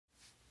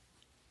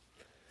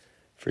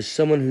For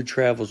someone who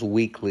travels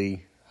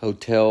weekly,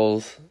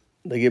 hotels,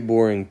 they get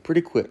boring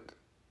pretty quick.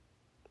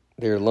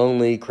 They're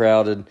lonely,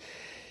 crowded,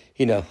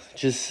 I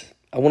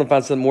want to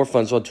find something more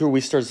fun. So on tour,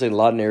 we started staying a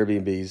lot in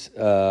Airbnbs.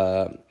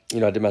 I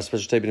did my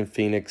special taping in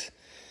Phoenix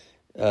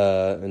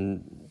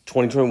in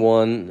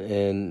 2021,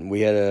 and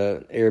we had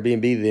an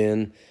Airbnb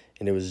then,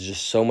 and it was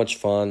just so much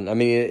fun. I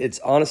mean, it's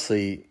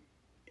honestly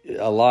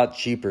a lot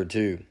cheaper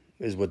too,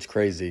 is what's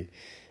crazy.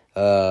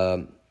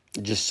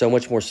 Just so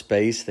much more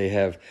space. They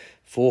have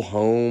full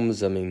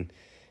homes. I mean,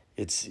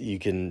 you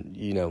can,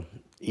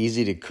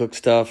 easy to cook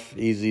stuff,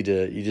 you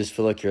just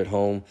feel like you're at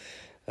home.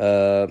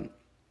 Did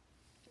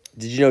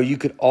you know you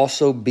could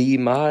also be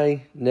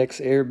my next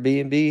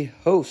Airbnb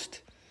host?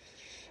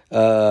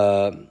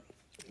 In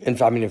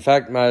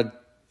fact, my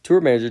tour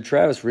manager,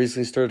 Travis,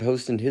 recently started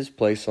hosting his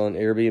place on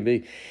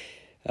Airbnb. He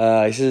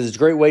says it's a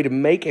great way to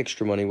make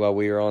extra money while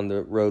we are on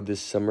the road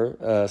this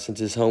summer, since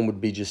his home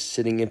would be just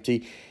sitting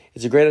empty.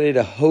 It's a great idea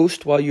to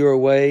host while you're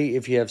away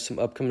if you have some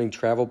upcoming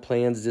travel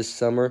plans this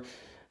summer.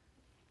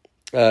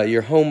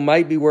 Your home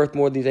might be worth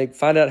more than you think.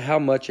 Find out how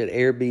much at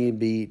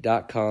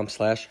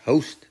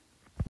airbnb.com/host.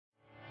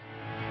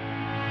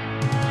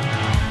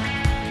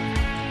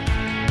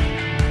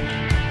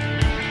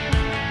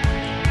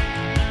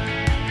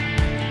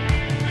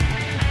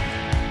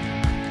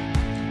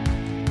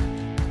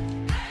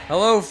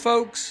 Hello,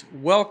 folks.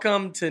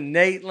 Welcome to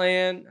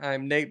Nateland.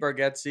 I'm Nate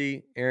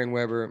Bargatze, Aaron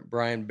Weber,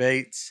 Brian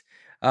Bates.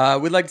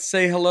 We'd like to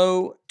say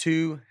hello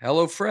to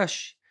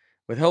HelloFresh.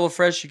 With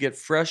HelloFresh, you get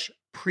fresh,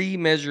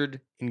 pre-measured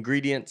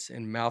ingredients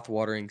and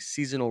mouth-watering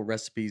seasonal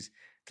recipes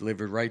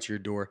delivered right to your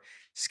door.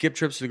 Skip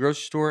trips to the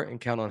grocery store and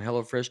count on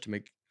HelloFresh to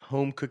make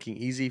home cooking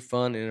easy,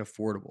 fun, and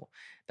affordable.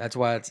 That's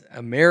why it's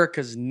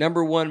America's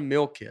 #1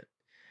 meal kit.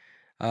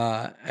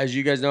 As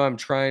you guys know, I'm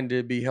trying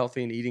to be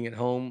healthy, and eating at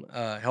home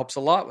helps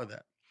a lot with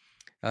that.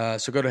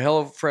 So go to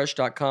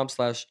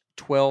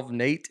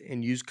HelloFresh.com/12Nate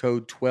and use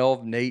code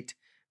 12Nate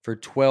for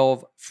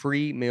 12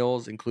 free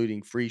meals,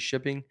 including free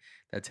shipping.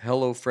 That's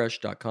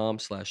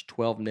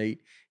HelloFresh.com/12Nate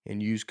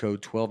and use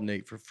code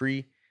 12Nate for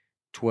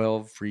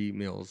 12 free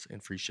meals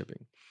and free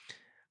shipping.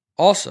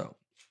 Also,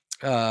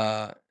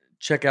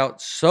 check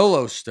out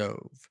Solo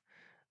Stove.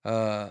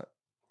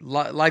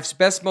 Life's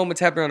best moments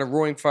happen around a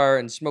roaring fire,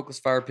 and smokeless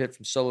fire pit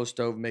from Solo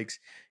Stove makes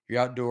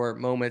your outdoor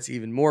moments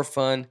even more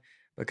fun.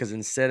 Because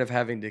instead of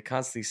having to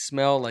constantly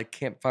smell like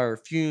campfire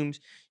fumes,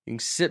 you can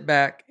sit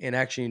back and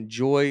actually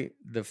enjoy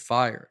the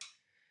fire.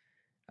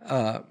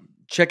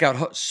 Check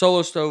out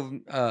Solo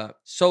Stove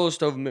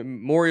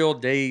Memorial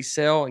Day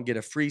sale and get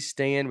a free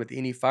stand with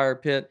any fire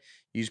pit.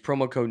 Use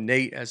promo code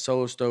Nate at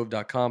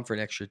solostove.com for an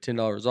extra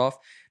 $10 off.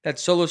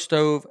 That's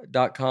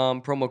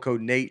solostove.com, promo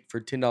code Nate for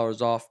 $10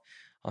 off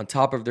on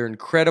top of their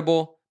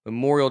incredible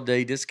Memorial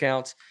Day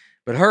discounts.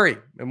 But hurry,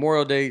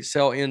 Memorial Day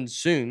sale ends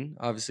soon,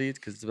 obviously,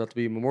 because it's about to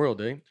be Memorial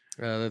Day,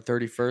 the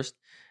 31st.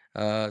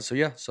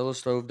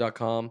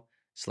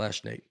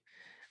 Solostove.com/Nate.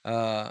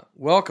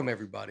 Welcome,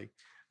 everybody.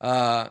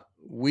 We're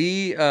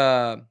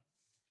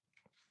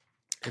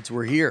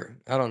here.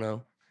 I don't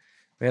know.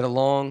 We had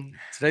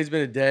today's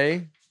been a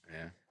day.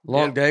 Yeah.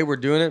 Long day. We're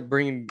doing it,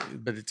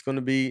 but it's going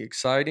to be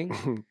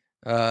exciting.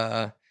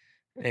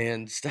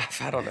 And stuff.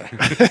 I don't know.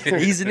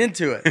 Easing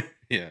into it.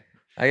 Yeah.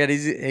 I got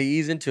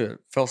ease into it.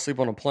 Fell asleep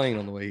on a plane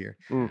on the way here.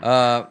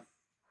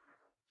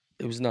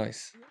 It was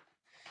nice.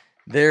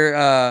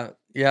 I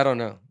don't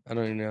know. I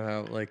don't even know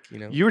how,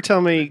 You were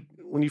telling me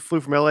when you flew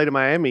from LA to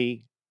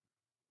Miami,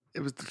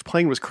 the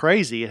plane was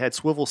crazy. It had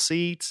swivel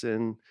seats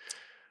and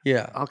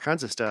all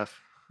kinds of stuff.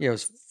 Yeah,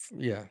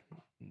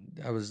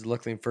 I was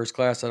luckily in first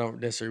class. I don't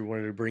necessarily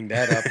wanted to bring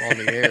that up on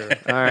the air.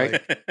 All right.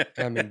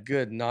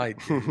 Good night,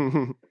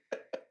 dude.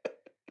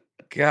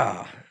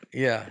 God.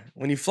 Yeah,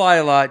 when you fly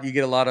a lot, you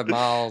get a lot of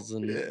miles,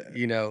 and you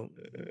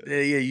get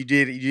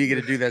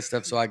to do that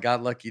stuff. So I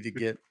got lucky to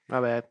get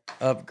my bad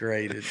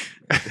upgraded.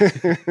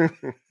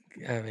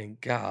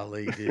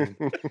 Golly, dude.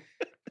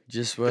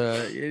 Just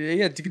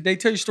they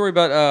tell you a story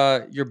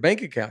about your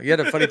bank account. You had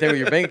a funny thing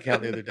with your bank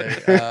account the other day.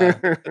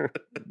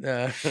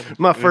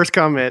 My first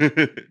comment.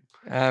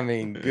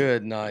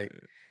 Good night.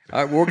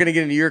 All right, we're gonna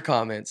get into your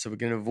comments, so we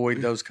can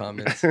avoid those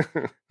comments.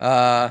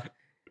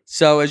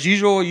 So, as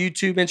usual,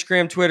 YouTube,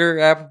 Instagram, Twitter,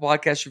 Apple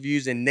Podcast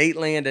reviews, and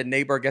Nateland at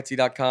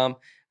NateBargatze.com.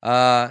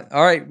 All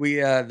right,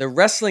 the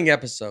wrestling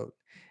episode,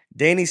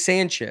 Danny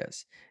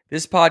Sanchez.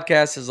 This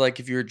podcast is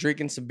like if you were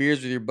drinking some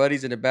beers with your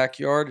buddies in the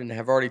backyard and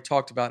have already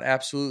talked about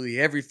absolutely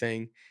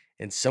everything,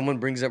 and someone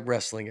brings up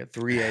wrestling at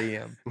 3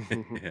 a.m.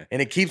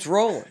 And it keeps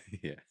rolling.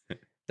 Yeah,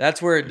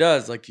 that's where it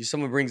does. Like,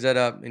 someone brings that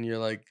up, and you're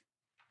like,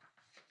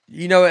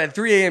 at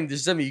 3 a.m.,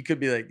 there's something you could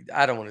be like,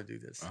 I don't want to do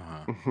this.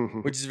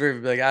 Which is very,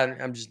 like,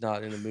 I'm just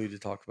not in the mood to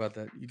talk about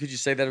that. Could you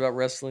say that about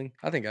wrestling?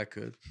 I think I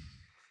could.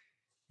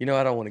 I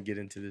don't want to get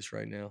into this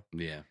right now.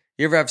 Yeah.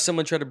 You ever have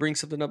someone try to bring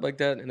something up like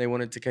that, and they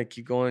wanted to kind of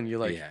keep going? And you're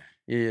like,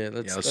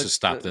 let's just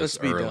stop this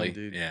early. Let's be done,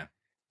 dude. Yeah,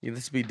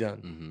 let's be done.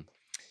 Mm-hmm.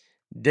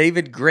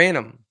 David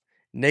Granum,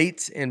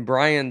 Nate's and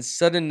Brian's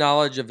sudden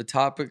knowledge of a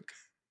topic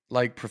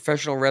like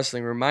professional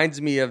wrestling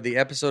reminds me of the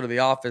episode of The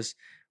Office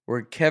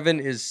where Kevin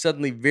is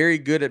suddenly very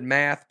good at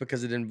math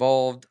because it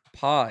involved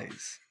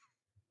pies.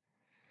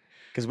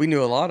 Because we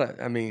knew a lot of,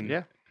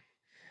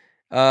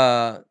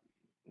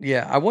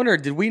 yeah, I wonder,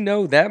 did we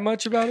know that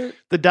much about it?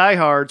 The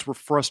diehards were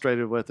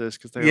frustrated with us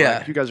because they were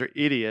like, you guys are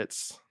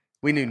idiots.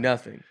 We knew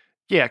nothing.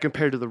 Yeah,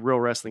 compared to the real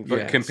wrestling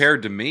fans. But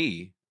compared to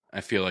me,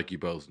 I feel like you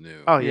both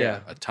knew. Oh, yeah.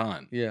 A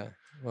ton. Yeah.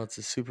 Well, it's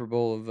a Super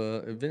Bowl of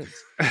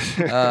events.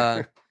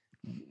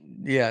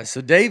 Yeah,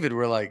 so David,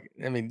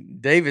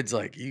 David's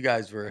like, you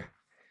guys were,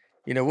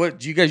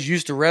 what, you guys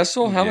used to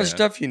wrestle? How much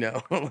stuff you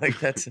know? Like,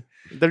 that's...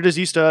 They're just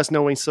used to us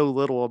knowing so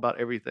little about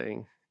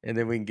everything. And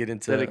then we can get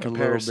into a little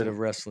bit of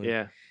wrestling.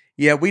 Yeah.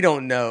 Yeah, we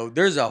don't know.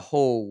 There's a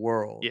whole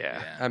world.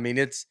 Yeah. I mean,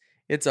 it's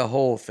a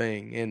whole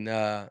thing. And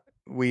I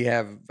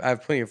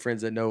have plenty of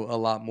friends that know a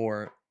lot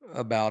more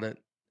about it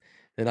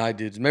than I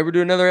do. Maybe we'll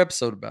do another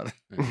episode about it.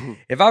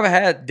 If I've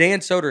had, Dan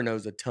Soder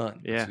knows a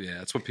ton. Yeah.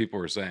 That's what people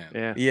were saying.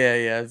 Yeah.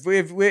 Yeah. If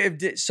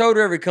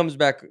Soder ever comes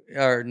back,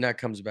 or not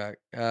comes back,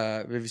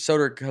 if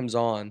Soder comes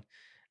on,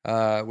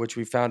 which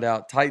we found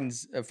out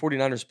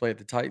 49ers play at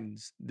the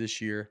Titans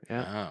this year.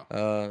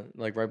 Yeah.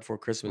 Like right before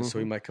Christmas. So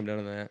he might come down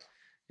to that.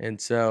 And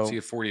so. Is he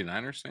a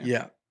 49ers fan?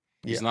 Yeah.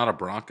 He's not a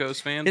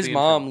Broncos fan? His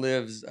mom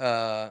lives,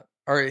 or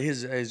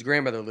his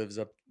grandmother lives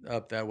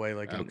up that way.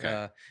 Like,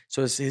 okay.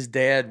 So his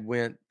dad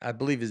went. I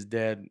believe his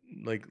dad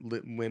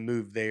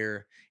moved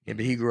there, but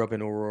he grew up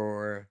in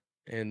Aurora,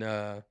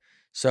 and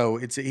so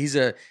he's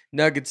a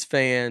Nuggets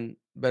fan.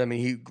 But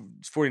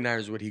 49ers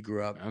is what he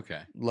grew up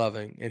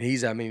loving, and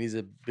he's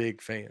a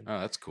big fan. Oh,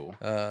 that's cool.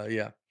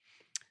 Yeah.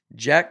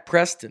 Jack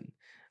Preston.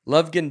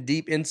 Love getting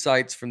deep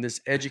insights from this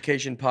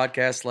education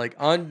podcast. Like,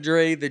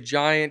 Andre the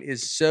Giant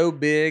is so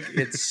big,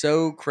 it's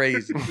so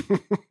crazy.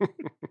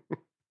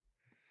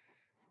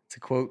 It's a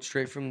quote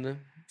straight from the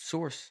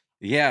source.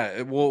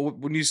 Yeah, well,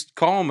 when you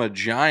call him a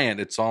giant,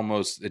 it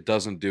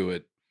doesn't do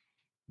it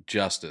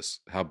justice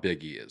how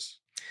big he is.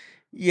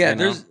 Yeah,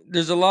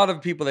 there's a lot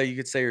of people that you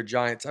could say are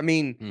giants.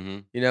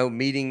 Meeting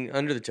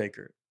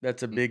Undertaker.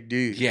 That's a big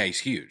dude. Yeah, he's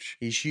huge.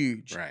 He's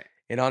huge. Right.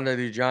 And Andre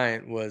the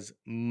Giant was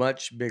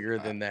much bigger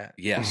than that.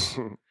 Yes.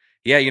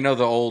 Yeah,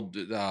 the old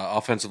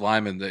offensive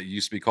lineman that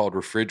used to be called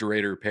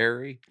Refrigerator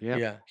Perry?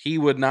 Yeah. He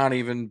would not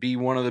even be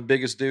one of the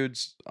biggest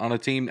dudes on a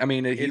team.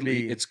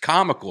 It's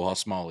comical how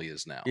small he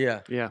is now. Yeah.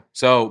 Yeah.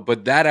 So,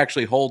 but that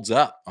actually holds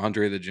up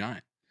Andre the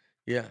Giant.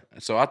 Yeah.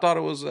 So I thought it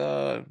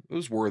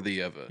was worthy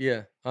of it.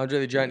 Yeah.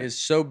 Andre the Giant is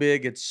so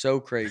big, it's so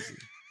crazy.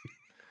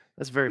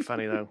 That's very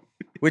funny, though.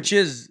 Which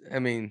is,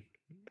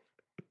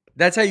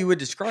 that's how you would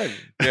describe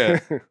him. Yeah.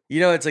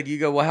 It's like you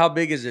go, well, how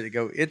big is it? You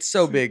go, it's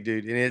so big,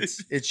 dude. And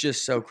it's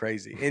just so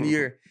crazy. And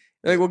you're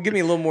like, well, give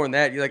me a little more than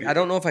that. You're like, I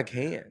don't know if I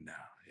can. No.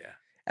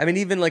 Yeah.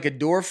 Even like a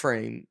door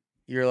frame,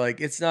 you're like,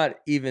 it's not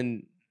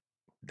even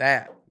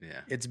that.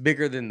 Yeah. It's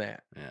bigger than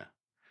that. Yeah.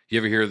 You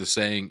ever hear the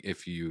saying,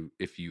 if you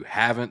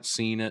haven't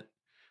seen it,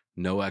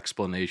 no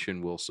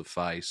explanation will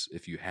suffice.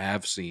 If you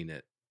have seen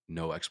it,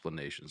 no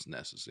explanation is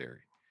necessary.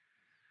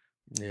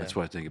 Yeah. That's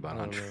what I think about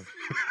Andre.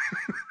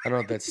 I don't know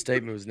if that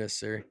statement was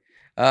necessary.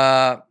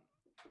 It's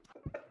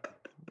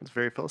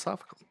very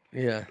philosophical.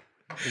 Yeah.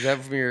 Is that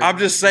from your? I'm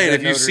just saying,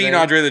 if you've seen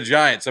Dame? Andre the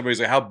Giant, somebody's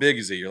like, "How big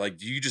is he?" You're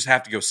like, "You just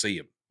have to go see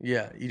him."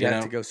 Yeah, you'd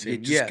have to go see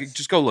him.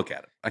 Just go look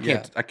at him.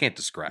 I can't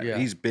describe it.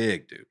 He's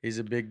big, dude. He's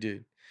a big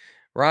dude.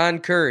 Ryan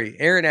Curry.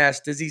 Aaron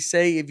asked, "Does he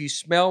say if you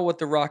smell what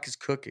the Rock is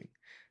cooking?"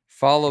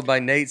 Followed by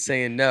Nate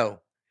saying, "No."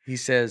 He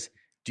says,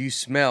 "Do you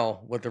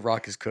smell what the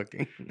Rock is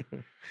cooking?"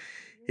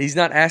 He's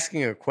not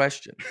asking a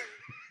question.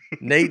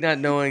 Nate not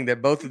knowing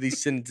that both of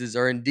these sentences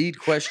are indeed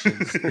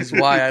questions is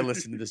why I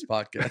listen to this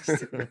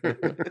podcast.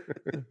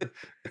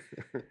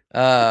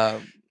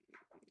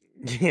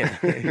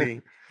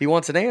 He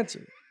wants an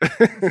answer.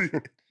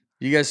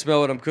 You guys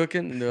smell what I'm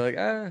cooking? And they're like,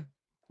 a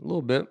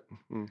little bit.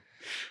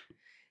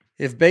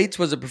 If Bates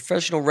was a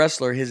professional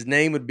wrestler, his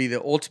name would be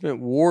the Ultimate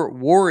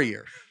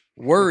Warrior.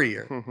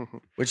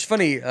 Which is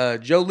funny.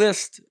 Joe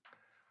List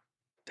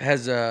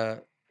has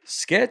a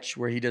sketch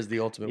where he does the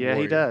Ultimate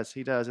Warrior. Yeah,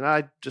 he does. And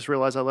I just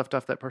realized I left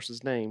off that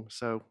person's name,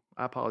 so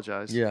I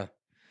apologize. Yeah.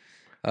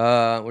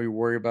 We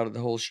worry about it the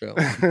whole show.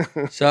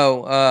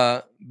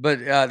 So, but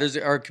there's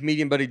our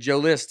comedian buddy Joe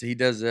List. He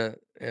does a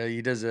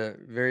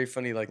very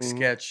funny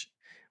sketch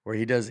where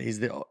he's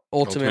the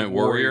Ultimate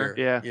Warrior.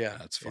 Yeah,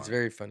 that's funny. It's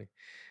very funny.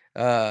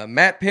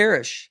 Matt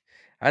Parrish.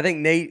 I think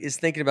Nate is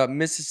thinking about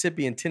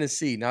Mississippi and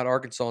Tennessee, not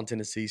Arkansas and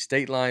Tennessee.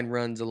 State line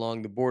runs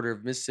along the border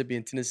of Mississippi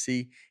and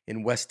Tennessee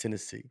in West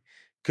Tennessee.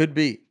 Could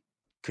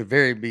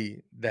very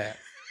be that.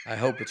 I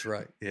hope it's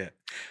right. Yeah.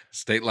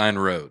 State line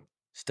road.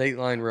 State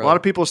line road. A lot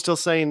of people are still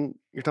saying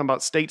you're talking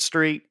about State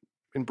Street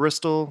in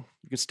Bristol.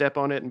 You can step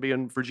on it and be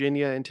in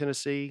Virginia and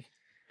Tennessee.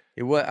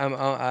 It was.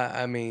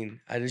 I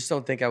just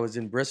don't think I was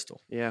in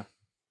Bristol. Yeah.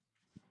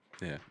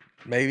 Yeah.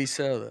 Maybe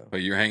so though.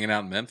 But you're hanging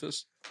out in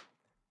Memphis?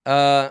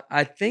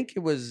 I think it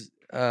was.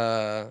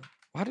 Why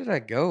did I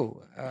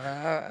go?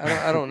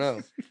 I don't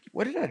know.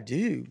 What did I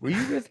do? Were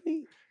you with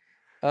me?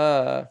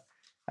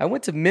 I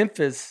went to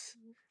Memphis.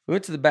 We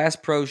went to the Bass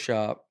Pro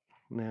Shop.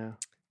 Yeah.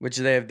 which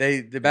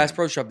the Bass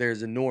Pro Shop there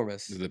is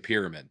enormous. The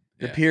Pyramid.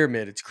 The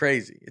Pyramid, it's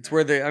crazy. It's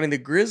where the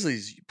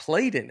Grizzlies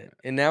played in it,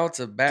 and now it's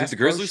a Bass Pro Shop. Did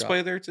the Grizzlies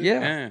play there too?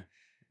 Yeah.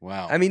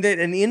 Wow. I mean,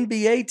 and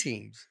NBA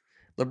teams.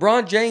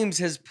 LeBron James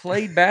has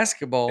played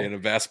basketball in a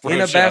Bass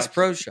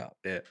Pro Shop.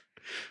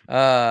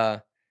 Yeah.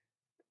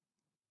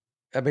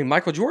 I mean,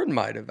 Michael Jordan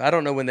might have. I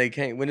don't know when they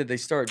came. When did they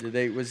start? Been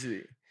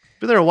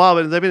there a while,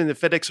 but they've been in the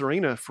FedEx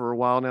Arena for a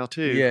while now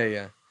too.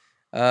 Yeah.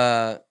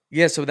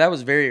 Yeah. So that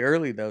was very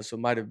early though. So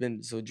it might have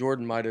been. So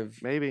Jordan might have.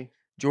 Maybe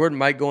Jordan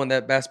might go in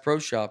that Bass Pro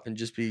Shop and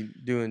just be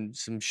doing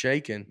some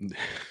shaking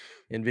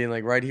and being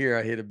like, right here,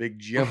 I hit a big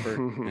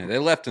jumper. Yeah, they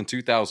left in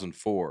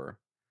 2004,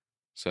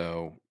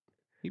 so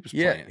he was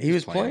playing. Yeah, he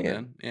was playing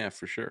then. Yeah,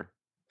 for sure.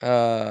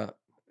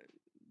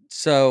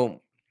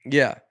 So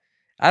yeah.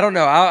 I don't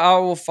know. I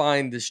will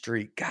find the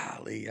street.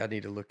 Golly, I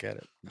need to look at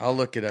it. I'll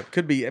look it up.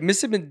 Could be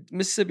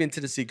Mississippi and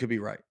Tennessee could be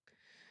right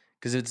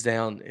because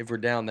if we're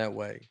down that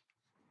way,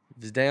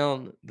 if it's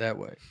down that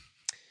way.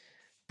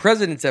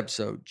 President's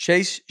episode.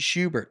 Chase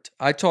Schubert.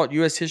 I taught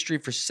U.S. history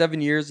for 7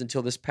 years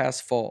until this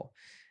past fall,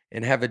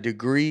 and have a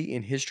degree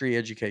in history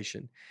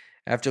education.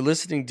 After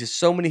listening to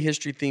so many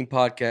history-themed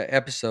podcast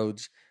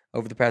episodes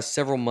over the past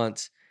several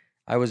months,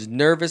 I was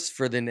nervous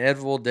for the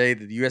inevitable day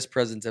that the U.S.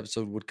 President's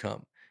episode would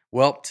come.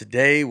 Well,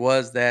 today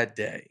was that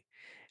day.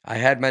 I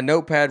had my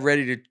notepad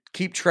ready to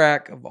keep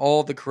track of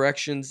all the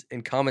corrections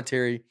and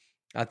commentary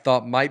I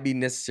thought might be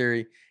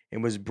necessary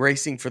and was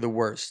bracing for the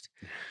worst.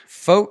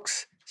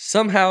 Folks,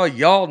 somehow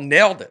y'all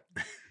nailed it.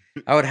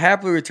 I would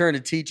happily return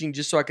to teaching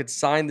just so I could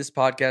sign this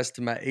podcast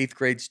to my 8th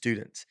grade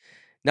students.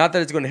 Not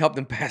that it's going to help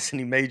them pass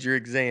any major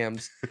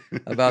exams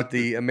about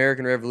the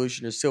American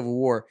Revolution or Civil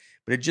War,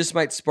 but it just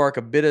might spark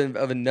a bit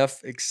of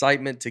enough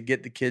excitement to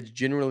get the kids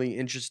genuinely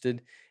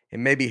interested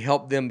and maybe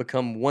help them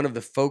become one of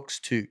the folks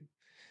too.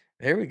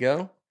 There we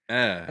go.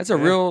 That's a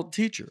real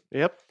teacher.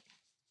 Yep.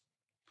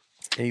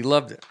 And he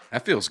loved it.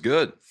 That feels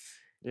good.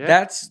 Yeah.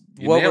 That's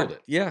you what nailed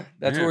it. Yeah,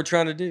 that's what we're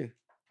trying to do.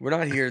 We're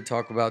not here to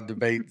talk about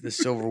debate the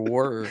Civil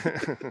War.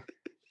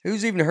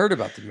 Who's even heard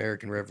about the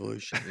American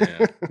Revolution?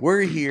 Yeah.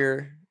 We're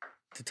here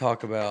to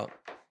talk about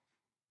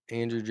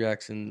Andrew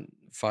Jackson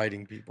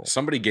fighting people.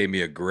 Somebody gave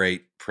me a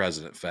great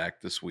president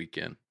fact this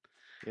weekend.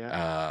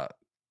 Yeah.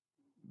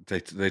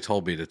 They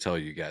told me to tell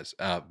you guys.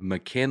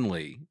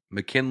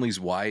 McKinley's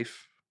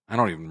wife, I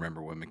don't even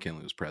remember when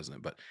McKinley was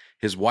president, but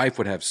his wife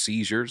would have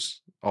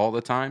seizures all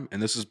the time.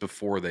 And this is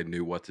before they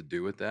knew what to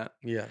do with that.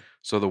 Yeah.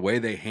 So the way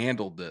they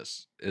handled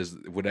this is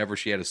whenever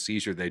she had a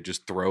seizure, they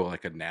just throw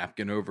like a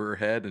napkin over her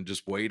head and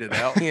just wait it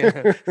out.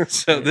 Yeah.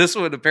 So this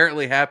would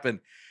apparently happen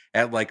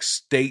at like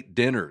state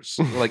dinners,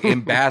 like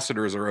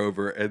ambassadors are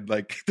over and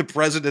like the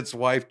president's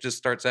wife just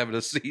starts having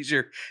a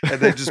seizure and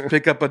they just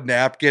pick up a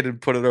napkin and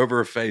put it over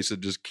her face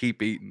and just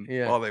keep eating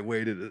while they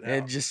waited it out.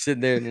 And just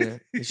sitting there. You know,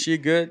 is she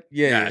good?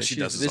 Yeah. She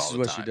does this all is the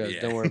what time. she does.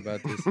 Yeah. Don't worry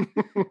about this.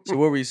 So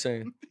what were you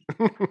saying?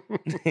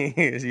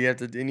 you have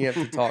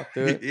to talk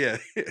to it. Yeah.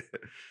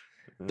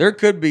 There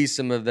could be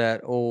some of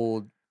that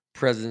old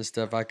president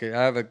stuff. I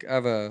have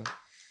a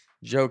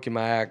joke in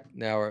my act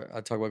now where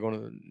I talk about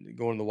going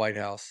to the White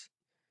House.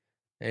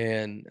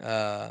 And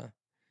that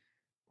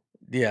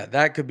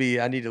could be.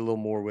 I need a little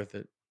more with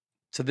it.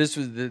 So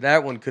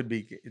that one could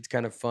be. It's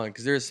kind of fun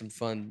because there's some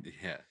fun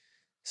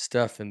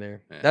stuff in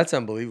there. Yeah. That's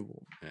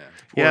unbelievable.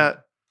 Yeah,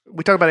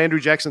 we talk about Andrew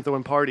Jackson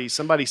throwing parties.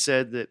 Somebody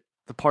said that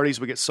the parties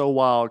would get so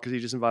wild because he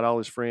just invited all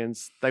his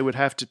friends. They would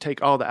have to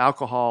take all the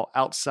alcohol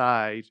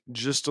outside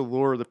just to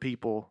lure the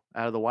people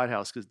out of the White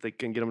House because they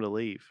couldn't get them to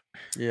leave.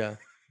 Yeah.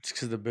 Just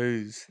because of the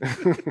booze.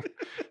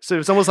 So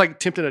it's almost like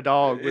tempting a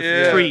dog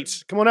with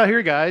treats. Come on out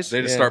here, guys.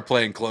 They just start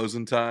playing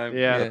closing time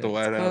at the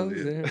White House.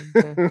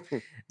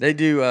 They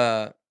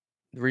do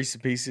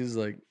Reese's Pieces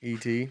like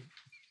E.T.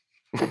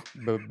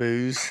 but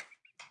booze.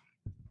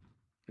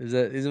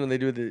 Isn't what they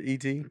do with the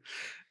E.T.?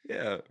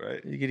 Yeah,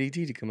 right. You get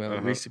E.T. to come out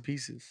with Reese's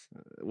Pieces.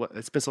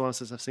 It's been so long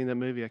since I've seen that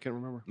movie. I can't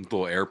remember.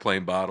 Little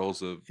airplane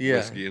bottles of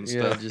whiskey and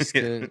stuff.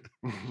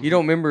 You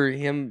don't remember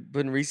him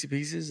putting Reese's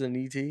Pieces in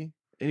E.T.?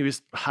 And he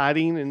was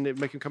hiding and it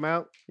make him come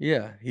out?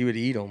 Yeah, he would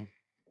eat them.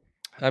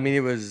 I mean,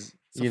 it was,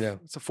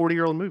 It's a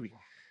 40-year-old movie.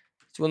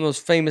 It's one of the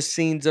most famous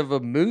scenes of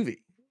a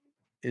movie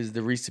is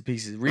the Reese's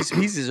Pieces. Reese's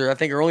Pieces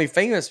are only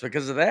famous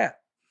because of that.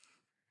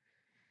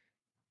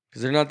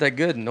 Because they're not that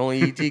good and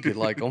only E.T. could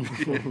like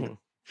them.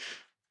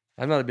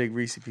 I'm not a big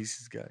Reese's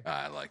Pieces guy.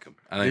 I like them.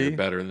 I think they're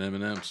better than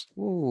M&M's.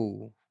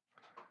 Ooh.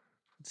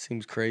 It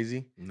seems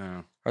crazy.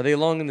 No. Are they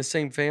along in the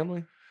same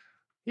family?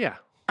 Yeah.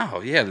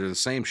 Oh, yeah. They're the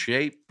same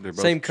shape. They're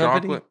both same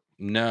company? chocolate.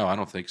 No, I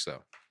don't think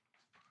so.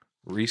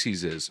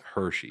 Reese's is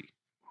Hershey.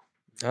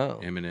 Oh.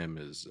 M&M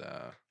is...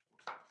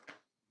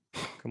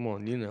 Come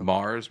on,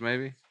 Mars,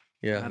 maybe?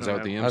 Yeah. Is that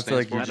what the M I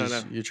stands feel for?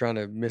 like you're trying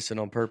to miss it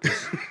on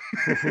purpose.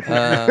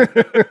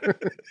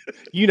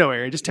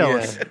 Aaron, just tell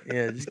us.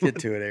 Yeah, just get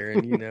to it,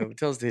 Aaron.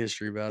 Tell us the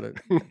history about it.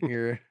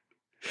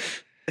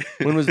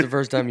 When was the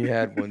first time you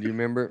had one? Do you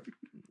remember?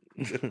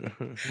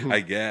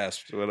 I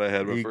gasped when I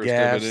had my first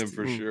M&M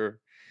for sure.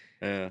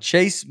 Yeah.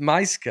 Chase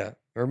Miska.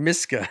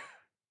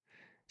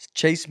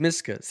 Chase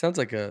Miska. Sounds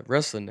like a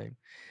wrestling name.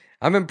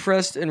 I'm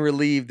impressed and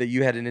relieved that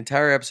you had an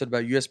entire episode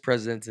about U.S.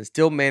 presidents and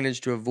still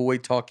managed to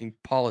avoid talking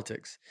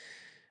politics.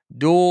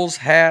 Duels,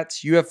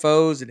 hats,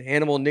 UFOs, and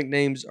animal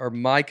nicknames are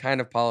my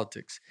kind of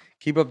politics.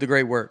 Keep up the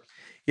great work.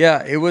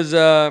 Yeah, it was,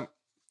 I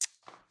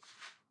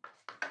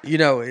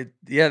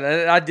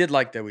did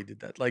like that we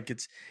did that. Like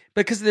it's,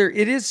 because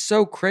it is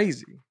so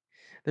crazy.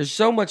 There's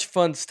so much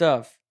fun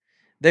stuff.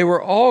 They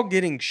were all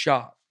getting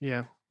shot.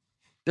 Yeah.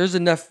 There's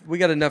enough, we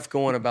got enough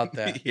going about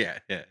that. Yeah.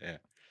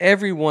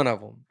 Every one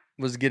of them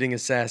was getting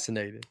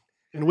assassinated.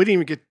 And we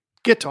didn't even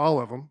get to all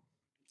of them.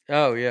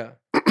 Oh, yeah.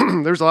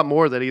 There's a lot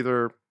more that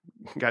either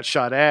got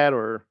shot at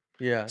or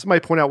somebody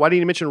point out, why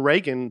didn't you mention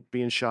Reagan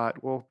being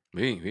shot? Well,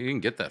 we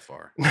didn't get that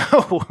far.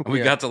 No. We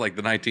got to like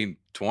the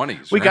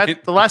 1920s. We right?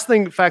 got the last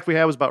fact we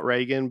had was about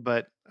Reagan,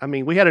 but I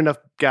mean, we had enough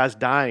guys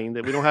dying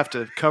that we don't have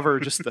to cover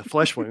just the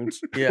flesh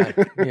wounds. Yeah.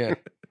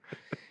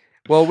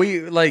 Well,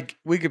 we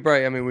could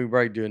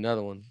probably do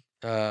another one.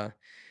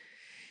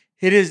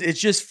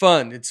 It's just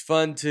fun. It's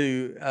fun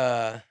to,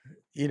 I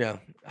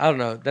don't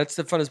know. That's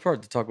the funnest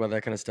part, to talk about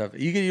that kind of stuff.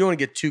 You don't want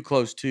to get too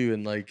close to,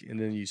 and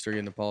then you start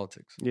getting into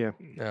politics. Yeah.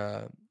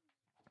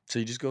 So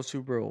you just go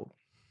super old.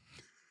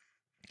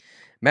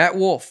 Matt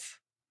Wolf,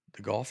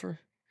 the golfer.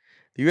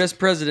 The U.S.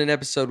 President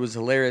episode was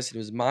hilarious, and it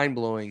was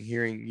mind-blowing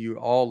hearing you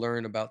all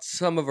learn about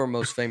some of our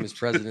most famous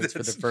presidents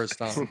for the first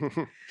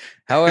time.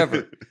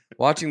 However,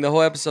 watching the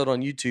whole episode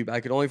on YouTube,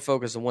 I could only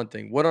focus on one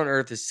thing. What on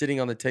earth is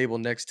sitting on the table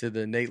next to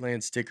the Nate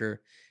Land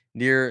sticker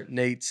near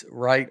Nate's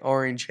right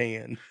orange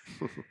hand?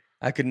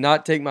 I could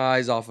not take my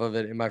eyes off of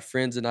it, and my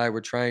friends and I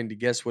were trying to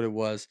guess what it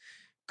was.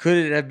 Could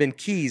it have been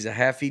keys, a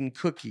half-eaten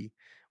cookie?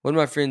 One of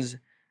my friends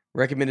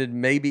recommended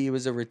maybe it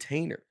was a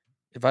retainer.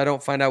 If I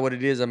don't find out what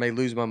it is, I may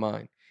lose my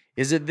mind.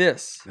 Is it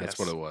this? That's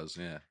what it was,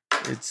 yeah.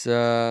 It's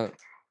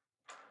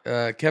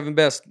Kevin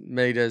Best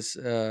made us,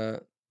 can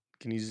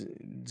you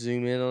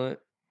zoom in on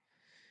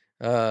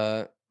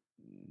it?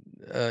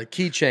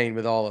 Keychain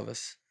with all of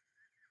us.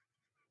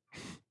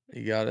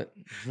 You got it?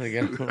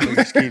 We'll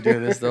just keep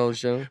doing this the whole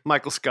show.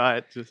 Michael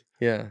Scott.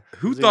 Yeah.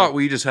 Who thought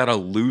we just had a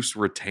loose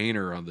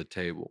retainer on the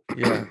table?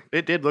 Yeah.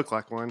 It did look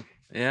like one.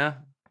 Yeah.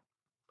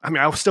 I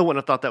mean, I still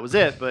wouldn't have thought that was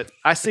it, but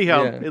I see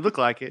how it looked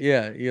like it.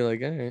 Yeah. You're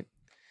like, all right.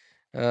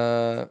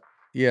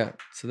 Yeah.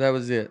 So that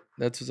was it.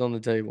 That's what's on the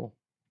table.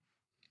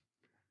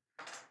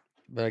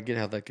 But I get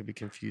how that could be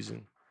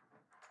confusing.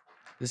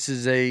 This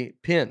is a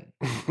pin.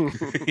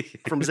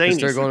 From Zanies.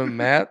 Start going to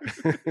Matt.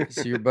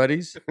 See your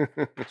buddies.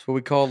 That's what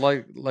we call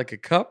like a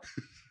cup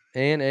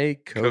and a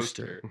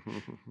coaster.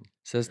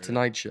 Says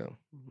Tonight Show.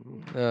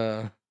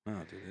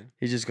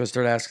 He's just going to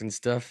start asking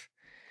stuff.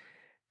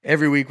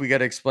 Every week we got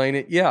to explain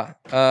it. Yeah.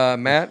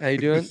 Matt, how you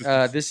doing?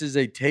 This is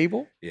a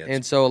table. Yeah,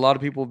 and so a lot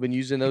of people have been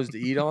using those to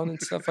eat on and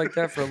stuff like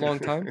that for a long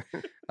time.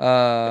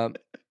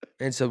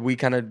 And so we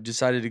kind of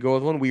decided to go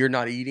with one. We are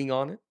not eating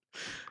on it.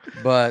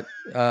 But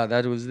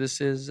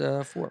this is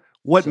for.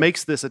 What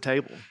makes this a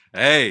table?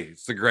 Hey,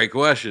 it's a great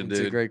question, dude.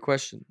 It's a great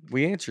question.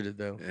 We answered it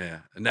though. Yeah.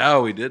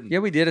 No, we didn't. Yeah,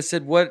 we did. I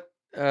said what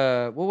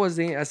was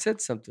I said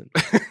something.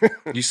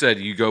 You said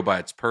you go by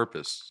its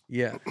purpose.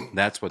 Yeah.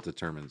 That's what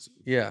determines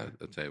a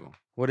table.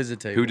 What is a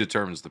table? Who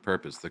determines the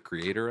purpose? The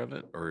creator of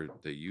it or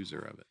the user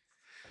of it?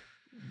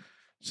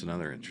 It's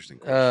another interesting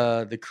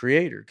question. The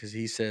creator, because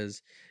he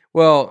says,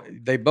 well,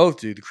 they both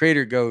do. The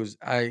creator goes,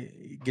 I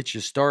get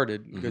you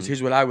started, because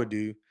here's what I would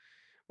do.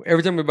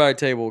 Every time we buy a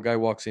table, a guy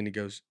walks in, he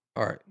goes,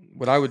 all right,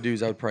 what I would do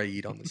is I would probably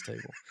eat on this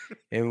table.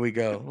 And we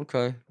go,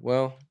 okay,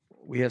 well,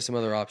 we have some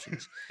other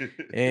options.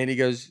 And he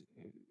goes,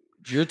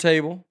 it's your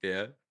table.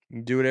 Yeah. You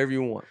can do whatever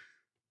you want.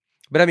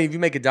 But I mean, if you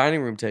make a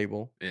dining room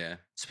table,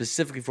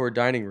 specifically for a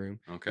dining room,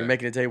 you're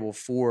making a table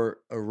for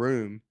a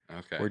room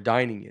where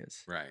dining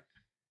is. Right.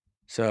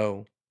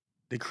 So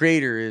the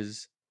creator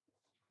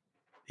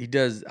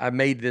I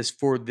made this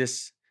for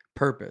this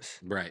purpose.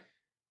 Right.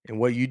 And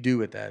what you do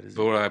with that is.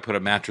 But what do I put a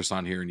mattress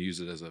on here and use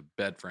it as a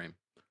bed frame?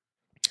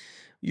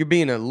 You're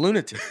being a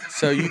lunatic.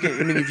 So you can,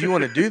 I mean, if you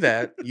want to do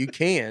that, you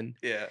can.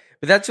 Yeah.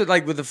 But that's what,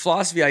 like, with the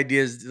philosophy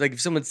ideas, like,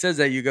 if someone says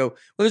that, you go, well,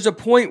 there's a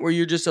point where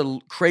you're just a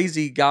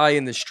crazy guy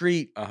in the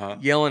street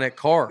yelling at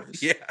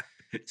cars. Yeah.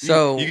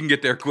 So you can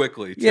get there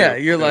quickly. Too. Yeah.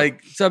 You're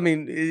like, so, I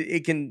mean,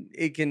 it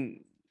can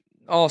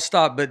all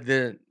stop, but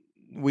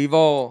we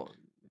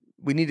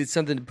needed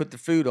something to put the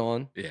food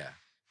on. Yeah.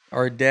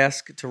 Our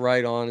desk to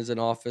write on is an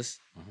office.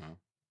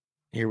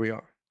 Here we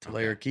are to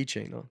lay our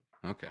keychain on.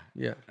 Okay.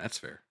 Yeah. That's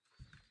fair.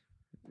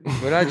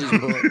 But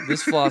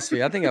this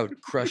philosophy, I think I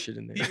would crush it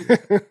in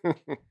there.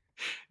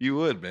 You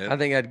would, man. I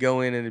think I'd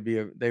go in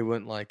and they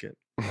wouldn't like it.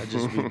 I'd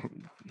just be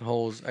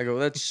holes. I go,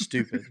 that's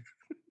stupid.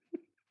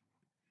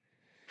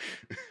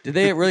 Did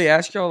they really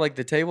ask y'all like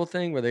the table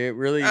thing? Were they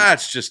really?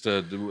 That's just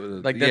a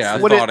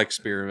thought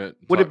experiment.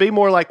 Would it be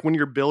more like when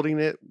you're building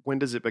it? When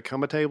does it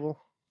become a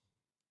table?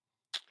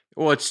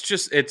 Well, it's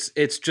just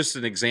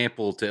an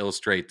example to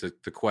illustrate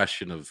the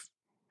question of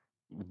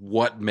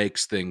what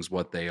makes things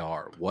what they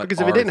are.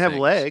 Because if it didn't have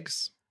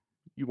legs,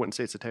 you wouldn't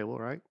say it's a table,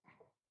 right?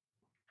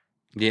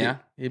 Yeah.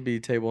 It'd be a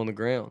table on the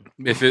ground.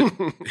 If it,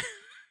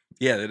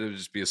 yeah, then it would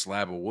just be a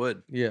slab of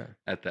wood Yeah.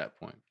 at that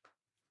point.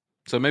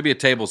 So maybe a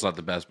table's not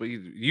the best, but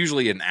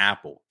usually an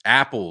apple.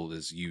 Apple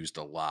is used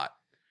a lot.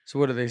 So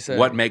what do they say?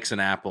 What makes an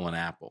apple an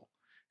apple?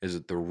 Is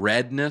it the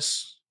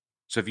redness?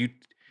 So if you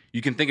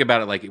can think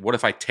about it like, what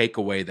if I take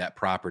away that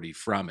property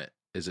from it?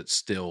 Is it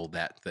still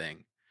that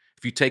thing?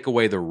 If you take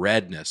away the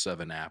redness of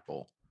an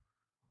apple,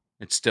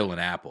 it's still an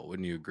apple.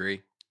 Wouldn't you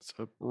agree? It's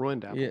a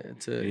ruined apple. Yeah,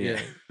 it's a yeah.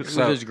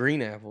 So- There's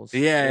green apples.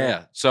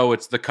 Yeah. So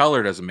it's the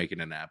color doesn't make it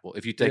an apple.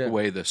 If you take Yeah.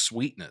 away the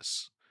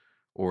sweetness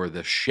or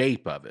the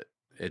shape of it,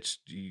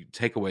 you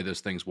take away those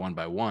things one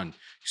by one,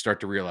 you start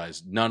to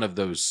realize none of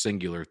those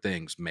singular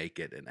things make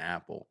it an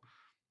apple.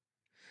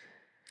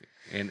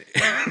 And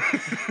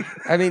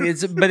I mean,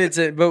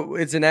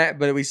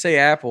 but we say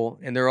apple,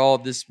 and they're all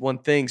this one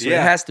thing, so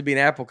Yeah. it has to be an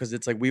apple because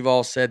it's like we've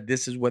all said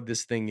this is what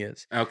this thing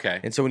is, okay.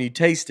 and so when you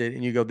taste it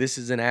and you go, this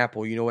is an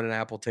apple, you know what an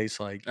apple tastes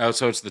like. Oh,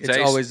 so it's the It's taste.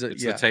 always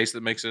it's yeah. the taste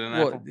that makes it an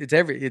Well,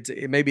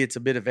 apple. maybe it's a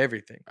bit of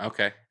everything.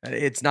 Okay.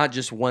 It's not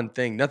just one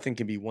thing. Nothing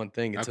can be one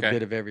thing. It's Okay. a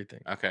bit of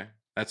everything. Okay.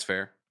 That's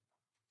fair.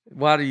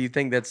 Why do you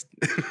think that's?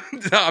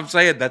 No, I'm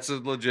saying that's a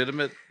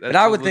legitimate. But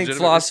I would think legitimate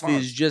philosophy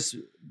response. is just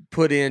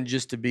put in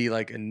just to be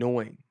like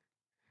annoying.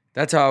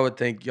 That's how I would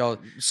think y'all.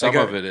 Some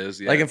like of it is.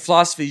 Yeah. Like in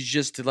philosophy is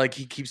just to like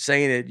he keeps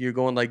saying it. You're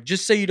going like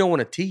just say you don't want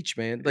to teach,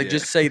 man. Like Yeah.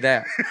 just say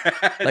that.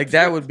 Like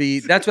that would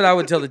be. That's what I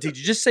would tell the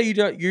teacher. Just say you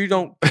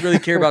don't really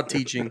care about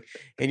teaching,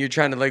 and you're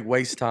trying to like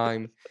waste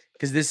time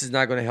because this is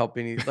not going to help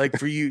any. Like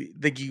for you,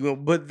 like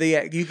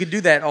you could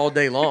do that all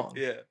day long.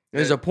 Yeah.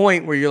 There's a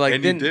point where you're like,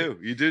 and then,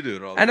 you do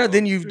it all. I know. the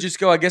Then time. you just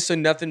go. I guess so.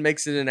 Nothing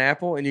makes it an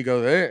apple, and you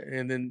go there,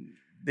 and then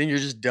you're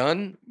just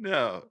done.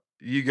 No,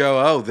 you go.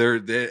 Oh,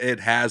 it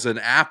has an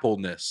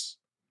appleness.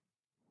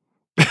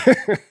 That's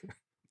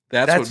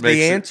what the makes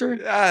it- answer?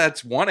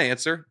 that's one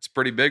answer. It's a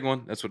pretty big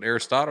one. That's what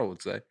Aristotle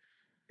would say.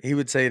 He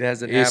would say it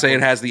has an He's apple. saying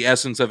it has the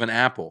essence of an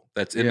apple.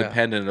 That's Yeah.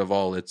 independent of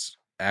all its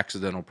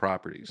accidental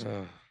properties.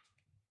 Ugh,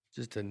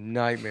 just a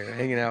nightmare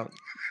hanging out.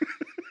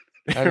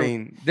 I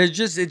mean,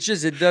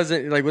 it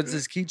doesn't like what's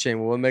this keychain?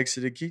 Well, what makes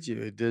it a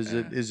keychain?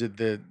 Is it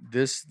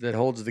this that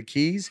holds the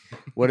keys?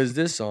 What is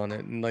this on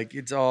it? And like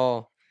it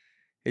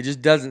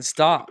just doesn't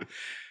stop.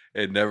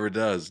 It never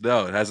does.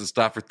 No, it hasn't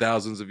stopped for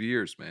thousands of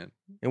years, man.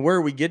 And where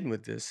are we getting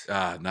with this?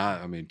 I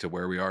mean, to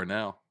where we are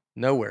now.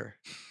 Nowhere.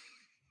 I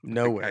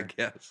Nowhere.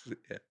 guess.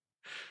 Yeah.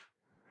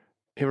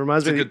 It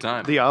reminds It's a me good of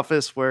time. The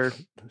Office where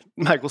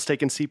Michael's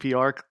taking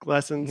CPR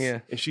lessons. Yeah.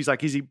 And she's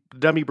like, is he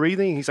dummy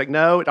breathing? He's like,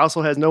 no, it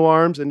also has no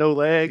arms and no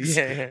legs.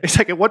 Yeah. It's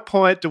like, at what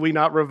point do we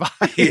not revive?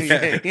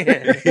 Yeah.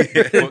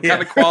 What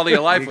kind of quality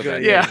of life You would go-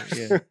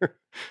 that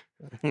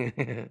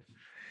Yeah.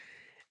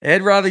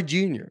 Ed Riley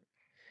Jr.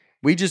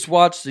 We just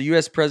watched the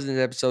U.S. President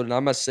episode, and I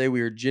must say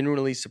we were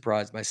genuinely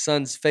surprised. My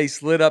son's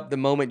face lit up the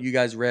moment you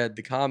guys read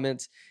the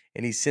comments,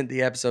 and he sent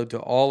the episode to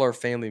all our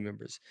family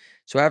members.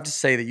 So I have to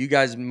say that you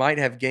guys might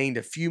have gained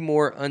a few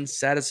more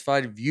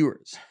unsatisfied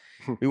viewers.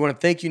 We want to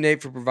thank you,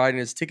 Nate, for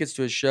providing us tickets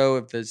to a show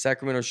if the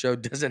Sacramento show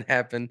doesn't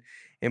happen.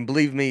 And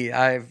believe me,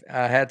 I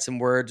had some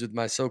words with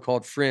my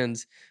so-called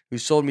friends who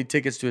sold me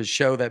tickets to a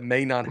show that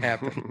may not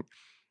happen.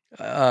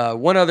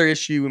 One other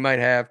issue we might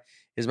have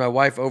is my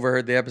wife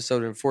overheard the episode,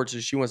 and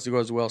unfortunately, she wants to go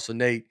as well. So,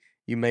 Nate,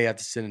 you may have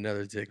to send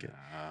another ticket.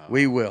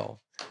 We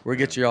will. We'll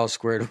get you all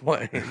squared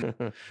away.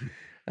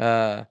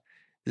 The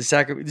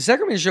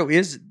Sacramento show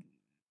is.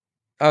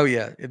 Oh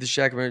yeah, the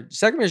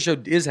Sacramento show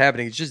is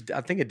happening. It's just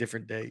I think a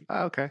different date.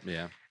 Oh, okay.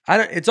 Yeah.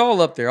 It's all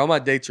up there. All my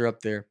dates are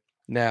up there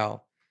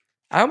now.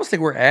 I almost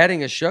think we're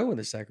adding a show in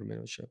the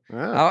Sacramento show.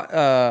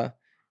 Oh.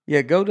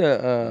 Yeah, go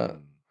to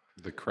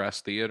The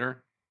Crest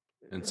Theater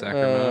in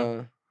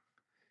Sacramento.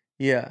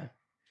 yeah,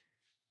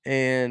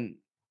 and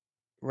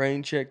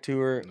rain check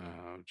tour.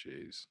 Oh,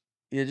 jeez.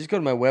 Yeah, just go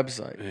to my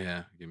website.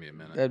 Yeah, give me a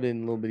minute. That'd been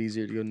a little bit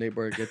easier to go to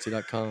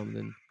natebargetsu.com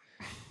than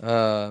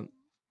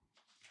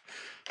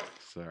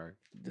Sorry.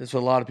 that's what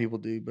a lot of people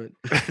do. But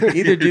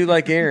either do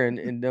like Aaron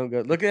and don't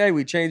go. Look at hey,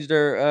 we changed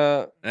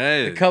our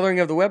Hey. the coloring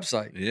of the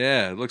website.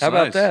 Yeah, it looks How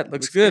about nice. that?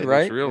 Looks good,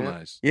 right? Looks real Yeah.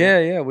 nice.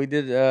 Yeah, we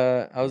did.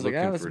 I was like,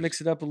 Looking let's for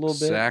mix it up a little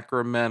bit.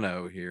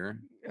 Sacramento here.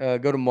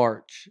 Go to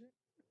March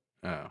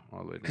Oh,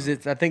 all the way because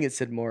down. I think it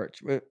said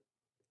March.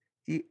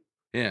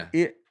 Yeah,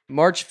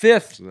 March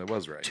 5th. so that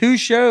was right. 2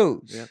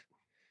 shows. Yep.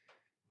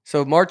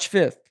 So March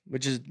 5th,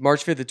 which is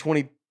March 5th of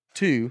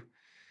 22.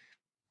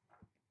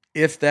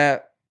 If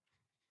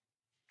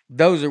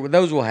those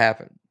will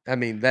happen. I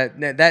mean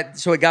that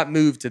so it got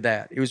moved to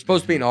that. It was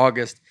supposed to be in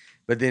August,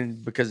 but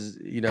then because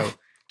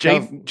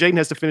Jaden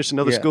has to finish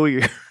another Yeah. school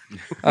year.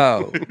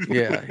 oh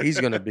yeah, he's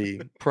gonna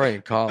be probably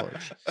in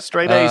college.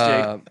 Straight A's,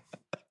 Jaden.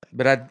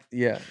 But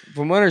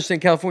from what I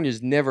understand, California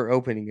is never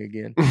opening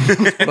again.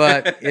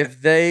 But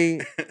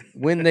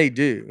when they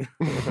do,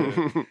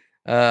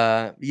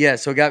 yeah.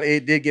 So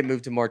it did get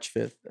moved to March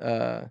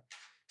 5th.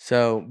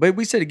 But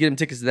we said to get him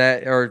tickets to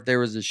that, or if there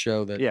was a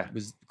show that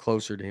was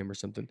closer to him or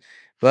something.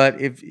 But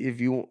if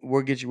you,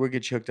 we'll get you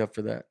hooked up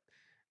for that.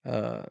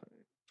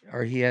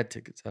 Or he had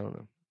tickets. I don't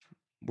know.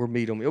 We'll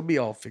meet him. It'll be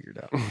all figured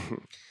out.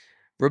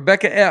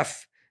 Rebecca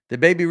F. The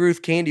Baby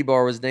Ruth candy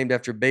bar was named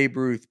after Babe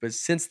Ruth, but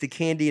since the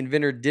candy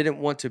inventor didn't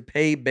want to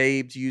pay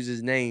Babe to use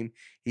his name,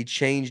 he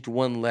changed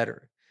one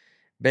letter.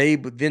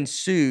 Babe then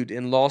sued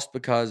and lost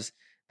because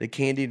the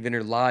candy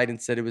inventor lied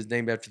and said it was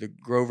named after the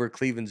Grover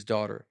Cleveland's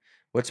daughter.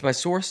 What's my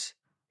source?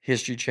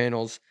 History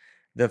Channel's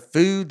The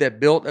Food That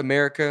Built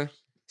America,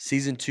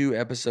 Season 2,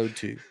 Episode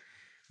 2.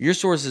 Your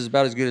source is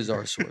about as good as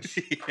our source.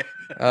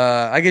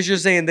 I guess you're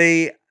saying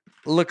they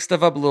look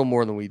stuff up a little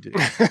more than we do.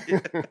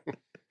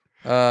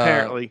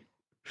 Apparently.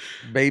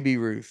 Baby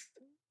Ruth.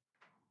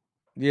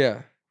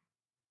 Yeah.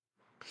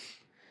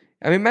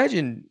 I mean,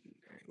 imagine,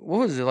 what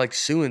was it like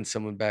suing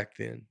someone back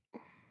then?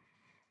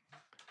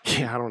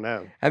 Yeah, I don't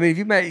know. I mean, if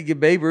you get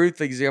Babe Ruth,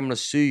 like, I'm going to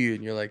sue you,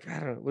 and you're like, I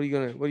don't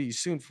know, what are you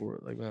suing for?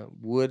 Like my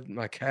wood,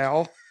 my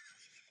cow?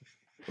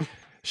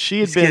 She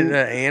had He's been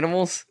getting,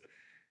 animals.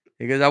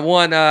 He goes, I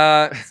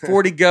want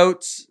 40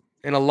 goats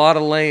and a lot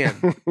of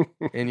land.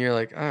 And you're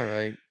like, all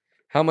right.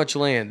 How much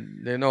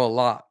land? They know a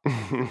lot.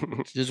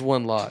 Just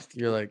one lot.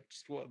 You're like,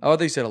 oh,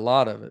 they said a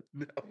lot of it.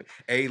 No,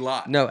 a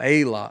lot. No,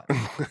 a lot.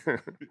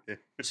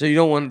 So you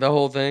don't want the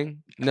whole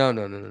thing? No.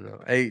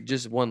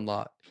 Just one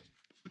lot.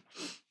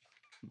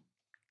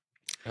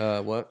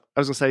 What? I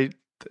was gonna say,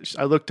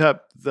 I looked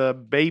up the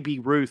Baby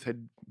Ruth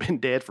had been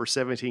dead for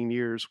 17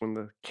 years when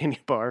the candy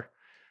bar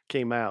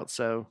came out.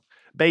 So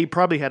Babe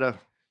probably had a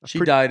She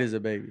died as a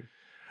baby.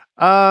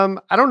 I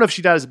don't know if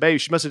she died as a baby.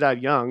 She must have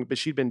died young, but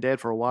she'd been dead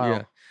for a while.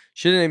 Yeah.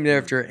 Should have named it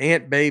after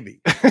Aunt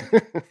Baby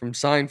from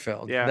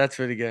Seinfeld. Yeah. That's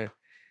what again.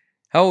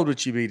 How old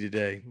would she be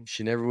today?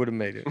 She never would have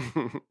made it.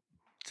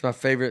 It's my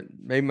favorite,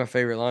 maybe my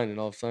favorite line in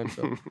all of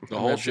Seinfeld. The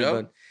whole show?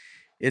 But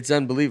it's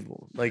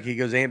unbelievable. Like he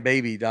goes, Aunt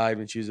Baby died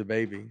when she was a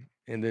baby.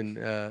 And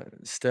then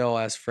Stell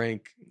asks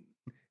Frank,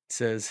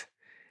 says,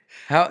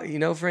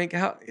 Frank,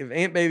 if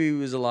Aunt Baby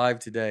was alive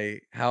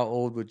today, how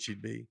old would she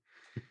be?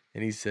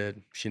 And he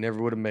said, she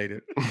never would have made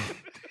it.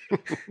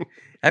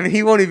 I mean,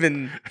 he won't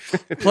even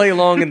play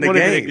along in the Won't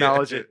even game.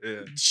 acknowledge it.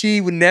 Yeah.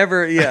 She would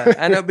never,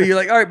 I know, but you're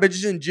like, all right, but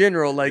just in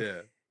general, like,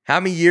 Yeah. how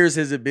many years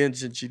has it been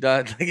since she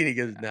died? Like, and he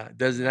goes, nah, it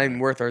doesn't even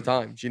worth our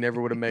time. She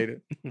never would have made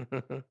it.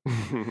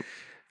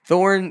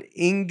 Thorn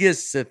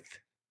Ingeseth.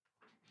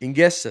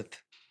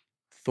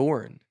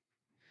 Thorn.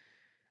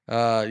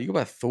 You go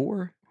by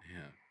Thor? Yeah.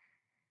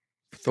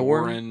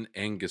 Thorn?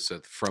 Thorin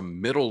Anguseth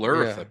from Middle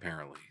Earth, Yeah.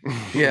 apparently.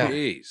 Yeah.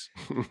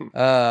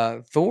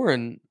 Jeez.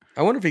 Thorn.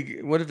 I wonder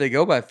what if they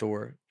go by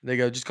Thor? They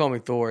go, just call me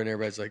Thor, and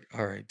everybody's like,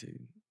 all right,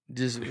 dude.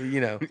 Just,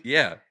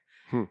 Yeah.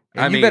 And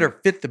I you mean, better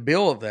fit the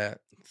bill of that.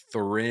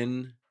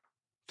 Thorin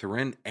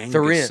Anguseth.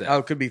 Thorin. Oh,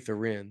 it could be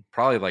Thorin.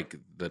 Probably like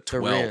the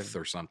Thorin. 12th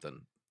or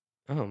something.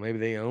 Oh, maybe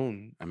they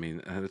own. I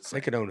mean, it's They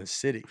like, could own a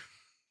city.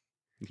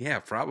 yeah,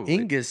 probably.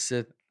 Ingus,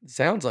 it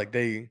sounds like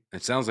they.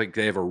 It sounds like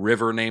they have a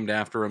river named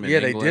after him in Yeah,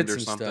 they England did or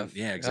some something. stuff.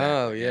 Yeah, exactly.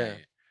 Oh, yeah.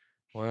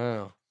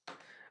 Wow.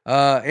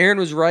 Aaron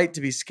was right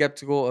to be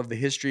skeptical of the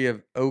history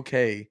of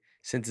OK,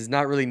 since it's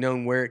not really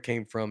known where it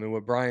came from, and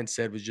what Brian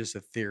said was just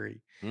a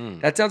theory.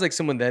 Mm, That sounds like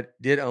someone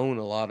that did own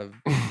a lot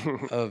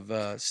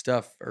of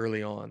stuff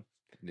early on,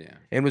 yeah.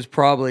 and was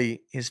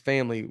probably his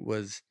family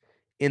was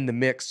in the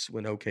mix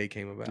when OK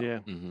came about. Yeah.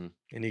 hmm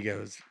And he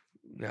goes,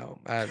 "No,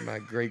 my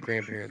great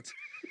grandparents."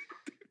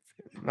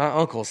 My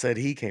uncle said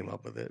he came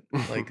up with it.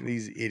 Like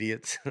these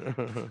idiots.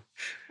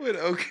 When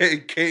OK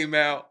came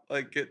out,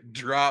 like it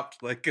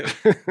dropped like a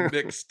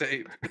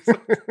mixtape.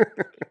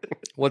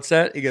 What's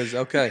that? He goes,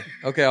 okay,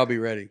 I'll be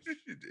ready.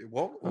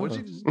 What'd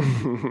you just...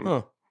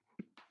 Huh.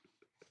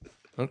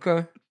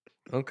 Okay.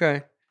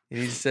 And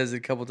he just says it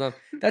a couple times.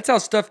 That's how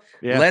stuff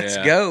Yeah. Let's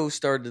Yeah. Go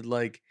started,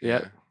 like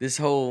Yeah. this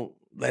whole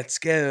Let's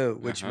Go,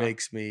 which Uh-huh.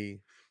 makes me,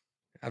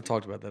 I've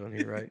talked about that on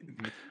here, right?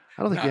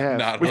 I don't think Not- you have.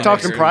 not We've on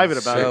talked in here. private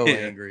about So it.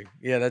 angry.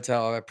 Yeah, that's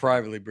how I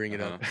privately bring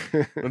it up.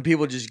 Uh-huh. When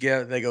people just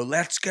they go,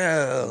 Let's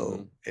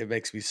Go. Mhm. It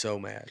makes me so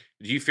mad.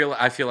 Do you feel?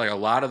 I feel like a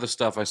lot of the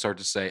stuff I start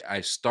to say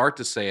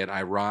it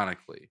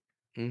ironically,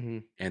 Mm-hmm.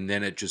 and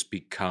then it just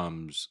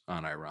becomes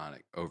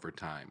unironic over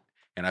time,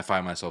 and I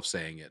find myself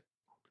saying it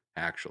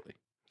actually.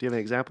 Do you have an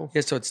example?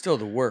 Yeah, so it's still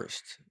the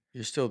worst.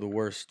 You're still the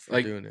worst for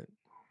Like- doing it.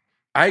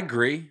 I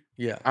agree.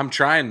 Yeah. I'm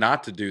trying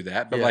not to do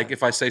that, but Yeah. like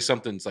if I say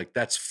something's like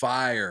that's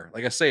fire,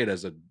 like I say it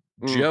as a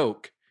Mm.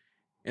 joke,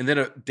 and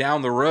then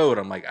down the road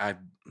I'm like I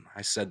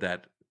said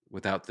that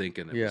without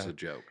thinking it was Yeah. a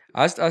joke.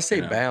 I say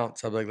You know.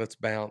 bounce. I'm like, let's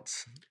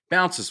bounce.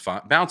 Bounce is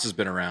fine. Bounce has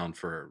been around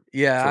for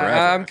Yeah, forever, I'm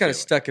I kind of feel like.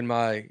 stuck in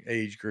my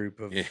age group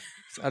of Yeah.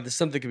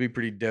 something could be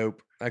pretty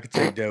dope. I could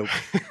say dope.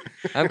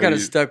 I'm What kind do of you-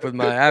 stuck with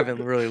my. I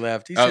haven't really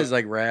left. He Oh, says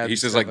like rad. He and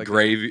says stuff like that.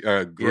 gravy,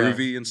 Yeah,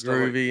 groovy and stuff.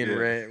 groovy and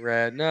yeah.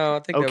 rad. No, I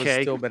think that was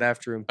Okay. still, but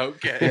after him.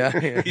 Okay.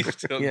 Yeah. He's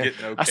still Yeah.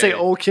 getting okay. I say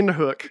old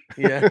Kinderhook.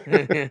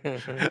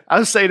 Yeah. I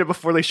was saying it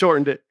before they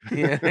shortened it.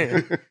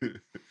 Yeah.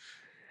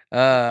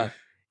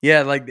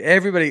 Yeah, like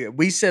everybody,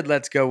 we said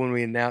let's go when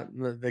we announced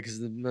because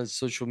the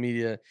social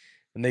media,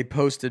 when they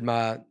posted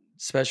my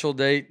special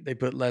date, they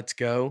put let's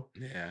go,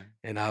 Yeah.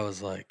 and I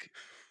was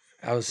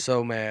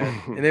so mad,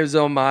 and it was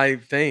on my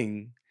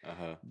thing,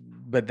 Uh-huh.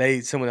 but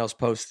someone else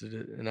posted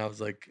it, and I was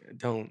like,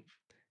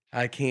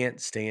 I can't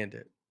stand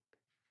it.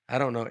 I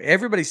don't know.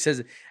 Everybody says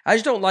it. I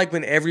just don't like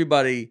when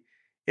everybody.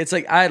 It's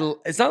like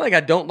It's not like I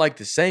don't like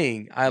the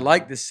saying. I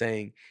like the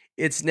saying.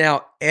 It's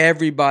now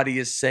everybody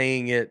is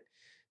saying it.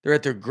 They're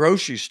at their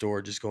grocery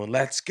store just going,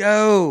 "Let's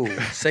go,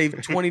 save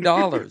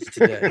 $20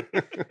 today."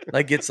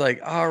 Like it's like,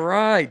 all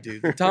right,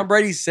 dude. Tom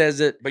Brady says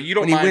it, But you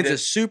don't when he mind wins it, a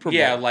Super Bowl.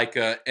 Yeah, like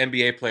a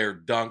NBA player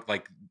dunk,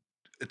 like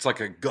it's like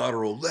a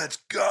guttural. Let's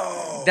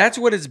go. That's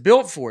what it's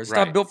built for. It's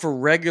Right. not built for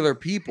regular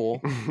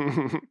people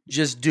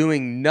just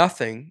doing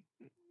nothing.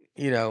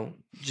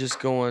 Just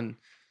going.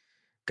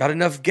 Got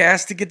enough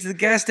gas to get to the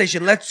gas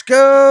station. Let's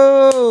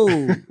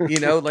go.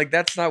 Like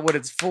that's not what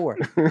it's for.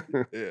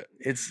 Yeah.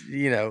 It's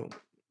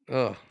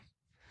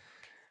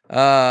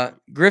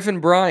Griffin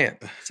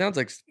Bryant. Sounds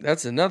like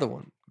that's another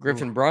one.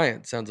 Griffin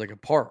Bryant sounds like a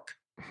park.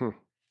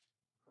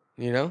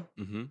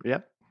 Mm-hmm.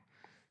 Yep.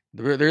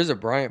 There is a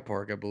Bryant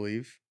Park, I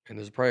believe, and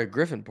there's probably a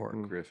Griffin Park.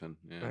 Griffin.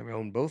 Yeah. I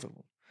own both of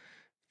them.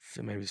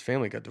 So maybe his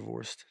family got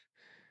divorced,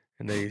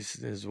 and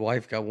his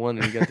wife got one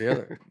and he got the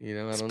other. I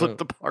don't know. Split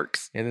the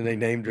parks. And then they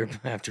named her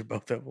after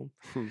both of them.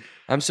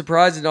 I'm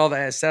surprised in all the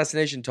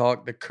assassination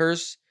talk, the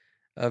curse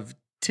of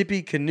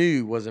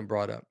Tippecanoe wasn't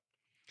brought up.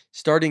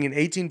 Starting in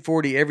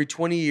 1840, every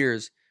 20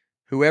 years,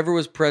 whoever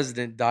was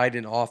president died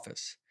in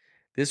office.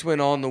 This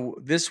went all the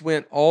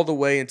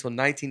way until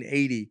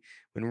 1980,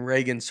 when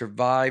Reagan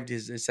survived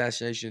his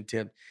assassination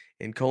attempt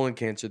in colon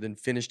cancer, then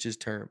finished his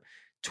term.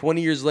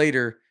 20 years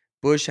later,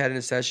 Bush had an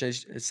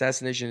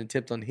assassination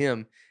attempt on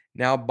him.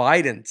 Now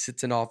Biden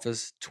sits in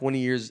office 20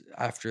 years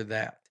after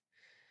that.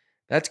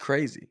 That's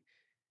crazy.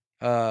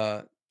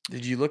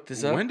 Did you look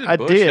this up? When did I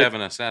Bush did. have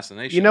an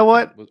assassination? You know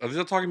what? Are they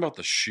still talking about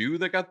the shoe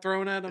that got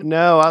thrown at him?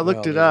 No, I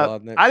looked it there's a lot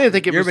up. in that I didn't shoe.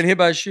 think it You was. ever been hit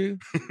by a shoe?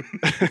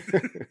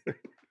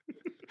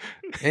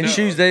 And No.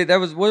 shoes,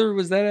 where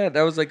was that at?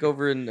 That was like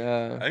over in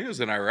I think it was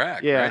in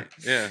Iraq. Yeah. Right?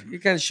 Yeah. the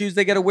kind of shoes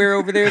they got to wear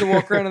over there to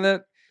walk around in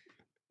that.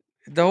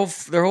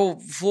 Their whole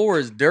floor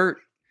is dirt.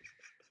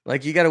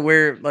 Like you got to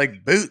wear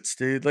like boots,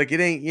 dude. Like you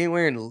ain't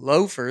wearing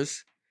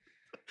loafers.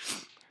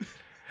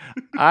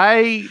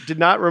 I did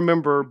not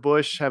remember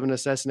Bush having an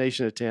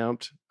assassination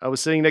attempt. I was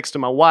sitting next to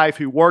my wife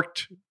who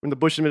worked in the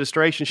Bush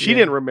administration. She Yeah.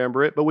 didn't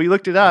remember it, but we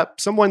looked it up.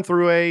 Someone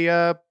threw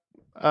a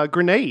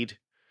grenade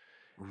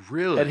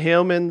Really? at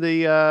him in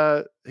they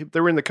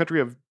were in the country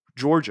of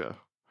Georgia,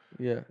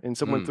 Yeah, and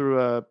someone Hmm.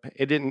 threw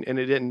it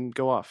didn't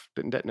go off,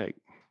 didn't detonate.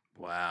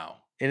 Wow.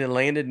 and it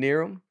landed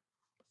near him.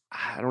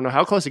 I don't know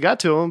how close it got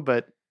to him,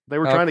 but they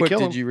were How trying to quick kill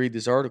did him. you read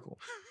this article?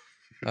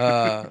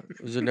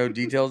 Was there no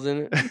details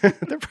in it?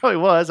 There probably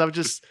was. I was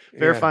just Yeah.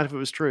 verifying if it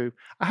was true.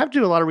 I have to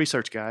do a lot of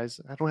research,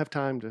 guys. I don't have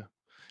time to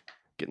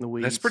get in the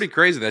weeds. That's pretty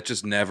crazy. That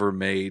just never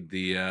made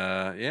the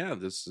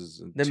this is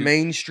in The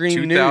mainstream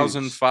news.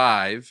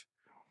 2005.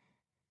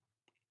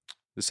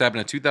 This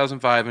happened in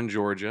 2005 in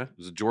Georgia. It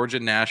was a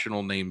Georgia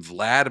national named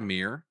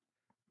Vladimir.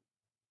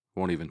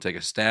 Won't even take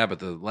a stab at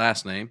the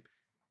last name.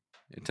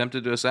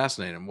 Attempted to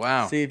assassinate him.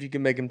 Wow. See if you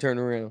can make him turn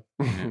around.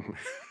 Yeah.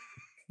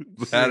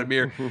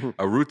 Vladimir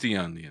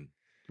Arutiunian.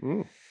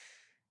 Mm.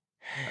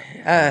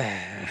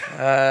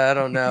 I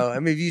don't know. I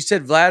mean, if you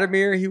said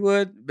Vladimir, he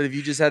would. But if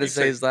you just had to You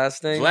say say his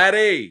last name,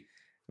 Vladdy.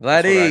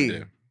 That's what I Vladdy.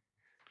 do.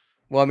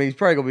 Well, I mean, he's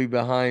probably gonna be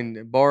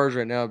behind bars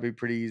right now. It'd be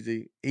pretty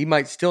easy. He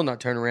might still not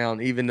turn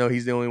around, even though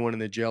he's the only one in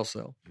the jail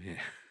cell.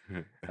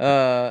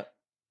 Yeah.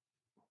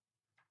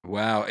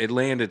 Wow. It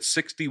landed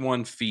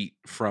 61 feet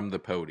from the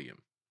podium.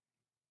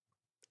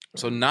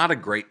 So not a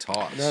great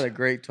toss. Not a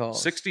great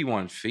toss.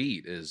 61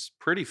 feet is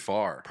pretty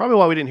far. Probably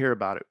why we didn't hear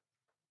about it.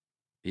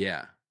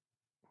 Yeah.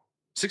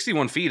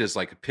 61 feet is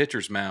like a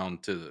pitcher's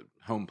mound to the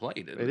home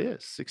plate. Isn't It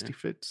is 60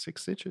 feet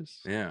 6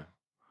 inches. Yeah.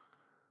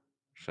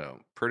 So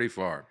pretty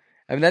far.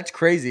 I mean, that's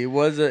crazy. It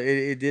was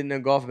it didn't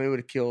engulf him. It would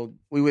have killed.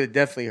 We would have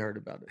definitely heard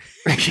about it.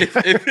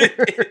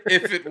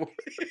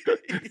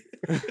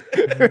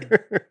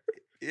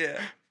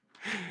 Yeah.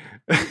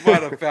 We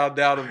might have found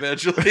out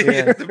eventually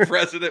Yeah. if the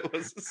president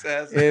was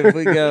assassinated. If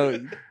we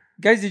go,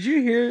 guys, did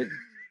you hear?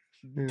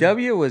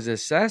 W was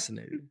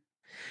assassinated.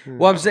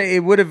 Well, I'm saying it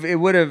would have.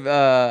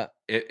 Yeah.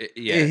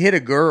 It hit a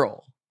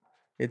girl.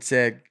 It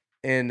said,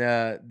 and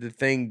the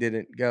thing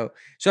didn't go.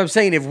 So I'm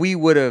saying if we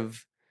would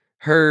have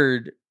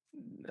heard,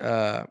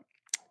 if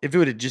it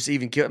would have just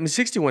even killed. I mean,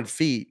 61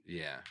 feet.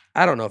 Yeah.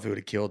 I don't know if it would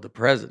have killed the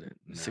president.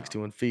 No.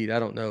 61 feet. I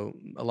don't know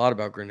a lot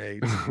about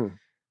grenades.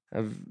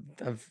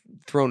 I've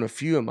thrown a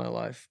few in my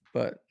life,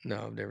 but no,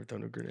 I've never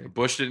thrown a grenade.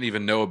 Bush didn't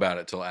even know about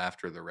it till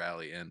after the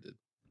rally ended.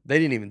 They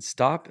didn't even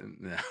stop it.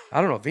 No.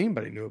 I don't know if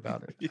anybody knew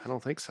about it. I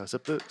don't think so.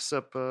 Except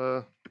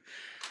Griffin.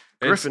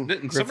 Griffin.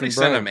 Didn't somebody Griffin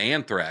send him Bryant.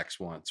 anthrax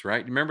once,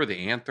 right? You remember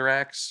the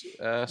anthrax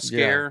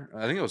scare?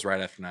 I think it was right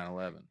after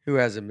 9/11. Who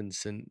hasn't been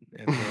sent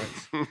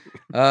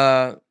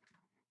anthrax?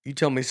 You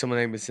tell me someone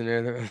ain't been sent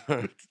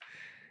anthrax.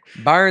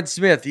 Byron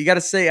Smith, you got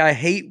to say, I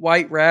hate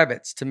white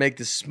rabbits to make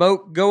the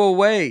smoke go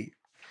away.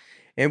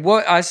 And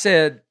what I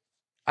said,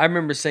 I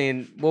remember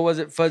saying, what was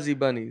it? Fuzzy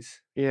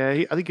bunnies. Yeah,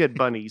 I think he had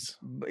bunnies.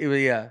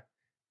 Yeah.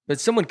 But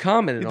someone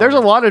commented There's a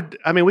on it. lot of.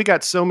 I mean, we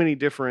got so many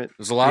different.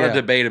 There's a lot of Yeah.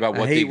 debate about I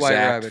what the hate white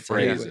exact rabbits. I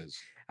hate phrase it. is.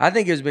 I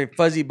think it was been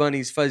fuzzy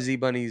bunnies.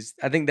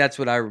 I think that's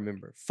what I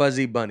remember.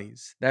 Fuzzy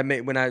bunnies. That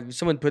made when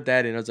someone put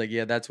that in, I was like,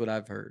 yeah, that's what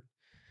I've heard.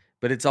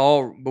 But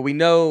but we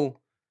know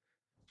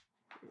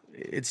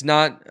it's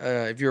not.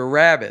 If you're a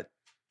rabbit,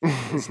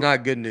 it's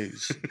not good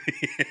news.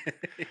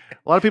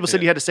 A lot of people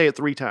said you had to say it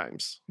 3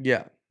 times.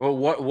 Yeah. Well,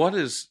 what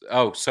is?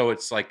 Oh, so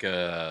it's like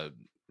a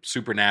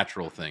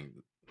supernatural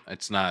thing.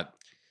 It's not.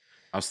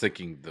 I was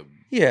thinking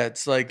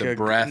it's like the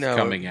breath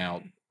coming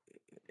out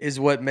is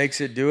what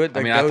makes it do it.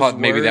 I mean, I thought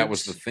maybe that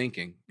was the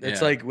thinking.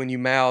 It's like when you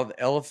mouth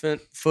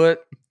elephant foot.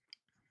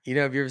 You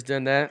know, have you ever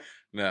done that?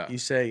 No. You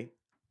say,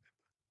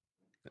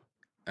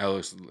 it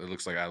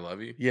looks like I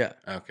love you. Yeah.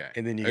 Okay.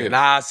 And then you go,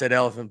 nah, I said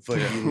elephant foot,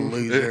 you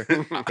loser.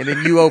 And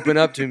then you open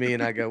up to me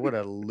and I go, what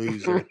a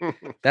loser.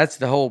 That's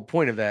the whole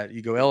point of that.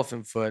 You go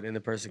elephant foot and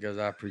the person goes,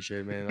 I appreciate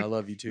it, man. I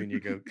love you too. And you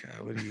go,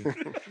 God, what do you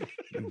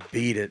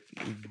beat it,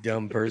 you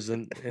dumb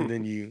person. And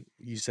then you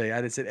say,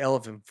 I just said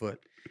elephant foot,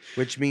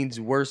 which means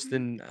worse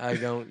than I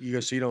don't. You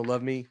go, so you don't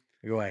love me?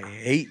 I go, I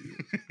hate you.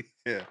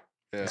 Yeah.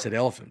 I said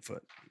elephant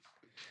foot.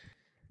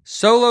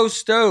 Solo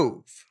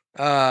stove.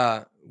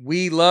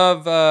 We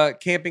love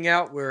camping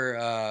out.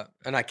 We're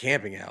not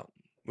camping out.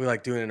 We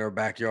like doing it in our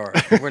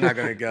backyard. We're not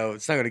going to go.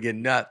 It's not going to get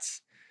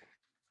nuts.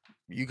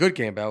 You could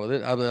camp out with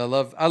it. I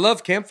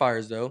love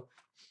campfires though.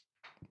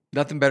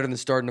 Nothing better than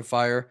starting a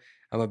fire.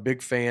 I'm a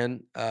big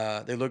fan.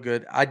 They look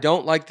good. I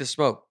don't like the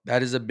smoke.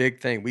 That is a big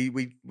thing. We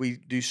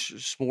do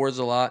s'mores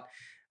a lot.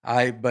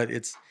 But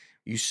it's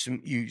you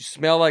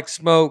smell like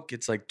smoke.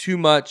 It's like too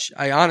much.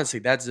 Honestly,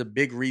 that's a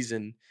big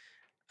reason.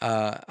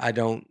 I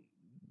don't.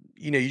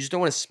 You just don't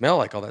want to smell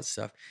like all that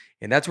stuff.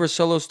 And that's where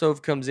Solo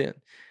Stove comes in.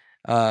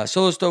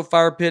 Solo Stove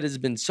Fire Pit has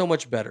been so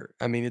much better.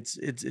 I mean, it's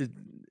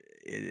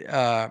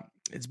better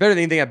than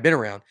anything I've been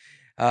around.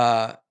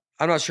 I'm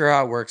not sure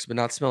how it works, but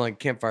not smelling like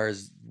campfire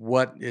is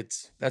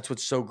that's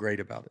what's so great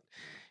about it.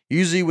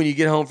 Usually when you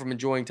get home from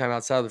enjoying time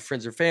outside with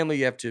friends or family,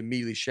 you have to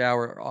immediately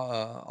shower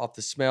off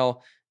the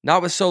smell.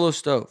 Not with Solo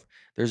Stove.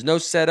 There's no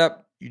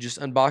setup. You just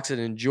unbox it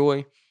and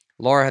enjoy.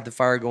 Laura had the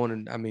fire going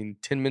in,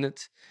 10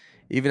 minutes.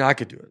 Even I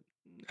could do it.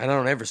 I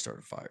don't ever start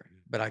a fire,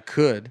 but I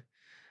could.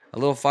 A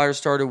little fire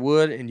starter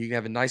wood, and you can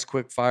have a nice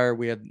quick fire.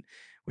 We have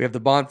the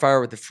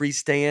bonfire with the free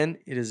stand.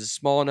 It is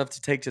small enough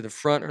to take to the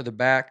front or the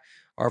back,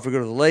 or if we go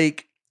to the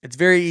lake, it's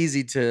very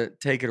easy to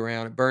take it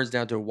around. It burns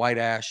down to a white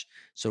ash,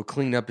 so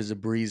cleanup is a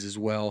breeze as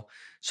well.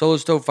 Solo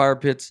Stove fire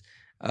pits,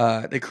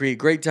 they create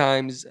great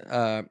times.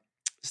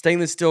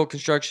 Stainless steel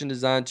construction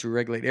designed to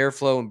regulate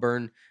airflow and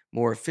burn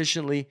more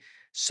efficiently.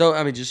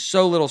 So, just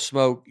so little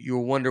smoke,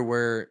 you'll wonder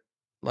where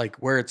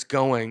it's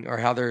going or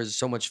how there is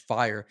so much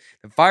fire.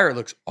 The fire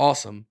looks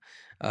awesome.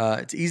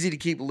 It's easy to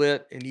keep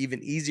lit and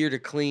even easier to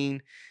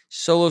clean.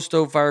 Solo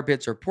Stove fire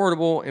pits are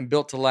portable and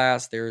built to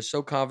last. They are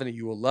so confident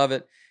you will love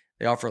it.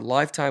 They offer a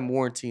lifetime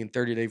warranty and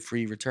 30-day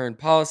free return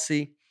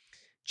policy.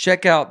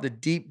 Check out the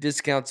deep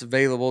discounts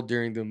available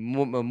during the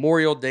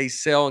Memorial Day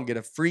sale and get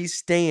a free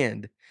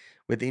stand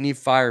with any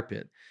fire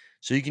pit.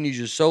 So you can use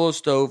your Solo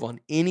Stove on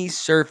any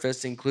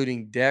surface,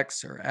 including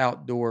decks or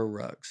outdoor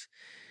rugs.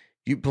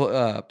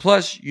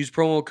 Plus, use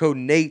promo code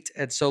NATE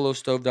at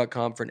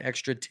solostove.com for an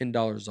extra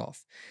 $10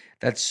 off.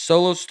 That's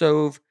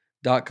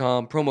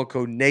solostove.com, promo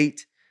code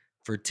NATE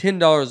for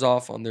 $10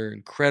 off on their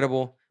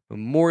incredible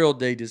Memorial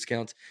Day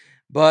discounts.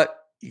 But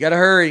you got to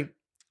hurry.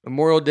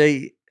 Memorial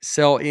Day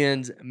sale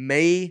ends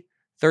May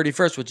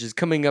 31st, which is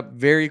coming up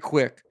very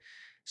quick.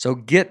 So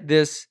get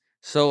this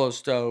Solo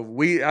Stove.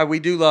 We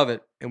do love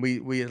it. And we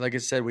like I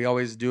said, we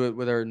always do it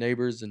with our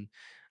neighbors, and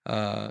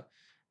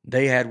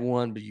they had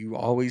one, but you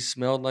always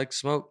smelled like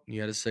smoke.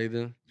 You had to say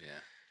the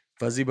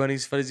fuzzy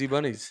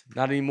bunnies.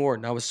 Not anymore.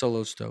 Not with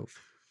Solo Stove.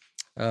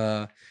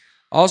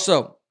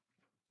 Also,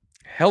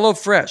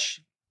 HelloFresh.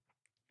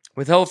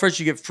 With HelloFresh,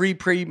 you get free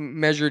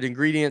pre-measured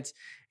ingredients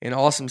and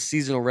awesome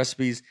seasonal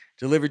recipes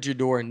delivered to your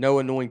door and no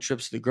annoying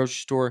trips to the grocery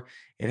store.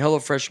 And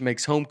HelloFresh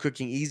makes home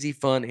cooking easy,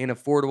 fun, and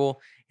affordable.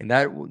 And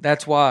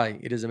that's why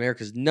it is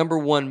America's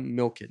 #1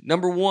 meal kit.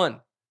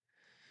 #1.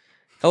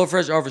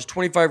 HelloFresh offers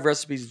 25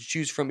 recipes to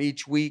choose from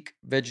each week,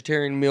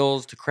 vegetarian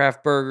meals to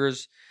craft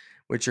burgers,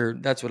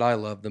 that's what I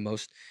love the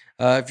most.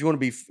 If you want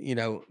to be,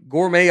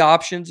 gourmet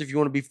options, if you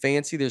want to be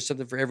fancy, there's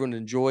something for everyone to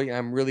enjoy.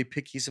 I'm really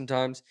picky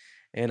sometimes,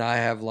 and I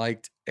have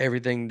liked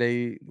everything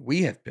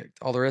we have picked.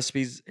 All the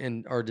recipes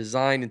are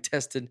designed and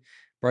tested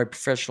by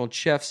professional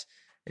chefs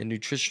and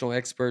nutritional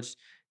experts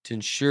to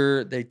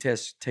ensure they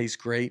taste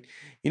great.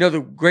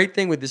 The great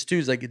thing with this too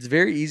is it's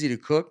very easy to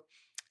cook.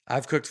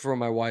 I've cooked for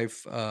my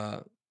wife.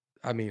 I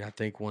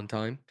think one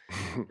time,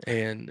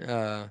 and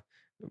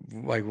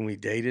when we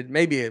dated,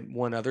 maybe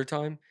one other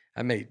time.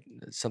 I made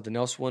something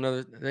else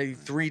maybe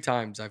 3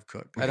 times I've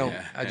cooked.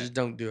 I just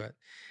don't do it.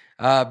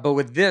 But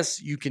with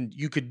this, you could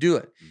do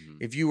it. Mm-hmm.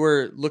 If you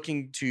were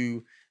looking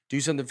to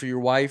do something for your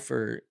wife,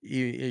 or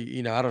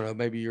I don't know,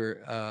 maybe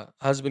your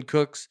husband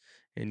cooks,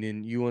 and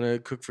then you want to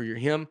cook for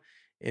him,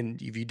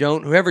 and if you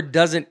don't, whoever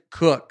doesn't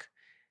cook,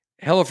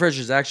 HelloFresh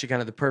is actually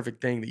kind of the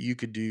perfect thing that you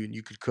could do, and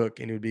you could cook,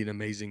 and it would be an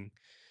amazing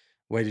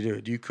way to do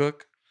it. Do you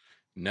cook?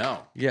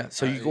 No. Yeah,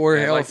 so you can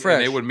order and HelloFresh.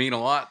 and it would mean a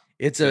lot.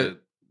 It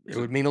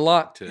would mean a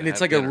lot, to and it's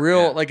have like a dinner,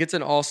 real, yeah. like it's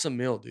an awesome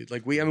meal, dude.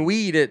 Like we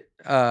eat it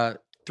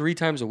 3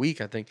 times a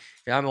week, I think.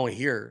 Yeah, I'm only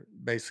here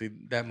basically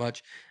that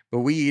much, but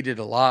we eat it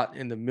a lot,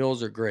 and the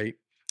meals are great.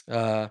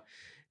 Now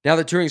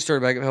that touring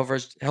started back,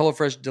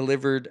 HelloFresh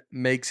delivered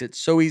makes it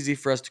so easy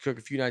for us to cook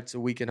a few nights a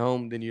week at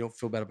home. Then you don't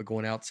feel bad about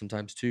going out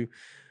sometimes too.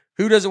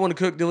 Who doesn't want to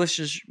cook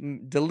delicious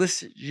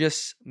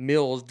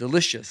meals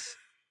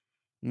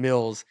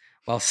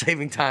while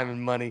saving time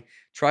and money?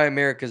 Try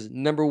America's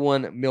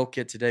 #1 meal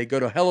kit today. Go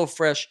to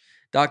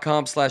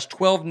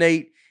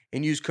HelloFresh.com/12Nate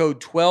and use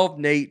code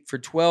 12Nate for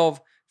 12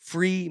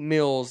 free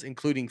meals,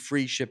 including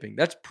free shipping.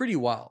 That's pretty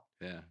wild.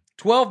 Yeah.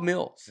 12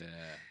 meals. Yeah.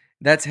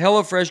 That's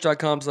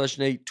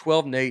HelloFresh.com/Nate,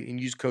 12Nate, and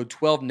use code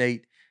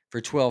 12Nate for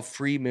 12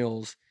 free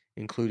meals,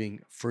 including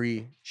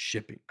free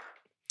shipping.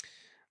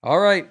 All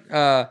right.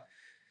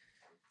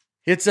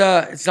 It's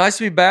nice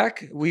to be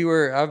back.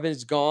 I've been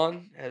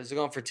gone. I was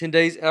gone for 10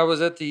 days. I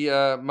was at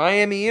the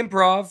Miami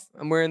Improv.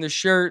 I'm wearing the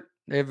shirt.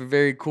 They have a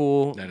very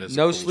cool, That is a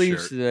no cool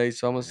sleeves shirt. today,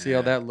 so I'm gonna see how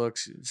Yeah. that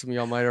looks. Some of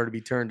y'all might already be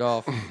turned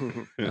off.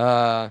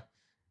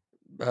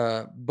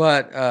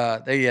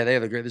 But they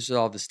have a great. This is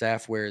all the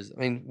staff wears. I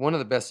mean, one of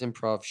the best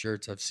improv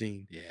shirts I've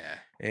seen. Yeah.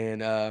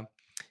 And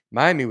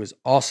Miami was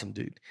awesome,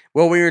 dude.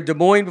 Well, we were in Des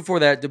Moines before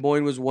that. Des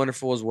Moines was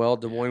wonderful as well.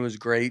 Des Moines was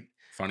great.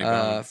 Funny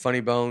Bone. Funny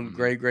Bone,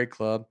 Mhm. great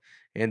club.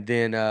 And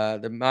then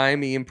the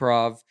Miami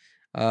Improv.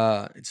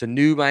 It's a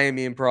new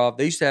Miami Improv.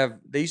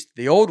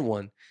 The old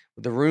one,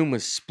 the room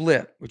was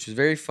split, which was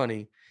very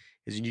funny.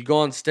 Is when you go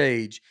on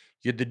stage,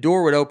 the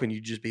door would open,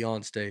 you'd just be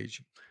on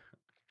stage,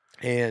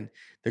 and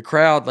the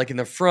crowd, like in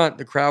the front,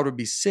 the crowd would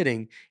be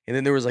sitting, and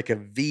then there was like a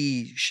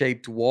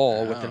V-shaped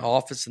wall with an Oh.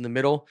 office in the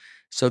middle.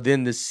 So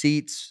then the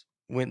seats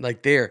went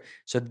like there.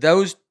 So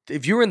those,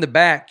 if you were in the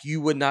back,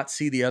 you would not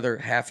see the other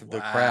half of the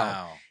crowd.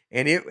 Wow.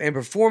 And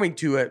performing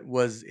to it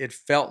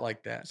felt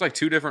like that. It's like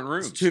 2 different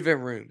rooms. It's 2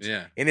 different rooms.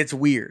 Yeah. And it's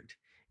weird.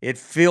 It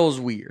feels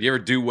weird. You ever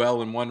do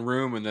well in one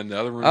room and then the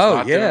other room's Oh,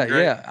 not yeah, doing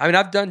great? yeah. I mean,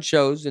 I've done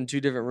shows in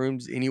 2 different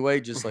rooms anyway,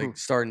 just like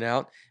starting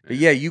out. But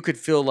yeah, you could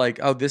feel like,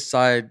 oh, this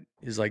side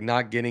is like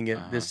not getting it.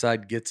 This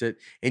side gets it.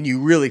 And you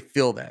really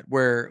feel that.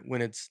 Where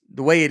when it's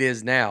the way it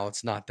is now,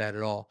 it's not that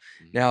at all.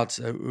 Mhm. Now it's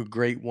a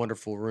great,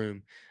 wonderful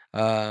room.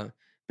 But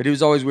it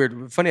was always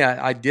weird. Funny,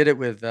 I did it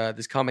with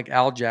this comic,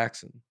 Al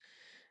Jackson.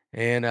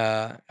 And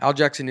Al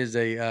Jackson is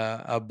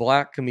a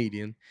black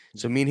comedian.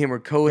 So me and him were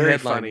co-headlining.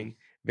 funny.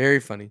 Very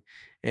funny.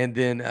 And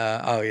then,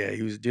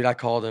 he was, dude, I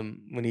called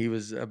him when he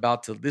was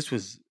about to, this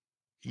was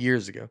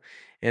years ago.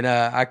 And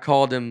I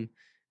called him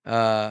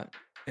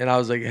and I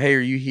was like, hey, are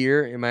you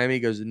here in Miami? He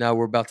goes, no,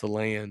 we're about to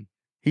land.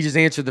 He just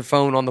answered the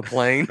phone on the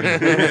plane.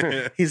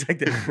 He's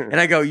like, and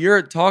I go,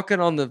 you're talking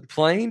on the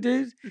plane,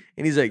 dude?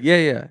 And he's like,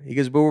 yeah. He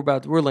goes,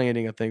 but we're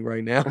landing, I think,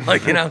 right now.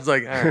 Like, and I was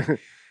like, all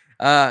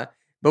right.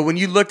 But when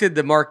you looked at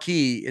the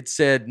marquee, it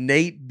said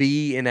Nate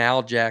B and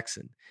Al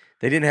Jackson.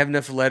 They didn't have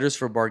enough letters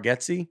for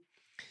Bargatze.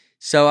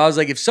 So I was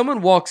like, if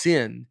someone walks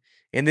in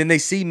and then they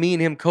see me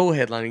and him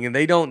co-headlining and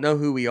they don't know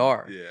who we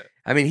are. Yeah.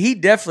 I mean, he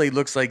definitely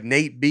looks like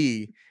Nate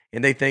B.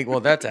 And they think,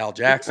 well, that's Al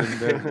Jackson,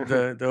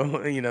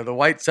 the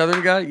white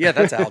Southern guy. Yeah,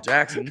 that's Al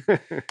Jackson.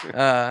 Like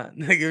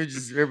it was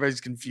just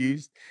everybody's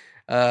confused.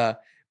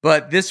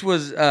 But this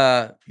was,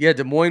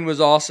 Des Moines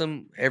was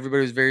awesome.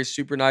 Everybody was very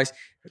super nice.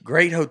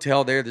 Great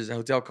hotel there. There's a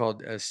hotel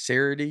called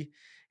Cerity.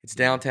 It's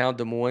downtown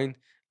Des Moines,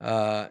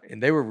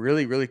 and they were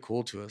really, really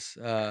cool to us.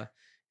 And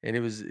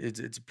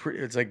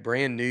it's like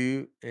brand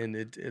new, and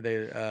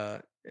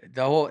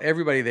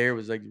everybody there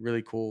was like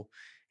really cool.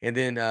 And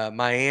then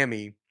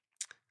Miami.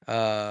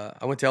 I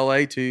went to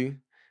LA too,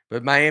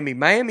 but Miami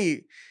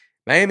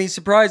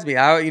surprised me.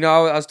 I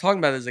was talking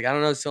about this, like, I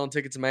don't know, selling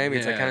tickets in Miami.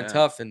 It's like kind of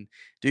tough. And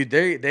dude,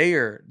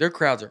 their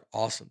crowds are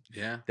awesome.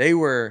 Yeah.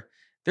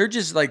 They're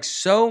just like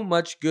so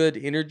much good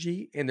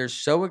energy, and they're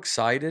so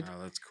excited.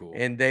 Oh, that's cool.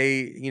 And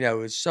they,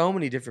 it's so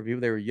many different people.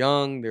 They were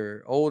young,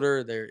 they're older.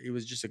 It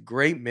was just a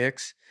great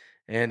mix.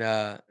 And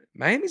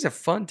Miami's a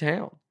fun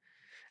town.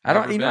 I've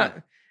never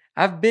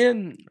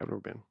been.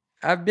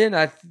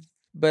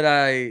 But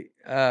I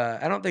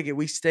don't think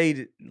we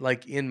stayed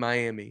like in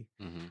Miami,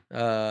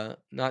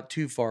 not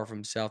too far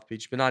from South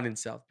Beach, but not in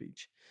South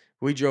Beach.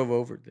 We drove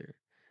over there.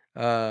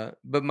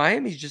 But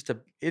Miami's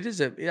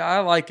I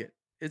like it.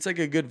 It's like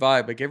a good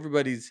vibe. Like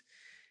everybody's,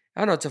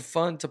 I don't know, it's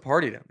fun to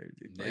party down there,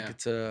 dude. Like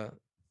it's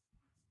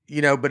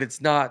but it's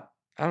not,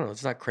 I don't know,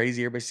 it's not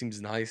crazy. Everybody seems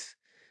nice.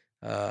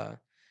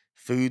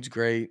 Food's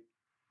great.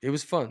 It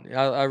was fun.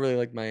 I really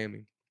like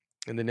Miami.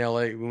 And then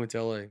LA, we went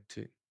to LA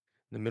too, in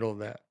the middle of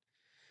that.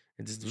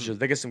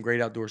 They got some great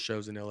outdoor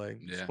shows in LA.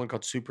 There's one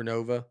called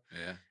Supernova.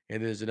 Yeah.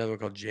 And there's another one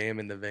called Jam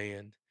in the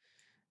Van.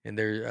 And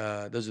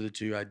those are the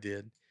 2 I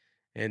did.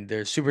 And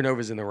there's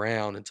Supernova's in the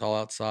round. It's all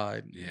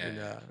outside. Yeah. And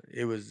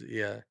it was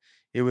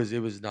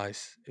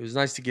nice. It was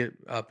nice to get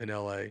up in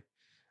LA.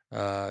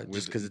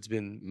 Just because it's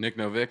been Nick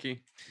Novicki.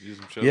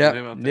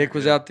 Yeah, Nick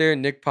was out there.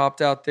 Nick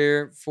popped out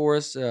there for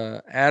us.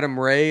 Adam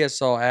Ray, I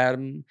saw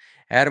Adam.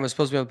 Adam was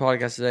supposed to be on the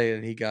podcast today,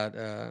 and he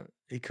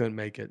couldn't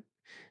make it.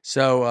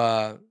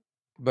 So,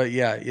 but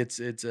yeah, it's.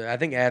 I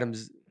think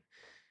Adam's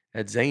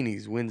at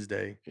Zany's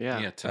Wednesday.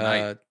 Yeah.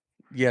 Tonight.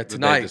 Yeah, The day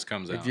tonight. this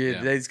comes out, The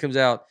yeah. day this comes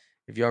out.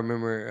 If y'all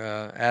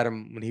remember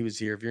Adam when he was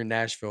here, if you're in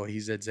Nashville,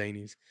 he's at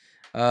Zany's.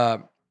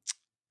 So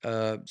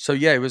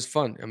yeah, it was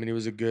fun. I mean, it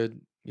was a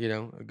good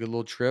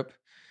little trip.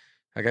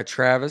 I got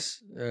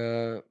Travis,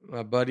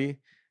 my buddy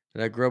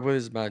that I grew up with,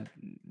 is my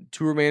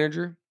tour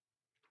manager.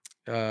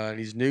 And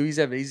he's new. He's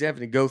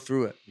having to go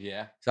through it.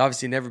 Yeah. He's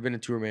obviously never been a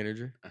tour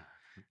manager.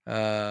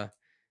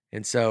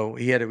 And so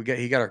he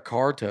got our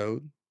car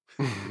towed.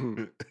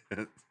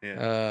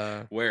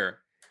 Yeah. Where?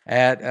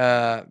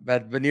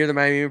 But near the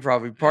Miami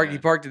Improv. He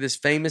parked at this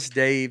Famous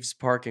Dave's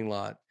parking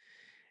lot.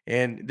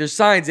 And there's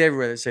signs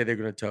everywhere that say they're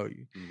going to tow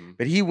you. Mhm.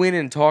 But he went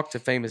in and talked to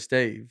Famous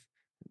Dave.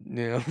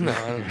 No, I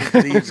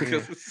don't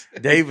know.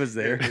 Dave was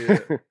there.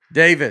 Yeah.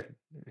 David.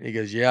 He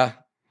goes, yeah.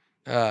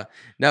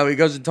 No, he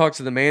goes and talks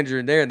to the manager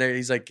in there, and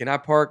he's like, can I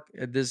park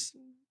at this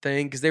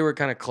thing? Because they were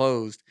kind of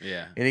closed.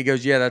 Yeah. And he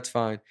goes, yeah, that's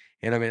fine.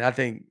 And I mean, I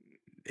think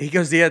he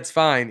goes, yeah, it's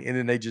fine. And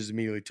then they just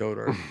immediately towed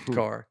our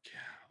car.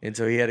 And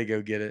so he had to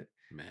go get it.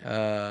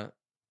 Man.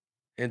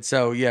 And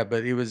so, yeah,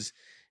 but it was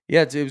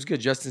good.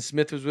 Justin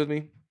Smith was with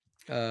me.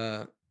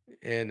 And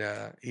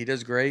he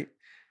does great.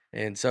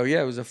 And so,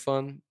 yeah, it was a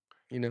fun,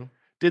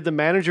 Did the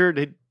manager,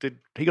 did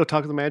he go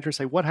talk to the manager and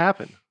say, what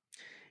happened?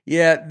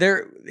 Yeah,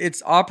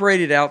 it's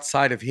operated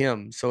outside of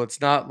him. So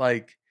it's not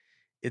like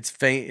it's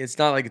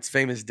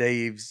Famous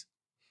Dave's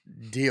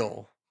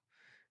deal.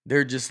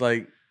 They're just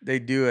like, they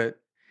do it.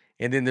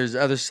 And then there's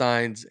other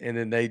signs, and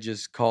then they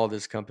just call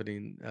this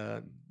company.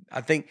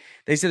 I think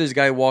they said there's a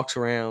guy who walks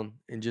around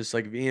and just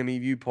like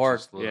VMU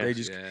Park.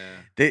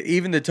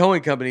 Even the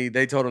towing company,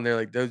 they told them, they're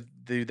like,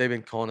 they've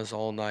been calling us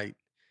all night.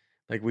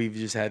 Like, we've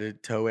just had to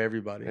tow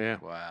everybody. Yeah.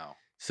 Wow.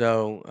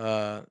 So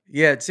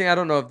I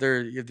don't know if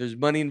there's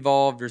money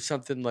involved or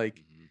something like.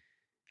 Mhm.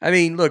 I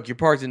mean, look, you're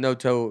parked in no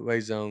towaway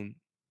zone.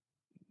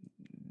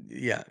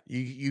 Yeah,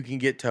 you can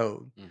get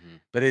towed,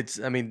 but it's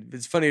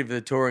funny for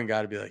the touring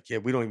guy to be like, yeah,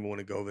 we don't even want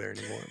to go there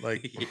anymore.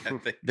 Like,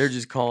 they're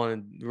just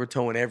calling, we're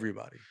towing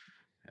everybody.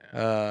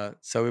 Yeah.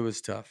 So it was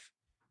tough,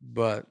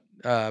 but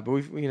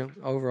we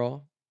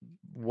overall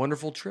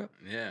wonderful trip.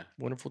 Yeah.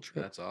 Wonderful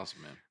trip. That's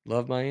awesome, man.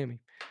 Love Miami.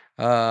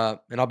 And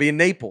I'll be in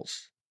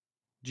Naples,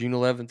 June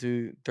 11th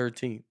through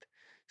 13th.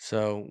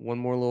 So one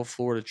more little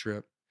Florida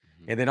trip,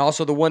 and then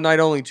also the one night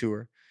only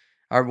tour.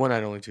 Our one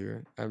night only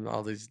tour.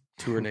 All these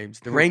tour names.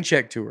 The Rain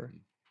Check tour.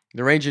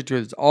 The Rain Check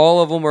tours.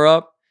 All of them are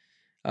up.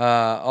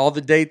 All the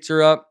dates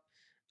are up.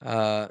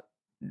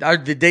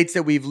 The dates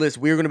that we've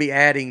listed. We're going to be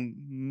adding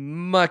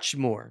much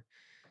more.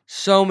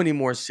 So many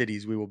more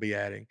cities we will be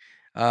adding.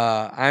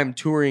 I'm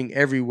touring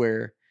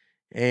everywhere.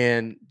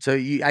 And so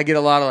I get a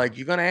lot of like,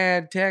 you're going to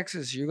add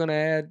Texas. You're going to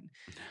add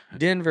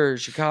Denver,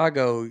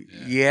 Chicago.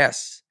 Yeah.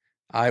 Yes,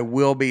 I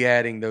will be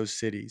adding those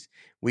cities.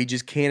 We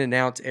just can't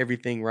announce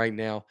everything right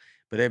now.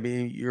 But I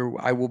mean,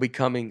 I will be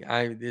coming.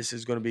 This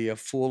is going to be a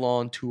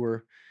full-on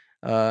tour.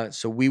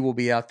 So we will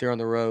be out there on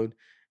the road.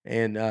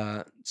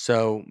 And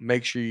so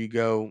make sure you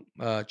go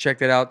check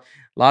that out.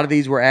 A lot of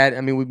these were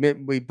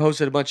we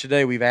posted a bunch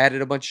today. We've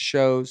added a bunch of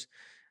shows.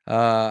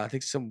 I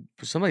think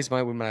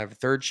we might have a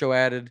third show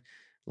added.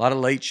 A lot of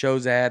late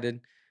shows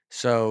added.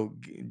 So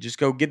just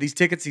go get these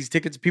tickets. These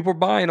tickets, people are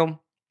buying them,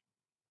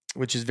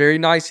 which is very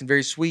nice and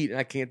very sweet. And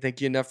I can't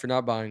thank you enough for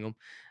not buying them.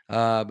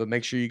 But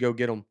make sure you go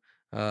get them.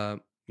 So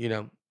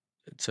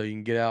you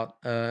can get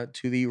out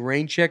to the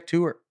Rain Check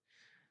tour.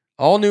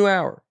 All new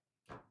hour.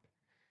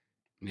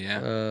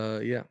 Yeah.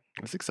 Yeah.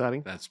 That's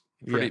exciting. That's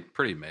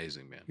pretty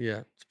amazing, man.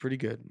 Yeah, it's pretty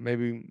good.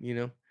 Maybe,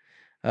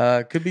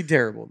 could be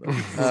terrible though.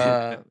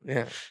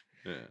 Yeah.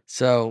 Yeah.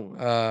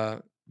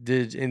 So,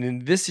 and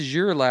then this is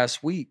your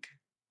last week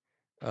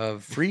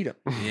of freedom.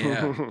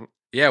 Yeah.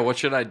 Yeah. What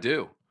should I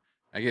do?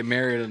 I get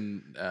married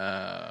in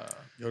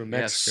Go to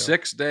Mexico.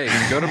 6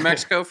 days. Go to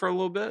Mexico for a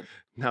little bit.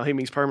 Now he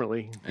means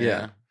permanently.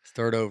 Yeah.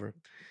 Start over.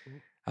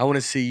 I want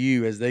to see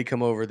you as they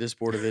come over this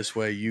border this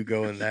way, you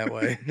going that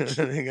way.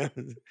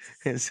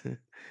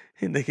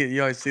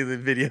 You always see the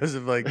videos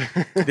of like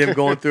them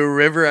going through a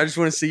river. I just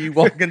want to see you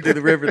walking through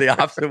the river the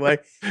opposite way.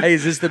 Hey,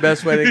 is this the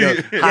best way to go?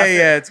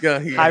 Yeah, it's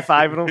going. Yeah. High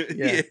fiving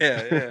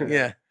them.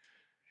 Yeah.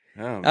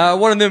 Oh,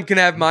 one of them can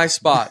have my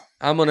spot.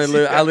 I'm gonna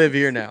live. I live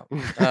here now.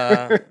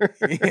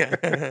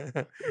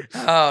 Yeah.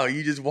 Oh,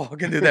 you just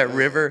walking through that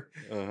river.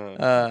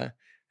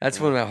 That's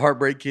one of my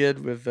Heartbreak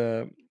Kid with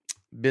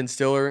Ben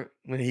Stiller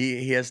when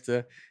he has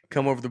to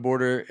come over the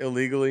border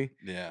illegally.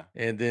 Yeah.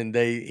 And then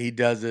he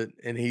does it,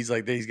 and he's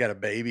got a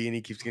baby, and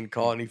he keeps getting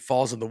caught, and he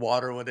falls in the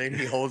water one day, and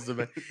he holds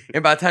them.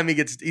 And by the time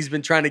he's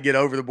been trying to get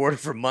over the border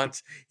for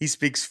months. He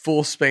speaks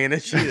full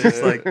Spanish.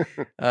 It's like,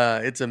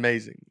 it's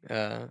amazing.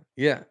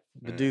 Yeah,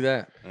 but do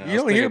that. You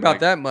don't hear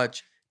about that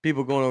much.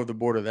 People going over the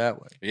border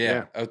that way.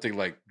 Yeah. I would think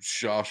like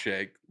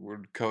Shawshank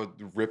would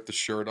rip the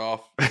shirt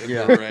off in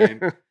Yeah. the rain.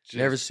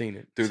 Never seen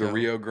it. Through the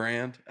Rio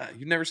Grande.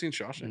 You've never seen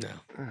Shawshank? No.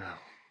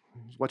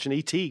 I was watching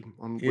E.T.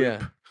 on loop.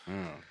 Yeah. Oh,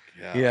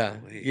 Yeah.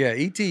 golly. Yeah.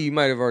 E.T., you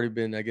might have already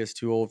been, I guess,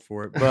 too old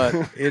for it. But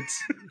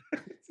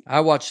I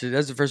watched it.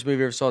 That's the first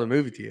movie I ever saw in the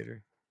movie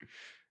theater.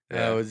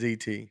 Yeah. It was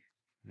E.T.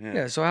 Yeah.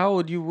 Yeah. So how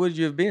would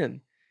you have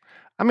been?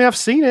 I mean, I've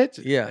seen it.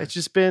 Yeah. It's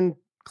just been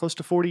close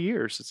to 40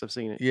 years since I've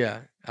seen it.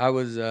 Yeah. I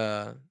was.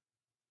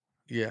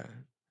 Yeah.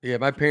 Yeah.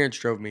 My parents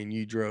drove me, and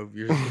you drove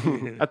yours.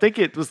 I think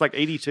it was like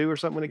 82 or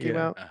something when it came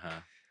Yeah. out.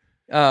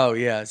 Oh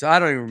yeah. So I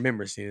don't even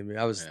remember seeing it.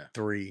 I was Yeah.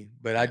 3,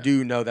 but I Yeah.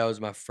 do know that was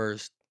my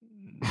first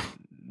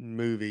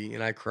movie,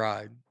 and I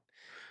cried.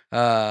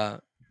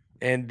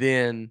 And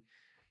then,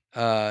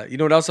 you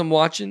know what else I'm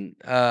watching?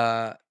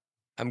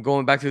 I'm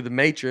going back through The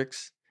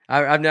Matrix.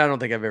 I don't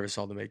think I've ever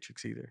saw The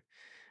Matrix either.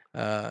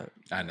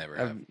 I never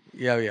have.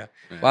 Yeah. Yeah.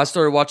 Well, I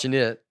started watching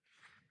it,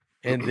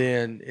 and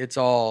then it's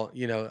all,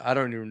 I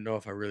don't even know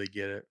if I really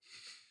get it.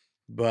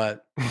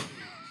 But,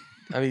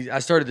 I mean, I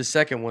started the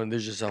second one.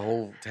 There's just a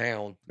whole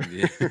town.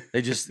 Yeah.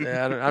 They just,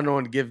 I don't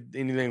want to give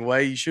anything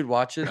away. You should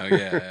watch it. Oh,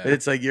 yeah. But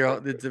it's like,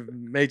 the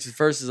Matrix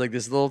first is like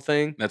this little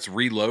thing. That's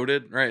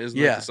Reloaded, right? Isn't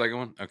that Yeah. the second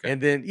one? Okay. And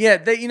then,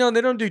 they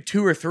don't do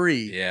 2 or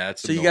 3. Yeah,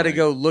 that's So you got to annoying.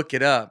 go look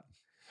it up.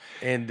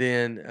 And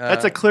then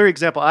That's a clear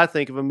example, I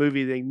think, of a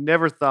movie they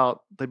never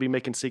thought they'd be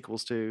making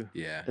sequels to.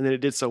 Yeah. And then it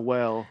did so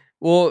well.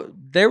 Well,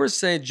 they were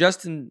saying,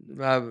 Justin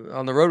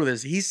on the road with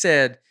this, he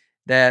said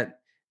that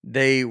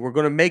they were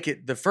going to make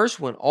it, the first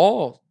one,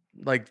 all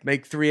like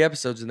make 3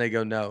 episodes, and they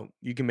go, no,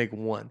 you can make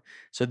 1.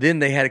 So then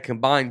they had to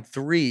combine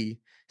 3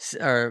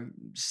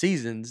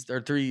 seasons or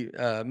 3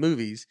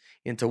 movies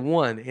into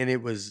 1, and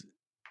it was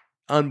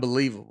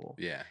unbelievable.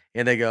 Yeah.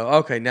 And they go,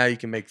 okay, now you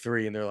can make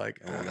 3, and they're like,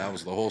 Oh, that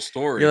was the whole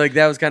story. you're like,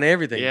 that was kind of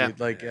everything, Yeah. dude.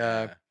 Like,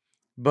 Yeah.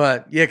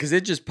 but yeah, because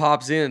it just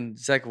pops in.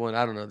 Second one,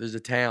 I don't know. There's a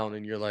town,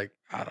 and you're like,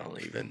 I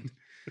don't even.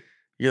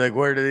 You're like,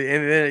 where did it?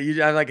 And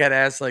then I like had to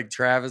ask like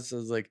Travis. I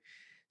was like,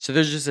 so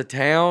there's just a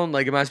town.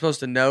 Like, am I supposed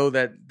to know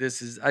that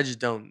this is? I just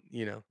don't,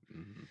 Mhm.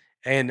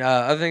 And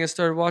other thing I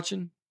started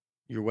watching,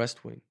 Your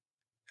West Wing.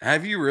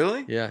 Have you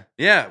really? Yeah,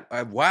 Yeah.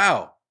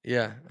 Wow.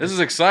 yeah. This is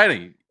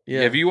exciting.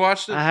 Yeah. Have you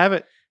watched it? I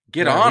haven't.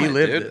 Get No, on he it,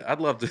 lived dude. it.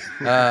 I'd love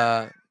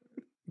to.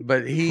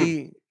 But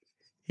he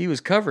was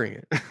covering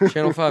it.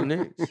 Channel 5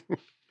 News.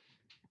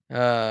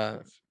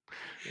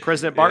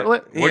 President Yeah.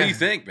 Bartlett? What do Yeah. you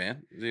think,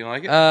 man? Do you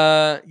like it?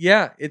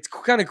 Yeah, it's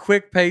kind of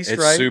quick paced,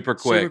 It's right? super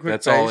quick.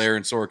 That's all paced.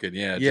 Aaron Sorkin.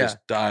 Yeah. Yeah. Just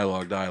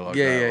dialogue.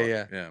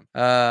 Yeah.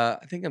 Yeah.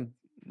 I think I'm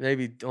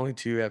maybe only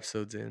 2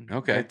 episodes in.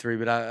 Okay. Maybe 3,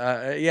 but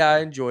I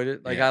enjoyed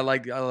it. Like Yeah. I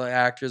like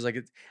actors. Like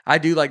I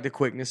do like the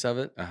quickness of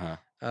it.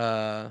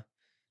 Uh-huh.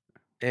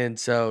 And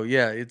so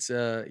it's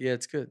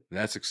good.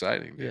 That's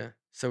exciting. Dude. Yeah.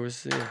 So we're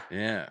seeing.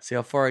 Yeah. See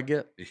how far I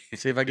get.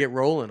 See if I get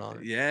rolling on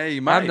it. Yeah,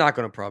 you might. I'm not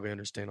going to probably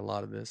understand a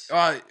lot of this.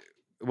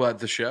 What,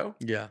 the show?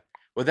 Yeah.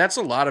 Well, that's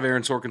a lot of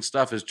Aaron Sorkin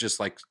stuff is just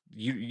like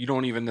you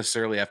don't even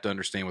necessarily have to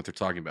understand what they're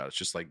talking about. It's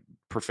just like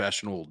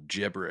professional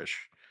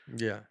gibberish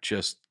Yeah.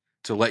 just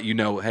to let you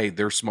know, hey,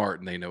 they're smart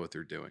and they know what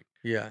they're doing.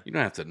 Yeah. You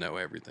don't have to know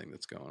everything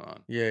that's going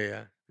on.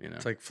 Yeah. You know?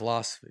 It's like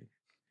philosophy.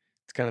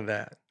 It's kind of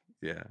that.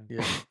 Yeah.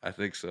 Yeah. I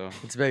think so.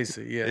 It's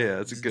basically, yeah. Yeah,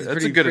 that's a good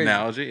pretty crazy.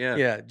 analogy. Yeah.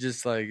 Yeah.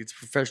 Just like it's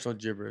professional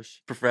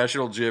gibberish.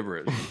 Professional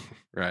gibberish.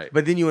 Right.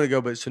 But then you want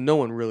to go, so no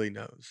one really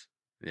knows.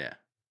 Yeah.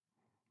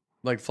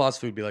 Like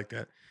philosophy would be like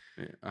that.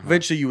 Yeah. Uh-huh.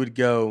 Eventually, you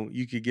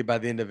could get by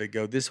the end of it,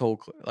 this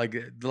whole, like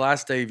the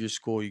last day of your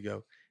school, you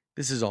go,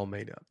 this is all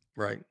made up,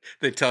 right?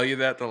 They tell you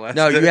that the last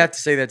No, day? you have to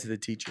say that to the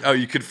teacher. Oh,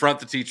 you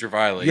confront the teacher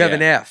violently. You have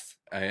an F,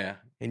 Yeah.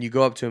 and you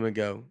go up to him and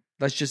go,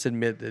 let's just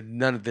admit that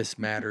none of this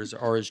matters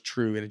or is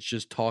true, and it's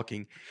just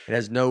talking. It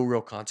has no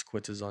real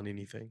consequences on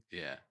anything.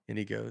 Yeah. And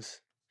he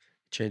goes,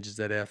 changes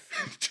that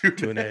F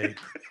to an A,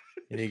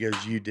 and he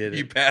goes, you did it.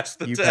 You passed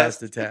the You test. passed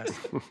the test.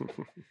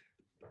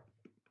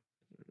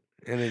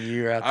 And then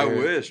you're out I there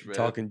wish, man.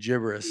 talking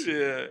gibberish.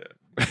 Yeah.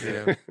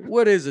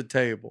 What is a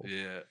table?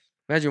 Yeah.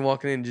 Imagine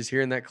walking in and just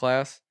hearing that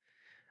class.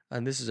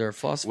 And this is our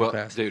philosophy Well,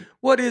 class. dude,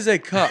 What is a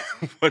cup?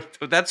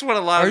 that's what a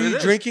lot Are of it you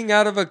is. drinking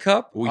out of a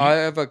cup? Well, I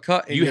have a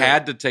cup. and You you're-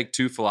 had to take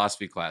 2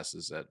 philosophy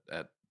classes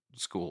at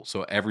school,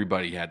 so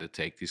everybody had to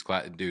take these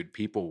classes. Dude,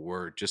 people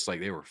were just like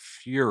they were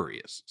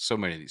furious. So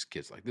many of these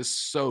kids like this is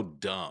so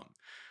dumb.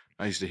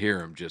 I used to hear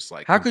them just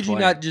like. How could you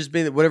complain. not just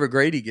be that whatever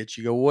grade he gets,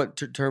 you go, what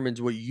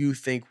determines what you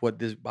think what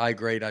this by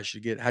grade I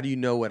should get? How do you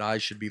know what I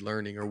should be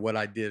learning or what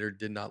I did or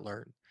did not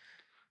learn?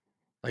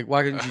 Like,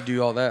 why couldn't you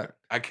do all that?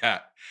 I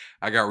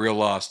got real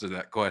lost in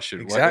that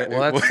question. Exactly.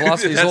 Well, that's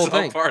philosophy's whole That's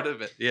all thing. part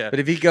of it. Yeah. But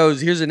if he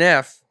goes, here's an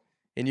F,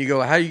 and you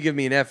go, how do you give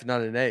me an F and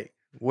not an A?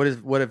 What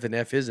if an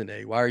F is an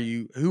A? Who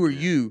are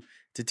you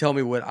to tell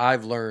me what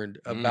I've learned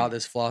about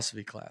this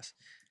philosophy class?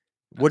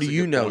 What That's do a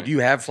you good know? point. Do you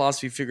have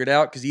philosophy figured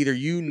out? Because either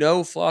you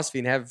know philosophy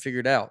and have it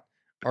figured out,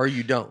 or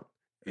you don't.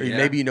 Or Yeah.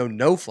 maybe you know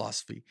no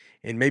philosophy,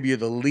 and maybe you're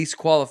the least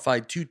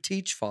qualified to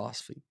teach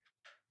philosophy.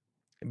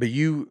 But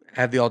you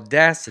have the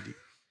audacity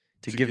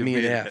to give me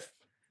an F.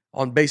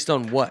 Based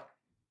on what?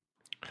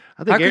 I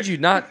How think could you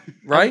not,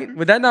 right?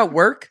 Would that not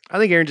work? I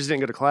think Aaron just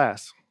didn't go to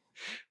class.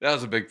 That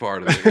was a big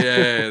part of it.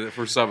 Yeah,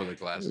 for some of the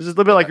classes. It's just a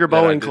little bit like your that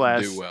I bowling didn't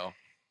class. Do well.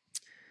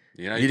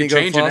 You know, You you can didn't go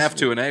to change an F philosophy?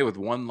 to an A with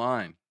one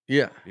line.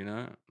 Yeah, You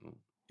know,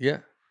 yeah.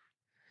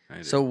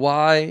 So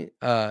why?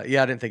 I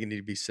didn't think it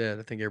needed to be said.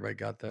 I think everybody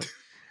got that.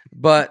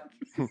 But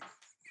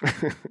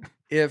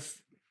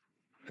if,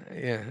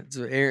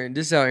 so Aaron,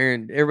 this is how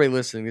Aaron, everybody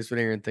listening, this is what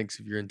Aaron thinks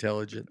of your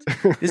intelligence.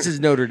 This is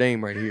Notre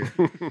Dame right here.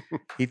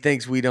 He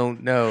thinks we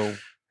don't know.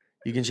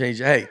 You can change.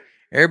 Hey,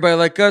 everybody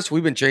like us,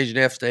 we've been changing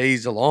F's to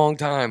A's a long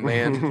time,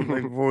 man.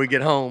 Like before we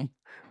get home,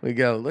 we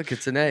go, look,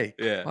 it's an A.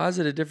 Yeah. Why is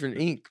it a different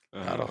ink?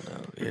 I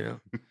don't know.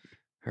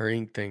 Her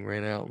ink thing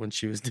ran out when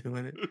she was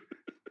doing it.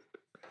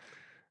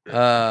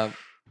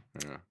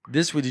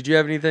 This week, did you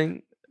have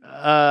anything?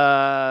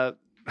 A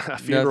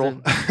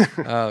funeral.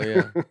 Oh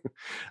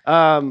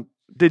yeah.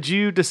 Did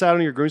you decide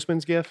on your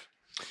groomsman's gift?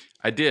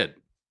 I did.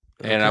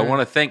 And I want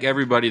to thank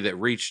everybody that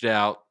reached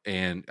out,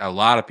 and a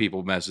lot of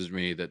people messaged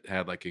me that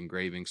had like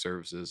engraving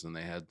services, and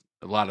they had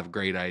a lot of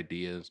great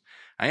ideas.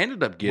 I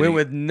ended up getting went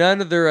with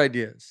none of their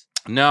ideas.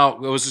 No,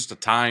 it was just a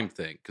time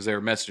thing because they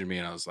were messaging me,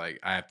 and I was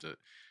like, I have to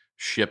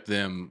ship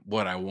them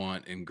what I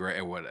want in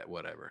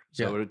whatever.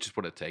 So it just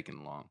would have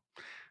taken long.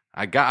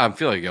 I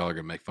feel like y'all are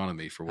gonna make fun of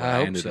me for what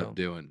I ended up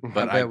doing,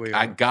 but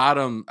I got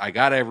them. I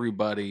got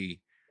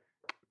everybody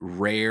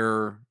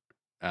rare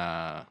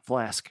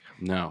flask.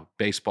 No,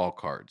 baseball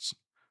cards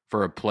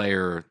for a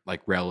player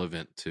like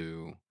relevant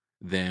to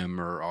them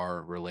or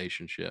our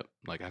relationship.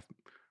 Like I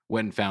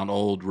went and found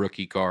old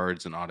rookie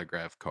cards and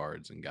autograph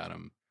cards and got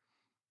them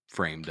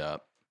framed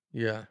up.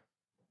 Yeah,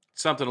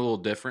 something a little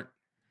different,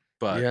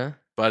 but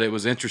it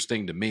was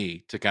interesting to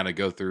me to kind of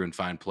go through and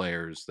find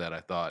players that I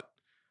thought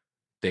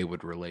they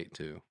would relate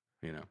to,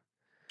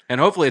 and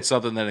hopefully it's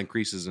something that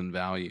increases in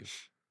value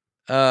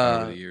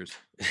over the years.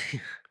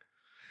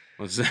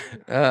 What's that?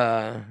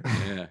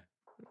 Yeah.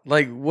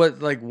 Like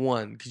what? Like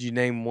one? Could you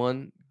name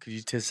one? Could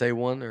you say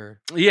one or?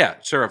 Yeah,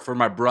 sure. For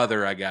my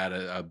brother, I got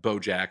a Bo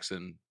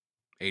Jackson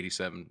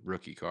 '87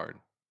 rookie card.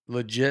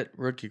 Legit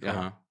rookie card.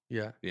 Uh-huh.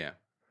 Yeah. Yeah.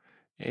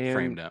 And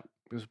framed up.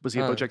 Was he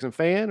a Bo Jackson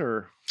fan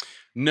or?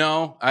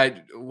 No,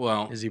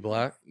 Is he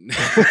black?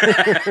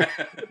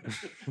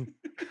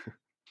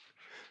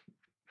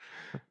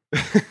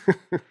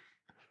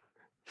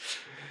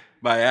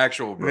 My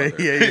actual brother.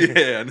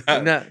 Yeah.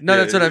 No,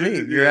 that's what I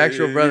mean. Your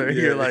actual brother.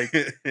 You're like,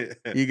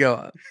 you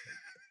go,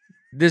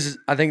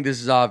 I think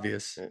this is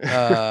obvious.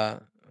 Why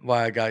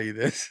I got you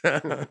this.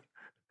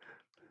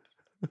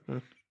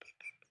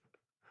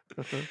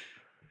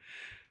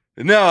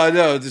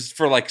 No, just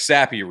for like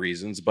sappy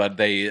reasons, but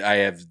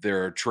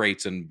there are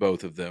traits in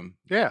both of them.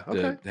 Yeah,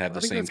 okay. That have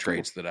the same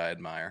traits that I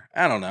admire.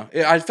 I don't know.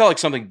 I felt like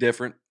something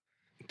different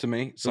to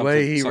me. The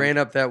way he ran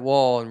up that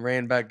wall and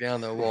ran back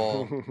down that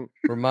wall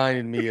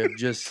reminded me of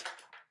just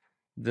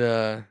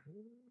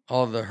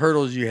all the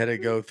hurdles you had to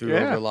go through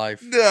over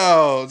life.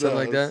 No, something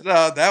like that.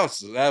 No,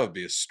 that would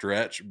be a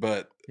stretch,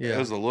 but it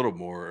was a little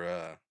more,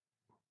 a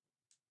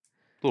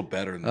little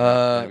better than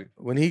that. Maybe.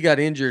 When he got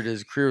injured,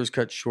 his career was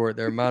cut short.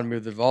 That reminded me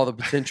of all the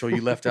potential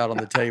you left out on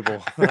the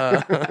table.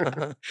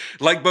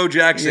 Like Bo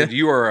Jackson,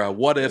 you are a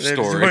what-if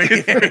story.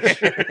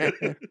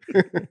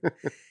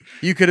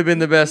 You could have been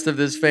the best of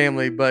this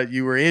family, but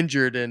you were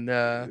injured and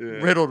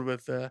riddled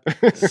with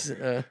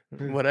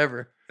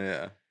whatever.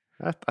 Yeah,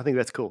 I think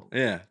that's cool.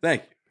 Yeah,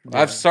 thank you.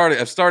 Yeah. I've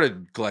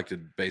started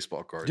collecting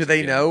baseball cards. Do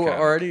they know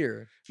already,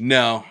 or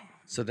no?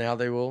 So now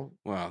they will.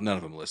 Well, none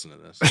of them listen to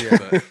this. Yeah,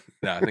 but,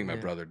 no, I think my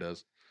brother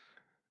does.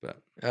 But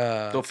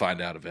they'll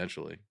find out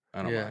eventually.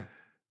 I don't know.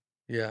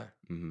 Yeah.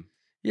 Mm-hmm.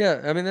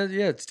 Yeah. I mean,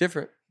 it's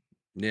different.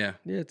 Yeah.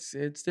 Yeah,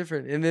 it's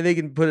different, and then they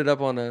can put it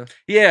up on a.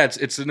 Yeah,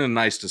 it's in a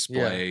nice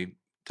display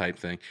type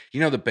thing.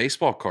 The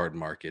baseball card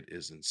market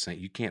is insane.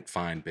 You can't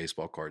find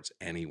baseball cards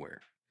anywhere.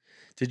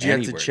 Did you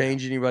have to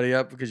change anybody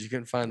up because you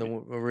couldn't find the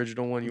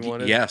original one you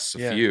wanted? Yes,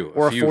 a few.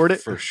 Or afford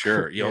it? For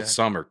sure.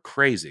 Some are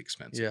crazy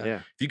expensive. Yeah.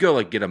 If you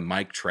go get a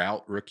Mike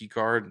Trout rookie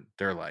card,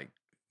 they're like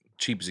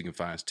cheap as you can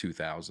find is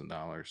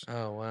 $2,000.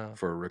 Oh, wow.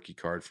 For a rookie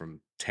card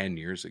from 10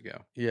 years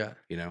ago. Yeah.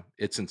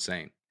 It's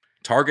insane.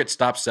 Target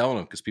stopped selling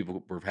them because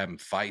people were having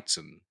fights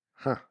and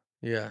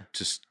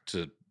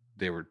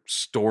they were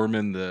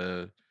storming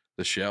the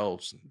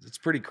shelves. It's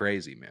pretty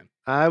crazy, man.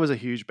 I was a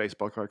huge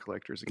baseball card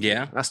collector as a kid.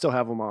 Yeah. I still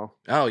have them all.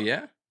 Oh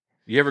yeah.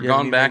 You ever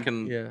gone back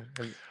and? Yeah.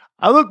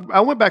 I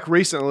went back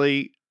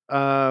recently.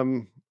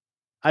 I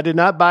did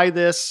not buy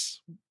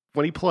this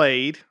when he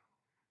played.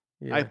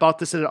 Yeah. I bought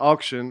this at an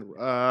auction.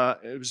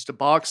 It was just a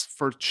box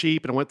for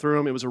cheap, and I went through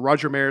them. It was a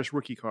Roger Maris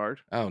rookie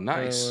card. Oh,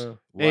 nice! Wow.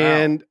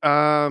 And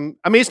I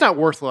mean, it's not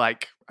worth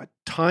like a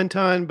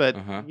ton, but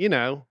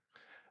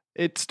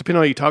it's depending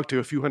on who you talk to,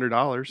 a few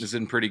 $100s. Is it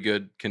in pretty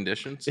good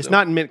condition? It's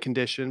not in mint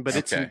condition, but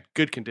it's in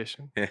good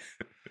condition. Yeah.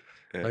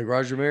 Like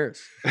Roger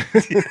Maris.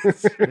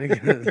 It's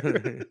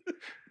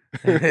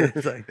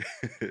like,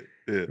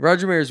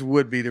 Roger Maris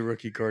would be the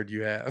rookie card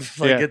you have.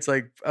 It's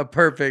like a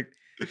perfect.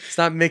 It's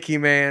not Mickey,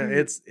 man.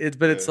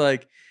 It's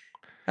like,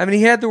 I mean,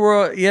 he had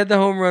the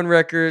home run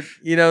record.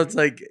 It's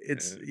like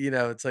it's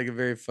like a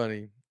very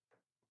funny.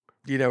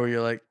 Where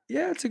you're like,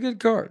 yeah, it's a good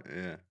card.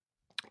 Yeah.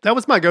 That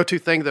was my go-to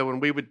thing though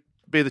when we would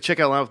be the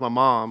checkout line with my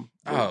mom.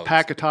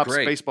 Pack of Topps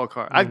baseball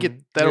card. I'd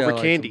get that over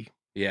candy.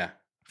 Yeah.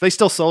 they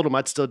still sold them,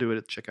 I'd still do it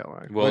at the checkout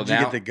line. Well, Did you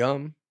now get the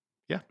gum?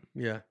 Yeah.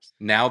 Yeah.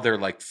 now they're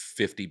like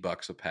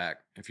 $50 a pack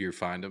if you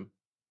find them.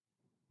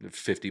 They're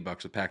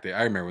 $50 a pack.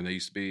 I remember when they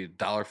used to be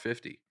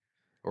 $1.50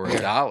 or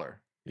 $1.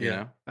 You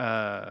Yeah.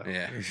 know,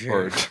 yeah, Yeah.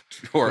 or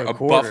For a a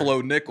quarter. buffalo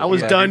nickel. I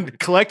was Yeah. done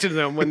collecting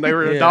them when they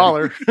were Yeah.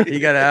 $1.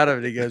 He got out of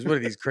it. He goes, "What are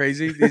these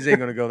crazy? These ain't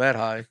gonna go that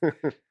high."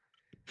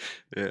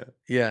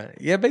 Yeah,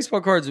 Yeah.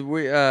 Baseball cards. It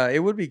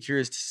would be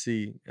curious to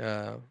see.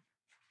 I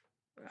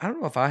don't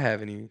know if I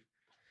have any.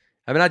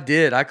 I mean, I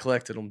did. I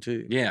collected them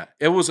too. yeah.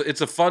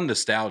 It's a fun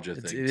nostalgia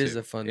It thing. is too.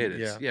 a fun. It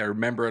is. Yeah,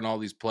 remembering all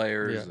these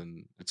players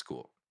and it's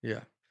cool.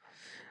 Yeah.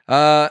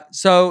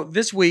 So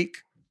this week,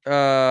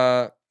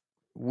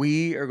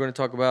 we are going to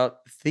talk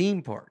about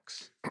theme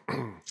parks.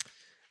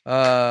 We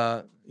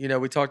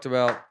talked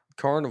about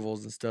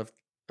carnivals and stuff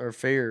or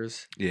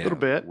fairs. Yeah, Little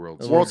bit.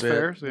 World's a World's little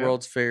bit, fairs, yeah.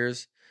 World's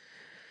fairs.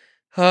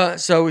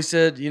 So we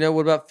said,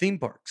 what about theme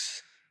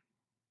parks?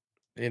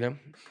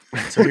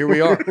 So here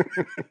we are.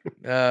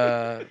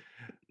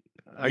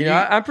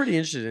 I'm pretty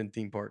interested in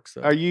theme parks.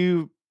 Though. Are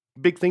you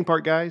big theme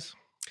park guys?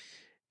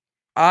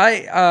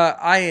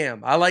 I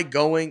am. I like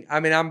going. I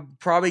mean, I'm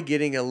probably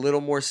getting a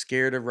little more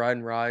scared of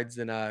riding rides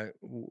than I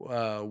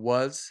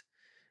was.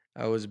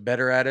 I was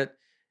better at it.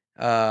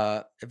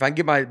 If I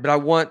can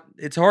but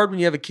it's hard when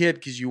you have a kid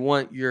because you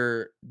want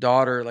your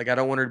daughter, I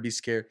don't want her to be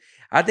scared.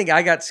 I think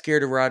I got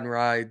scared of riding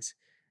rides.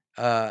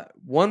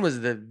 One was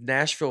the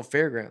Nashville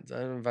Fairgrounds. I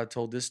don't know if I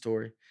told this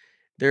story.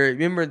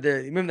 Remember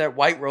that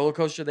white roller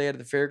coaster they had at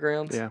the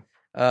fairgrounds? Yeah.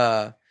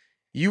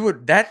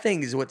 That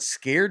thing is what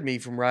scared me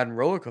from riding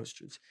roller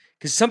coasters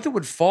because something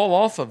would fall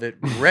off of it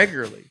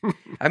regularly.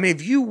 I mean,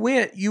 if you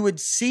went, you would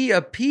see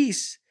a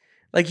piece,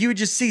 you would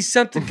just see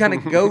something kind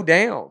of go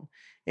down,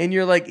 and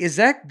you're like, "Is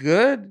that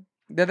good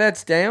that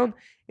that's down?"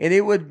 And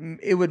it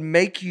would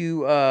make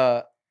you.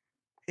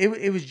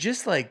 It was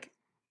just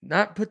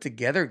not put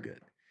together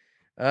good.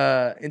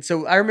 And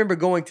so I remember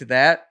going to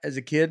that as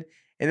a kid,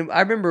 and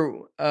I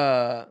remember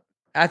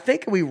I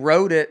think we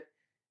rode it,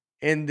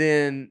 and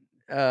then.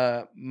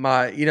 Then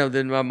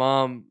my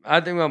mom,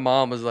 I think my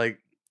mom was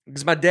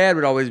because my dad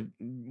would always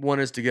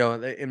want us to go.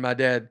 And my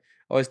dad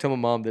always tell my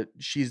mom that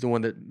she's the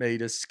one that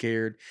made us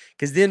scared.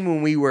 Because then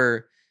when we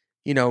were,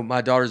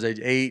 my daughter's age,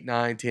 8,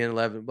 9, 10,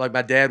 11,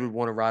 my dad would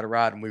want to ride a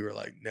ride. And we were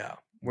like, no,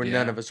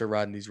 none of us are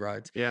riding these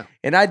rides. Yeah.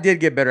 And I did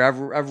get better.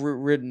 I've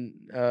ridden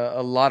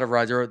a lot of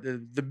rides.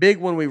 The big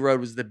one we rode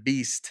was the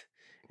Beast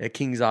at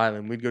Kings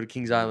Island. We'd go to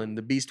Kings Island.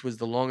 The Beast was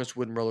the longest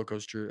wooden roller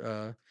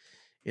coaster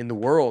in the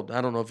world.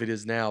 I don't know if it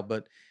is now,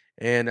 but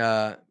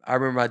I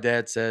remember my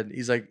dad said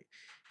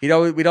we'd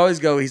always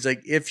go. He's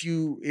like, if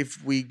you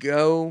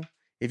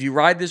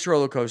ride this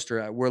roller coaster,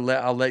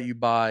 I'll let you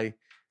buy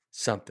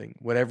something,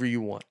 whatever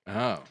you want.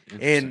 Oh,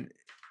 and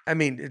I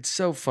mean, it's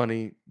so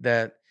funny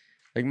that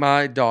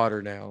my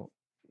daughter now,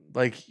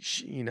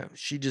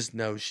 she just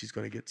knows she's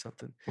going to get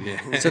something.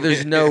 Yeah. So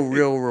there's no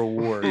real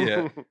reward.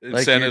 Yeah.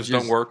 Incentives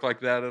don't work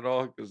like that at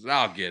all because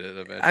I'll get it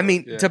eventually. I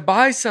mean, to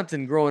buy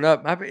something growing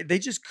up, they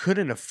just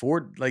couldn't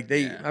afford. My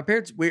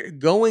parents,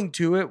 going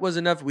to it was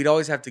enough. We'd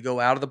always have to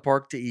go out of the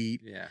park to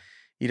eat. Yeah.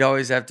 You'd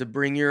always have to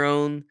bring your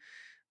own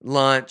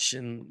lunch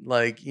and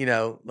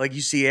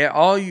you see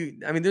all you.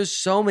 I mean, there's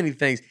so many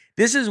things.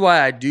 This is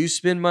why I do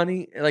spend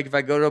money. If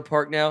I go to a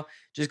park now,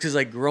 just because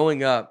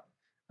growing up.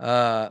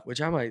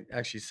 Which I might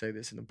actually say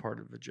this in a part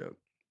of a joke,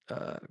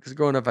 because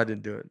growing up I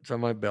didn't do it, so I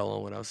might bail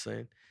on what I was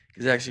saying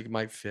because it actually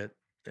might fit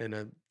in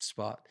a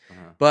spot.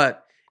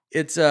 But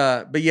it's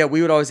but yeah,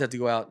 we would always have to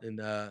go out and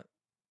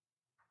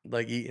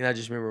eat, and I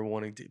just remember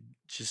wanting to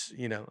just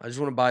I just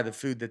want to buy the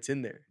food that's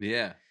in there.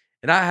 Yeah,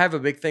 and I have a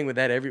big thing with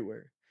that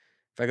everywhere.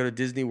 If I go to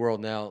Disney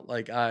World now,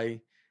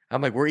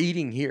 I'm we're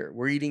eating here,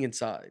 we're eating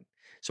inside.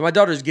 So my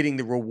daughter's getting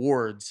the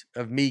rewards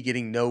of me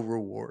getting no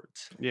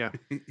rewards. Yeah.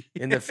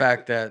 In the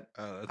fact that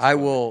I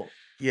will,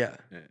 yeah.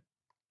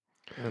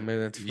 Maybe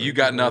that's you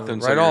got nothing.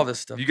 Write all this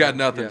stuff. You got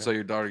nothing, so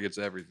your daughter gets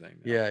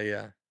everything.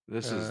 Yeah.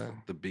 This is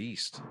the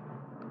Beast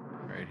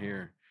right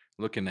here.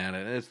 Looking at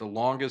it, it's the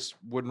longest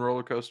wooden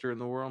roller coaster in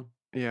the world.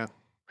 Yeah.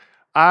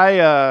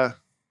 I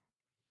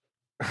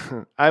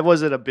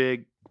wasn't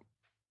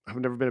I've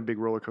never been a big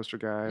roller coaster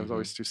guy. I was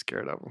always too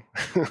scared of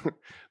them.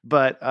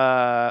 But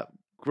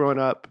growing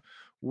up,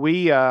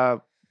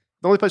 the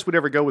only place we'd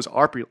ever go was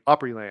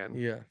Opryland.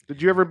 Yeah.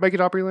 Did you ever make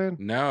it Opryland?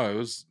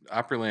 No,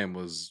 Opryland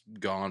was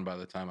gone by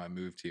the time I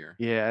moved here.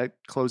 Yeah, it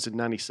closed in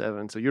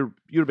 '97, so you'd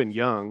have been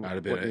young. I'd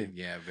have been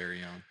very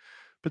young.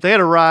 But they had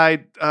a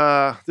ride.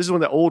 This is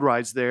one of the old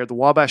rides there, the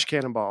Wabash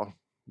Cannonball. Do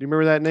you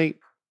remember that, Nate?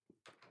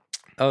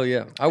 Oh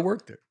yeah, I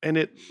worked there, and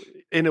it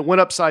went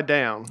upside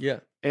down. Yeah.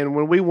 And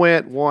when we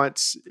went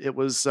once, it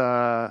was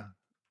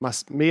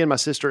me and my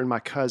sister and my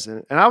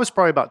cousin, and I was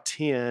probably about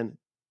 10.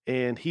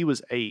 And he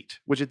was 8,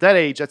 which at that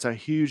age, that's a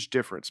huge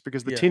difference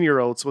because the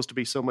 10-year-old's supposed to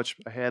be so much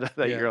ahead of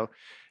that year-old.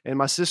 And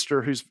my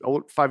sister, who's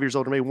 5 years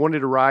older than me,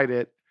 wanted to ride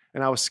it,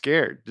 and I was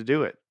scared to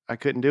do it. I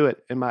couldn't do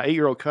it. And my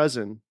 8-year-old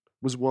cousin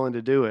was willing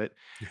to do it.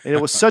 And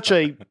it was such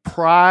a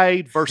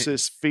pride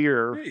versus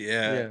fear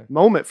Yeah.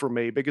 moment for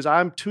me because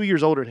I'm 2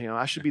 years older than him.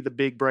 I should be the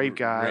big brave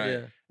guy.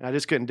 Right. And I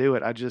just couldn't do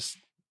it. I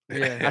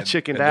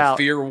chickened and out.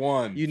 The fear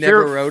won. You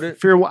never rode it?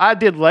 Fear, I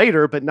did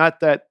later, but not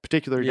that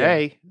particular Yeah.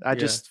 day. I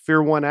just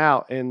fear won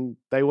out, and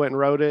they went and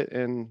rode it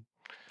and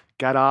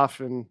got off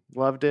and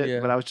loved it. Yeah.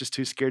 But I was just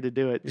too scared to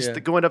do it. Just Yeah.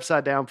 the going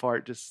upside down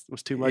part just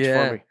was too much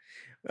Yeah. for me.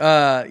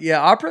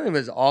 Opryland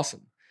was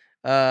awesome.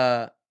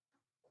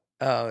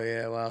 Oh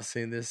yeah, well, I've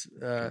seen this.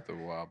 At the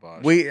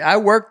Wabash. I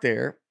worked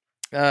there.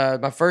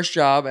 My first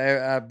job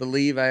I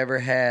believe I ever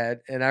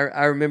had, and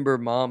I remember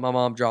my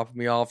mom dropping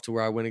me off to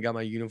where I went and got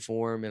my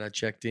uniform, and I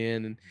checked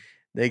in, and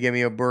they gave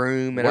me a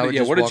broom, and I would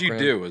just what did walk you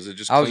around. do? Was it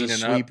just I was cleaning a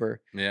sweeper. up?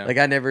 Yeah. Like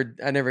I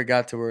never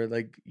got to where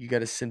like you got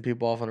to send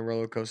people off on a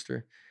roller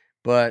coaster,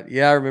 but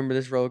yeah, I remember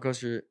this roller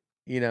coaster.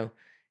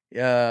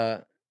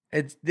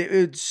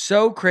 It's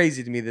so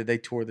crazy to me that they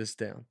tore this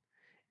down.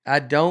 I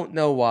don't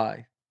know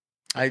why.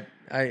 You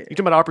talking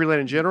about Opryland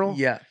in general?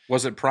 Yeah.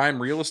 Was it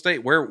prime real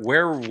estate? Where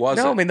was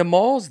it? No, I mean the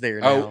mall's there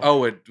now.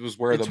 Oh, it was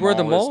where It's the where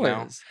mall the mall is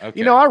now. is.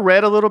 Okay. I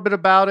read a little bit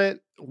about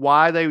it,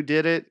 why they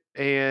did it.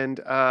 And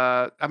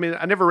I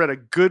never read a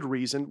good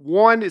reason.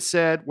 One, it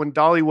said when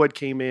Dollywood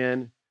came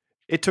in,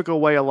 it took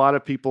away a lot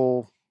of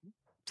people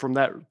from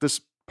this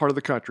part of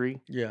the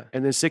country. Yeah.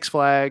 And then Six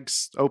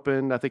Flags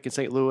opened, I think, in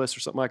St. Louis or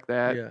something like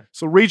that. Yeah.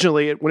 So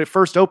regionally, when it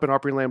first opened,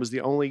 Opryland was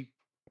the only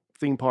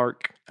theme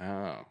park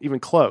even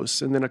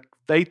close. And then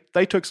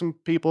they took some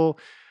people.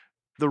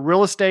 The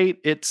real estate,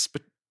 it's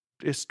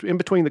in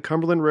between the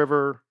Cumberland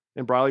River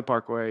and Briley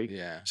Parkway.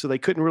 Yeah. So they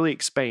couldn't really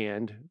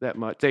expand that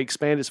much. They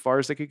expanded as far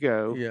as they could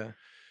go. Yeah.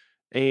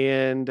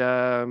 And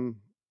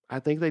I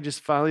think they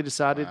just finally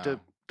decided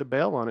to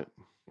bail on it.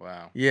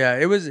 Wow. Yeah.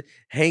 It was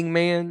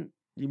Hangman.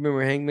 You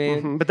remember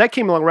Hangman? Mhm. But that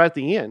came along right at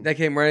the end. That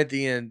came right at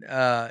the end.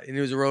 And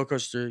it was a roller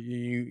coaster.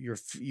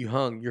 You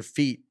hung, your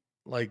feet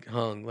like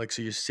hung, like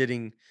so you're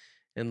sitting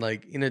and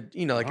like in a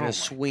in Oh a my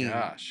swing,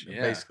 gosh,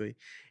 yeah. basically.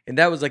 And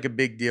that was like a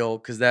big deal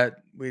because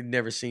we'd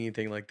never seen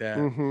anything like that.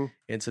 Mm-hmm.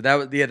 And so that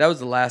was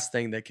the last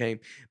thing that came.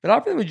 But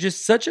Opryland was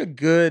just such a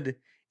good.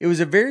 It was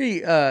a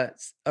very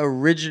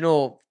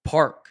original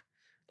park.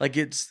 Like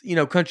it's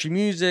country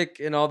music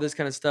and all this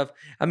kind of stuff.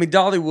 I mean,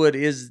 Dollywood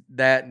is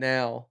that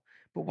now,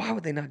 but why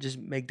would they not just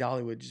make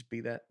Dollywood just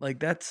be that? Like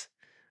that's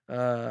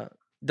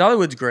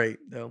Dollywood's great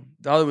though.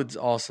 Dollywood's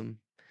awesome,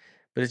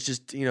 but it's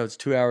just it's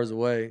 2 hours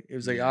away. It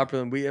was like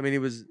Opryland. It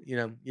was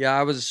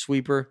I was a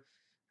sweeper.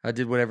 I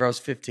did whatever. I was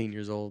 15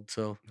 years old,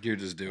 so you're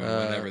just doing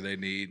whatever they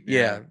need.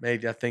 Yeah,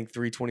 maybe I think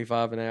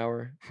 $3.25 an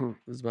hour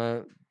was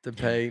to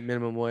pay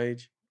minimum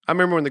wage. I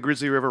remember when the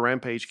Grizzly River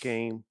Rampage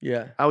came.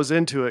 Yeah, I was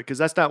into it because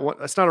that's not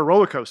a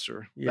roller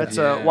coaster. Yeah. That's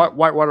a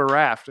whitewater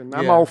raft, and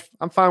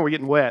I'm fine with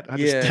getting wet. I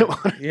just didn't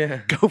want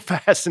to go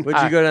fast and Would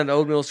high. you go down to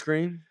Old Mill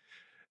Screen?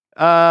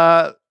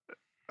 I'm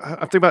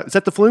thinking about, is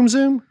that the Flume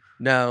Zoom?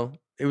 No,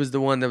 it was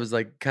the one that was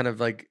like kind of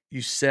like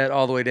you set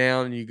all the way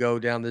down and you go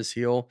down this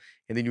hill,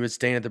 and then you would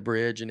stand at the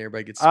bridge and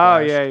everybody gets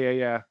splashed. Oh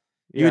yeah.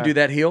 You would do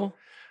that hill?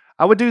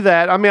 I would do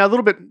that. I mean, a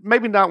little bit,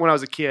 maybe not when I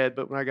was a kid,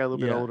 but when I got a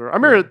little bit older. I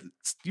remember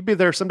you'd be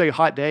there someday,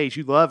 hot days.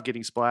 You love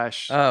getting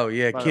splashed. Oh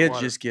yeah, kids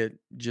just get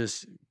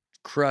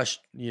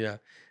crushed.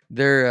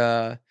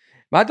 They're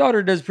my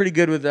daughter does pretty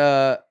good with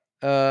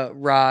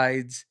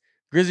rides.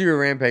 Grizzly River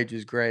Rampage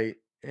is great,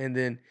 and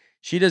then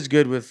she does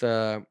good with.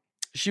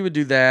 She would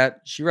do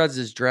that. She rides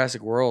this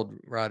Jurassic World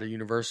ride at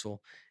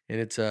Universal, and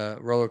it's a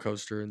roller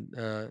coaster,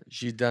 and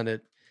she's done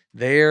it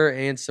there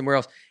and somewhere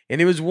else.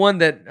 And it was one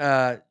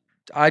that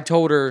I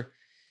told her.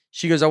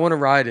 She goes, "I want to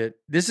ride it."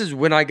 This is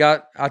when I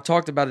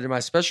talked about it in my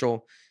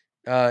special.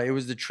 It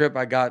was the trip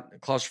I got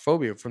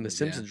claustrophobia from the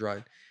Simpsons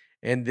ride,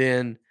 and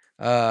then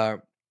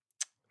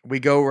we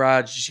go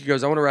ride. She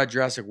goes, "I want to ride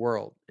Jurassic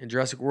World," and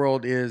Jurassic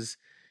World is.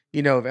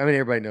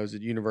 Everybody knows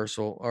it.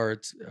 Universal, or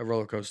it's a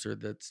roller coaster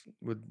that's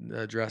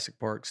with Jurassic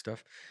Park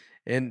stuff.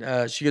 And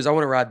she goes, "I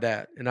want to ride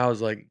that." And I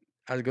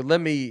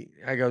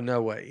go,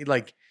 "No way!"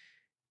 Like,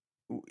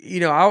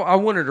 I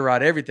want her to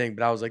ride everything,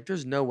 but I was like,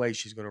 "There's no way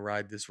she's going to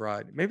ride this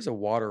ride. Maybe it's a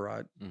water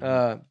ride."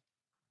 Mm-hmm.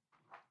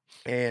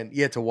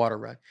 It's a water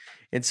ride.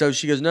 And so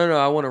she goes, "No,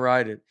 I want to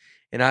ride it."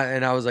 And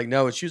I was like,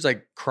 "No." And she was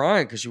like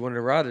crying because she wanted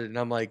to ride it. And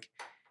I'm like.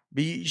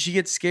 But she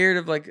gets scared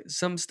of like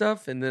some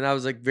stuff, and then I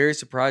was like very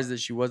surprised that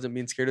she wasn't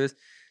being scared of this.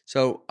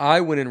 So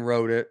I went and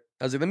rode it.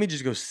 I was like, let me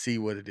just go see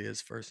what it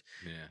is first.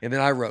 Yeah. And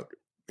then I rode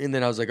it. And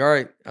then I was like, all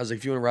right. I was like,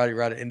 if you want to ride it,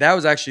 ride it. And that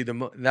was actually the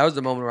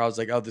moment where I was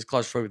like, oh, this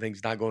claustrophobic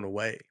thing's not going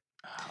away.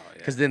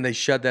 Because then they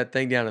shut that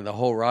thing down, and the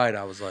whole ride,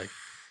 I was like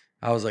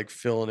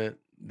feeling it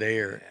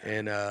there,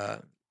 and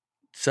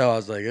so I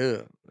was like,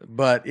 ugh.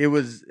 But it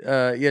was,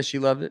 she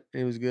loved it.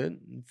 It was good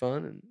and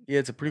fun, and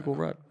it's a pretty cool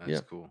ride. That's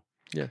cool.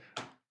 Yeah.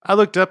 I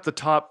looked up the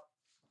top.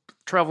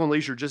 Travel and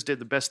Leisure just did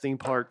the best theme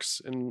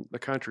parks in the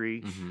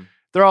country. Mm-hmm.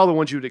 They're all the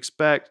ones you would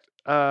expect.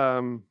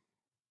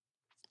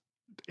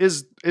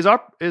 Is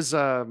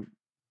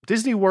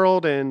Disney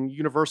World and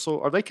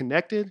Universal, are they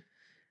connected?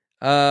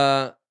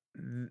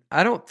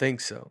 I don't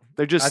think so.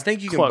 They're just I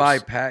think you close. can buy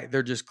pack.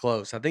 They're just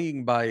close. I think you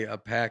can buy a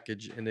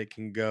package and it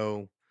can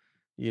go.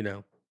 You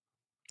know.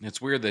 It's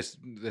weird they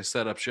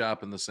set up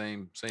shop in the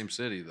same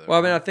city though. Well,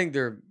 I mean, I right? think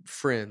they're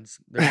friends.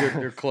 They're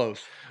good. They're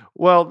close.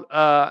 Well,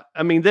 I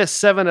mean, this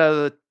 7 out of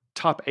the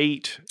top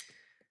 8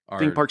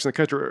 theme Are- parks in the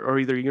country are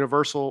either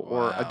Universal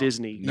or a Wow.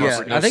 Disney. No, Yeah,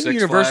 property. I think Six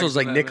Universal is Flags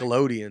like in that mix?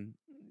 Nickelodeon,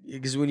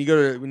 because when you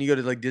go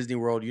to like Disney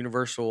World,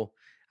 Universal,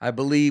 I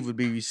believe would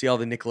be you see all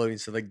the Nickelodeon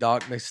stuff like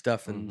Doc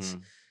McStuffins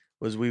Mhm.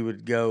 was we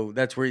would go.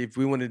 That's where if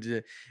we wanted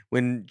to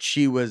when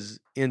she was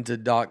into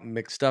Doc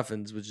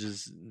McStuffins, which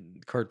is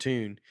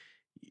cartoon,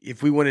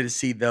 if we wanted to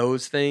see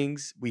those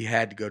things, we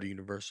had to go to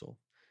Universal,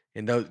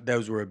 and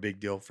those were a big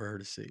deal for her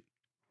to see.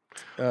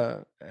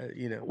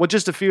 You know, Well,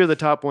 just a few of the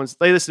top ones.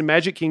 They listed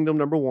Magic Kingdom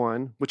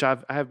 #1, which I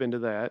have been to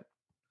that.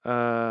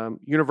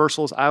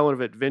 Universal's Island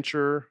of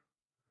Adventure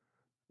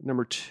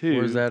 #2.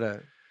 where's that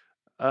at?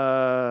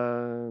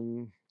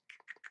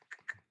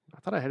 I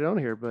thought I had it on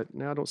here, but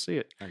now I don't see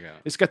it. I got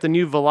it. It's got the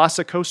new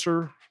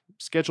Velocicoaster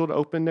scheduled to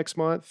open next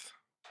month,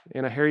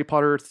 and a Harry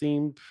Potter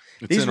themed.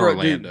 It's These in were- dude,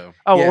 Orlando.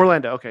 Oh, Yeah.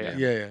 Orlando. Okay,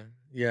 yeah.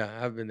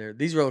 Yeah. I've been there.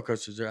 These roller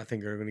coasters, I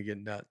think, are going to get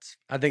nuts.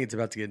 I think it's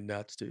about to get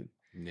nuts, dude.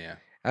 Yeah.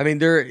 I mean,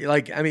 they're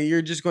like,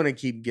 you're just going to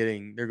keep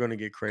getting. They're going to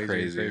get crazier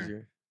and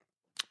Crazier.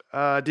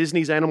 crazier.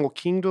 Disney's Animal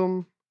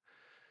Kingdom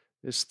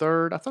is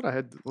 3rd. I thought I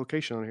had the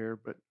location on here,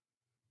 but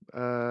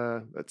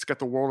it's got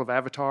the world of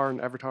Avatar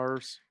and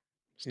Avatars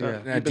stuff.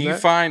 Yeah. Now, You do been you there?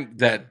 find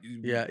that?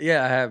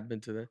 Yeah, I have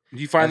been to that.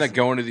 Do you find I've that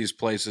going to these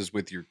places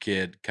with your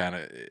kid kind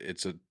of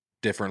it's a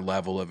different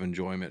level of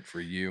enjoyment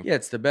for you? Yeah,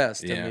 it's the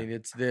best. Yeah. I mean,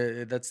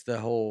 that's the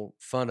whole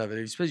fun of it.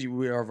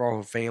 Especially our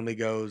whole family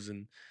goes,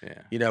 and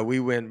Yeah. you know, we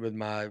went with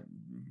my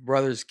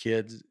brother's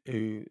kids,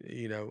 who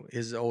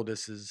his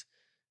oldest is,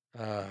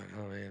 oh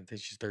man, I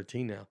think she's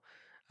 13 now.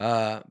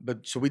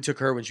 But so we took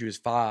her when she was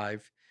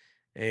 5,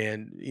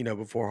 and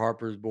before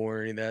Harper was born,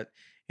 or any of that,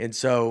 and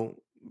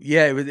so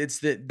yeah,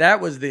 that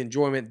was the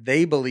enjoyment.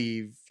 They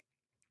believe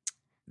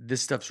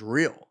this stuff's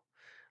real.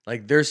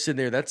 Like they're sitting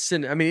there. That's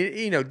sitting. I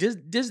mean,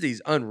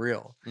 Disney's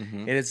unreal,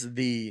 Mhm. and it's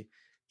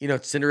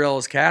it's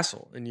Cinderella's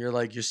castle, and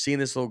you're seeing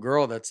this little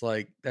girl that's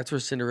where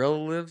Cinderella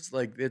lives.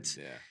 Like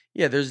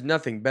Yeah. there's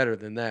nothing better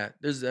than that.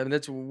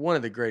 That's one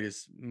of the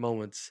greatest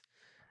moments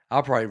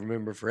I'll probably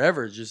remember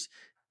forever. Is just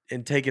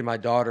in taking my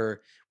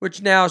daughter,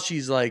 which now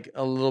she's like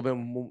a little bit.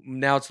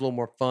 Now it's a little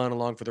more fun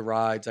along for the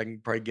rides. I can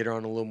probably get her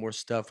on a little more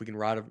stuff. We can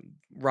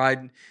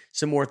ride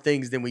some more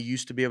things than we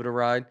used to be able to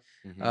ride.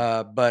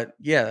 Mhm. But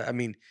yeah, I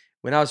mean,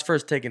 when I was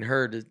first taking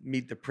her to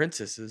meet the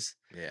princesses,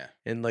 Yeah.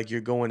 and like you're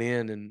going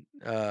in and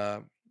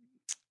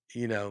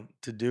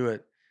to do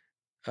it,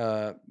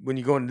 when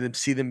you go in to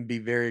see them be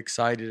very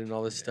excited and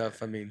all this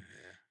stuff. I mean,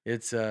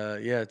 it's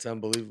it's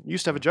unbelievable. You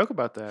used to have a joke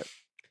about that.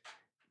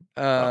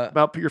 Uh,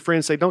 About your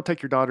friends say, "Don't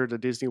take your daughter to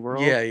Disney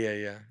World." yeah,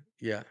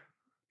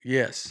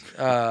 yes,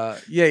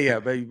 yeah.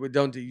 But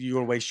don't you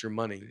want to waste your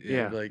money?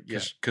 Yeah. like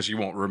Because you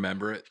won't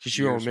remember it. because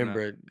you won't years from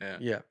remember now.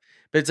 it. Yeah.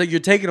 But it's like you're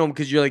taking them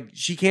because you're like,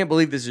 she can't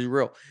believe this is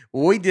real.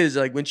 What we did is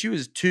like when she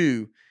was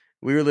 2,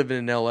 we were living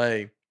in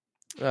LA.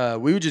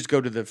 We would just go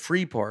to the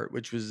free part,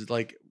 which was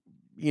like,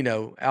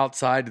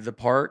 outside of the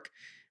park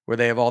where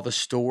they have all the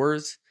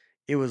stores.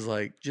 It was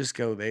like, just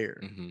go there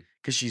Mhm.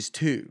 because she's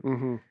 2.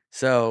 Mm-hmm.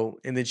 So,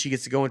 and then she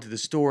gets to go into the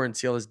store and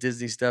see all this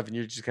Disney stuff. And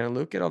you're just kind of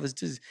look at all this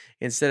Disney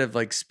instead of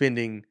like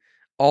spending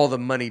all the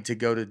money to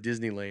go to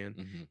Disneyland.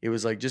 Mhm. It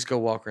was like, just go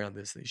walk around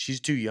this thing. She's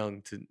too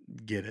young to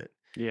get it.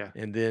 Yeah.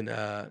 And then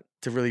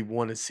to really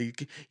want to see,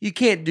 you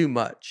can't do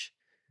much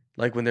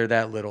like when they're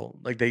that little.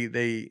 Like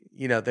they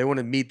want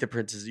to meet the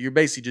princesses. You're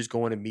basically just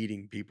going and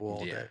meeting people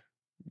all Yeah. day.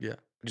 Yeah.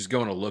 Just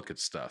going to look at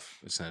stuff,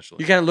 essentially.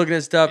 You're kind of looking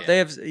at stuff. Yeah. They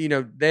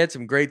have, they had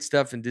some great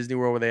stuff in Disney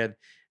World where they had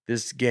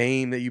this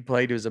game that you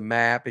played. It was a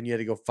map and you had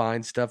to go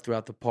find stuff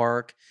throughout the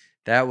park.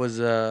 That was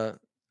a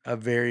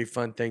very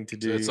fun thing to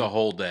do. So it's a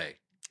whole day.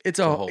 It's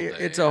a a whole day.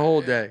 it's a Yeah,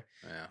 whole yeah. day.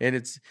 Yeah. And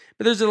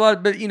but there's a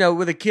lot, but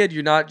with a kid,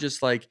 you're not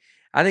just like,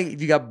 I think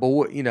if you got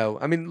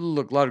I mean,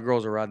 look, a lot of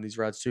girls are riding these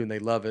rides too and they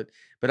love it.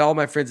 But all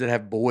my friends that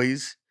have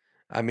boys,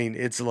 I mean,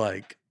 it's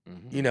like,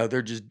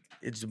 Mhm.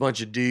 it's a bunch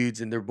of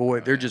dudes and they're Oh,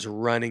 they're yeah. just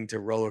running to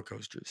roller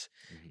coasters.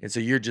 Mhm. And so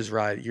you're just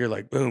riding, you're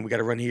like, boom, we got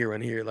to run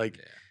here. Like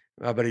Yeah.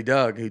 my buddy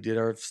Doug, who did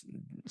our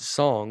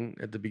song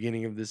at the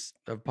beginning of this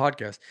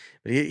podcast,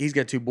 but he's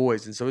got 2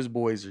 boys. And so his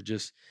boys are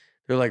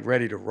they're like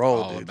ready to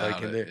roll, All dude. Like,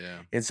 about and it. Yeah.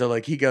 and so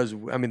like he goes,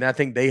 I mean, I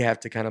think they have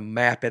to kind of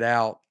map it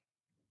out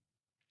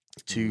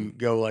to Mm-hmm.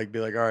 go like, be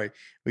like, all right,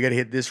 we got to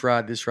hit this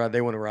ride.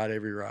 They want to ride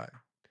every ride.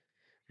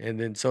 And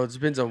then, so it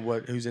depends on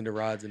who's into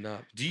rides and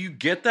not. Do you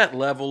get that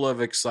level of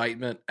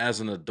excitement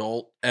as an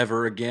adult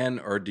ever again,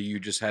 or do you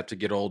just have to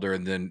get older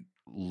and then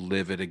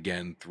live it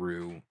again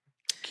through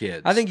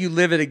kids? I think you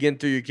live it again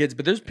through your kids,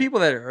 but there's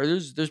people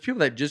there's people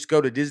that just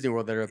go to Disney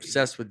World that are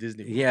obsessed with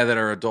Disney World. Yeah, that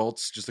are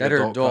adults, just like That are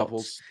adult adults.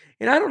 couples.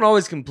 And I don't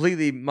always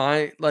completely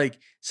mind, like,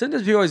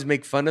 sometimes people always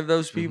make fun of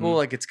those people. Mhm.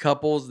 Like, it's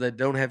couples that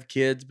don't have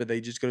kids, but they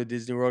just go to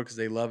Disney World because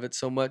they love it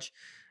so much.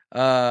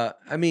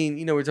 I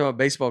mean, we're talking about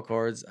baseball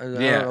cards. I don't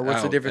know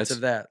what's the difference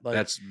of that. Like,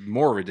 that's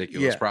more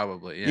ridiculous, yeah.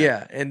 probably.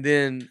 Yeah, and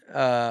then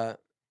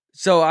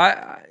so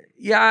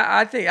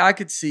I think I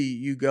could see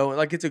you going.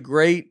 Like, it's a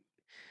great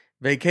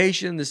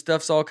vacation. The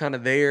stuff's all kind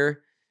of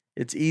there.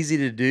 It's easy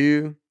to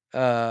do.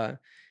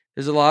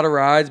 There's a lot of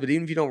rides, but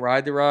even if you don't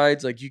ride the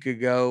rides, like, you could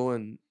go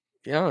and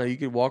you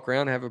could walk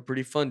around and have a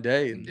pretty fun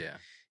day and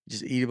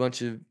just eat a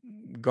bunch of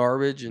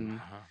garbage and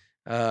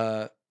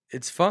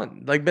it's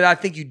fun. Like, but I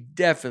think you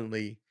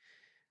definitely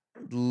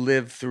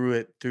live through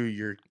it through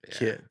your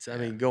kids. I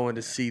mean, going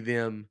to see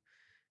them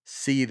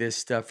see this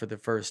stuff for the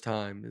first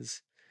time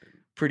is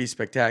pretty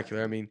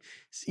spectacular. I mean,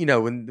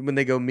 when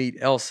they go meet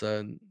Elsa,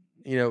 and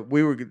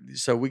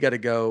we got to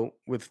go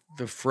with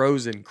the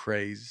Frozen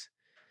craze,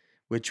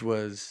 which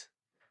was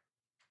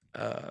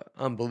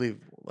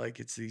unbelievable. Like,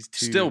 it's these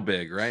two still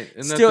big, right?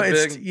 Isn't still, that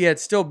the big?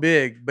 It's still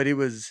big, but it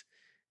was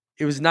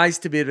nice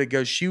to be able to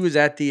go. She was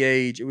at the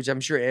age, which I'm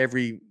sure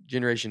every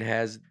generation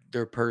has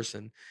their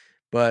person,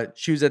 but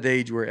she was at the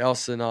age where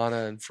Elsa and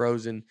Anna and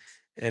Frozen,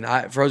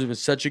 and Frozen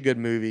was such a good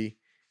movie,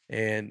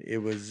 and it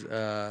was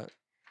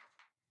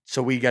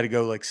so we got to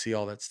go like see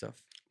all that stuff.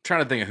 I'm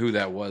trying to think of who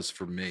that was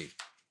for me.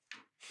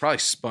 Probably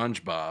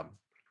SpongeBob.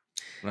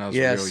 When I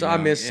was so young.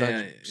 I miss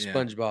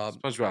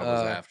SpongeBob. SpongeBob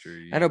was after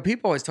you. I know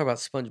people always talk about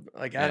SpongeBob.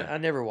 Like, I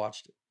never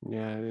watched it.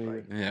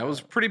 Yeah, it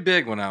was pretty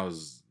big when I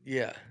was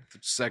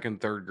second,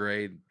 third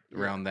grade,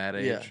 around that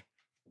age. Yeah.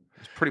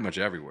 It's pretty much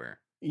everywhere.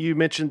 You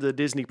mentioned the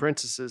Disney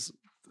princesses.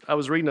 I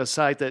was reading a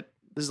site that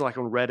this is like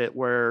on Reddit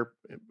where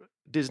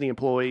Disney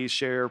employees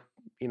share,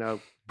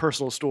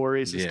 personal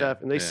stories and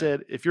stuff. And they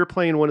said, if you're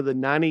playing one of the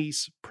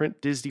 90s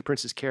Disney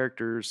princess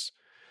characters,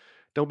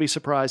 don't be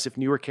surprised if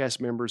newer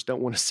cast members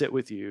don't want to sit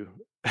with you.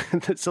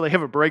 So they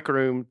have a break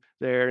room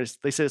there.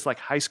 They said it's like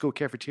high school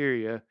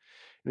cafeteria.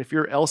 And if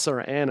you're Elsa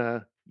or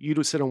Anna, you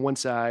would sit on one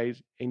side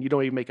and you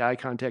don't even make eye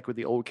contact with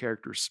the old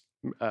characters,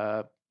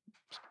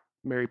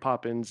 Mary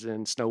Poppins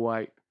and Snow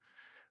White.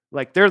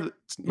 Like,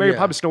 Mary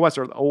Poppins and Snow White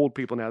are the old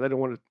people now. They don't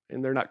want to,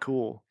 and they're not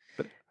cool.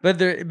 But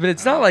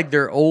it's not like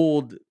they're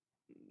old.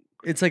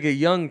 It's like a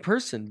young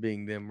person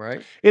being them,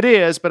 right? It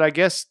is, but I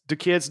guess do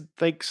kids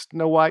think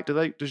Snow White?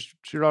 Does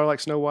your daughter like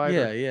Snow White?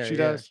 Yeah, she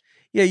does.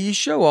 Yeah, you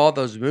show all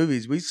those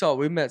movies. We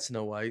met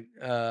Snow White.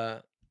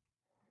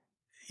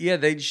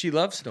 She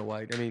loves Snow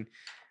White. I mean,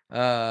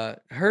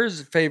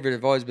 hers favorite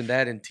have always been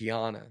that and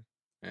Tiana.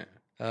 Yeah.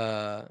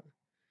 I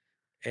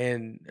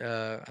think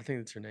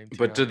that's her name. Tiana.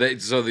 But do they?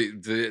 So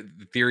the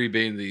theory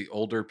being the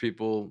older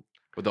people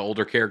or the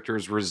older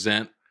characters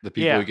resent the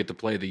people who get to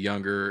play the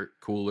younger,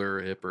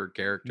 cooler, hipper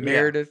characters.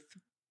 Meredith.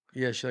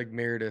 Yeah, she liked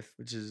Meredith,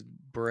 which is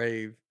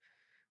brave.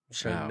 I'm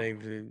trying to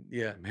name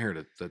it.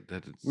 Meredith.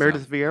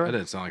 Meredith Vieira? That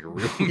didn't sound like a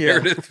real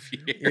Meredith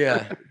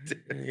Vieira.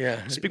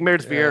 Yeah. Big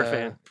Meredith Vieira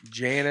fan.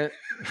 Janet.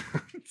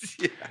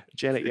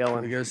 Janet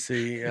Yellen. We go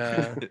see.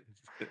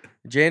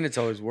 Janet's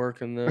always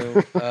working,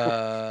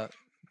 though.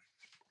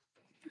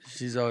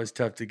 She's always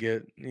tough to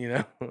get,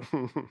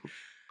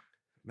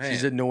 Man.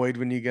 She's annoyed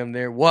when you come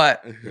there.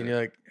 What? And you're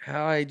like,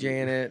 hi,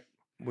 Janet.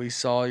 We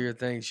saw your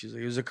thing. She's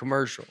like, it was a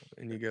commercial.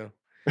 And you go,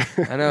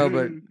 I know,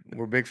 but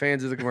we're big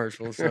fans of the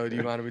commercial. So do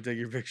you mind if we take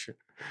your picture?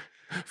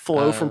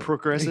 Flo from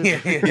Progressive.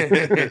 You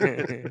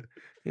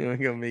want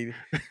to go meet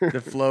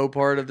the Flo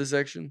part of the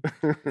section?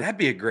 That'd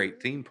be a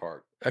great theme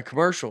park. A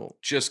commercial.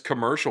 Just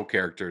commercial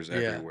characters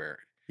everywhere.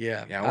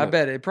 Yeah. I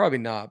bet it. Probably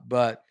not.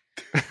 But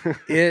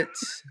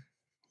it's...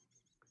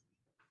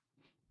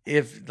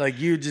 If like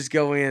you just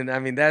go in, I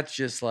mean, that's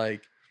just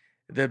like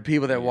the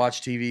people that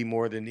watch TV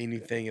more than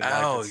anything in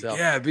life itself.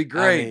 Yeah, it'd be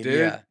great, dude.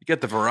 Yeah. You got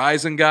the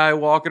Verizon guy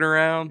walking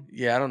around.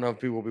 Yeah, I don't know if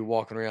people will be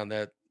walking around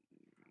that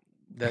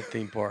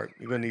theme park.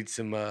 You're gonna need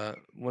some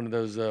one of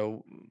those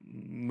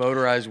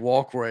motorized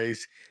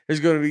walkways. There's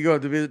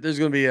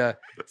gonna be a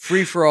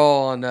free for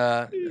all on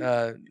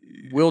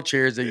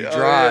wheelchairs that you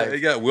drive. Yeah.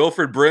 You got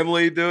Wilfred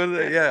Brimley doing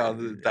it. Yeah,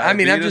 I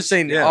mean, I'm just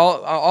saying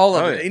all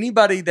of it.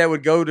 Anybody that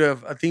would go to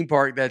a theme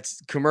park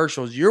that's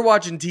commercials, you're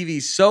watching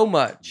TV so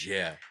much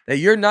that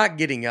you're not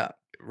getting up.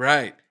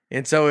 Right.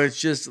 And so it's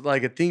just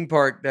like a theme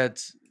park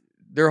that's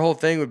their whole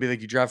thing would be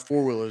like you drive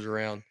 4-wheelers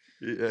around.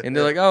 Yeah. And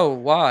they're like, oh,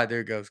 why?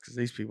 There it goes. Because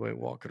these people ain't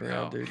walking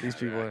around, dude. These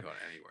people are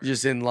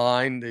just in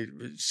line. They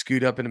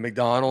scoot up into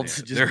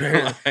McDonald's.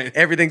 Yeah,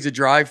 everything's a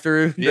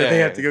drive-through. Yeah. They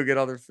have to go get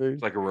all their food.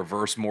 It's like a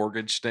reverse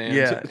mortgage stand.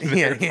 Yeah.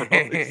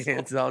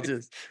 It's all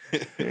just,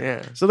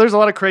 So there's a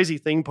lot of crazy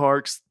theme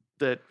parks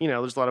that,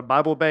 there's a lot of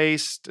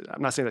Bible-based.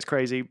 I'm not saying that's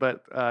crazy,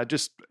 but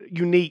just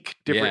unique,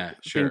 different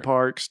theme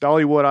parks.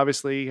 Dollywood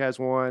obviously has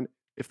one.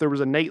 If there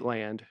was a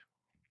Nateland.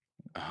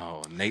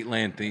 Oh,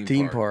 Nateland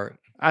theme park.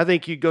 I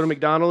think you'd go to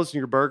McDonald's and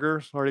your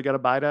burger's already got a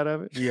bite out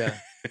of it. Yeah.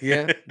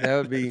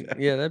 That'd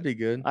be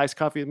good. Iced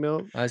coffee and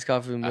milk.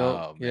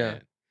 Oh,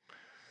 man.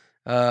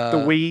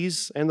 The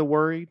Wheeze and the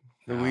Worried.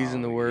 The Wheeze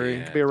and the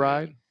Worried. Could be a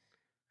ride.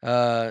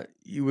 The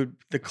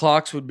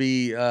clocks would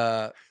be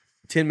 10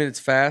 minutes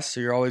fast, so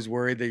you're always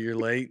worried that you're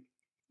late.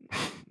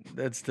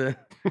 That's the...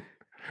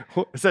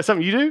 Is that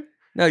something you do?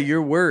 No,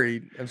 you're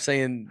worried. I'm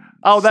saying.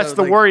 Oh, that's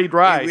the like, worried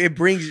ride. It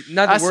brings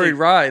not I the worried see.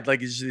 ride.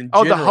 Like it's just in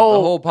Oh, the general.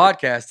 whole-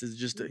 podcast is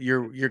just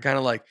you're kind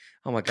of like,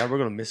 oh my god, we're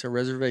gonna miss our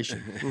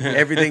reservation.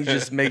 Everything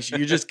just makes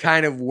you're just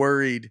kind of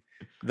worried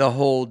the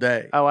whole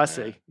day Oh, I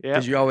see. Yeah.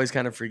 because you always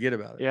kind of forget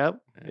about it.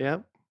 Yep.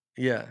 Yep.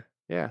 Yeah,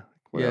 Yeah.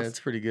 What yeah, else? it's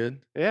pretty good.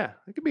 Yeah.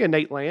 It could be a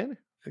Nate Land.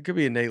 It could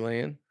be a Nate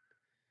Land.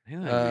 Yeah,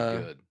 that'd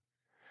be good.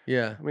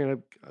 Yeah, I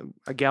mean,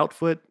 a gout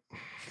foot.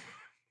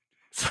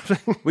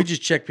 Something. we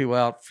just check people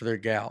out for their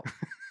gout.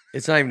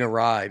 It's not even a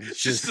ride.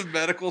 It's Just just a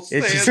medical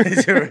stand.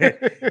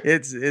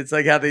 it's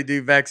like how they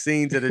do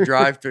vaccines at a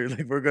drive-through.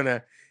 Like we're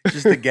gonna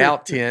just a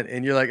gout tent,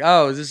 and you're like,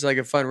 oh, is this like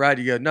a fun ride?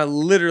 You go, no,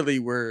 literally,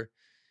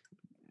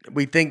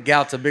 we think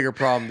gout's a bigger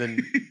problem than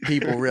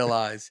people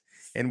realize,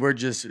 and we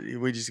just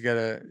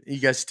gotta you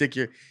guys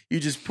you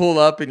just pull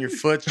up and your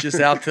foot's just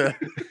out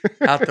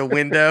the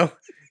window,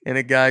 and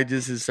a guy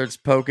just starts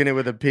poking it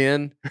with a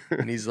pin,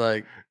 and he's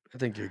like, I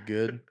think you're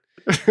good.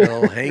 Got a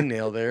little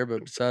hangnail there,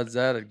 but besides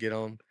that, I'd get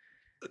on.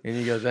 And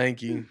you go,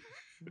 thank you.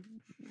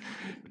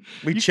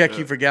 We check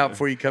you for gout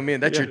before you come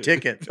in. That's your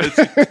ticket.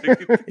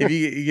 If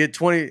you get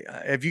 20,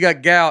 if you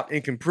got gout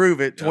and can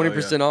prove it,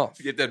 20% off.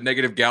 You get that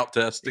negative gout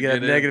test. You get a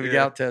negative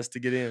gout test to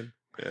get in.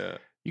 Yeah.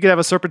 You could have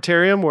a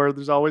serpentarium where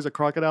there's always a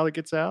crocodile that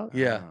gets out.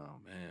 Yeah. Oh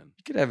man.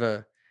 You could have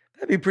that'd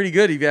be pretty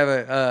good if you have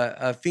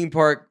a theme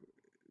park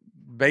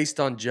based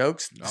on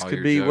jokes. This All could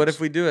your be, what jokes.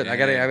 if we do it? Yeah.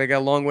 I got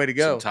a long way to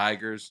go. Some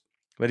tigers.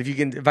 But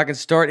if I can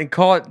start and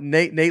call it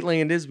Nate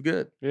Land is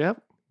good.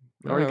 Yep.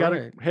 Already got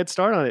Alright. a head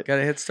start on it. Got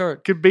a head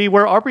start. Could be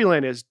where Opry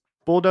Land is.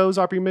 Bulldoze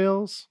Opry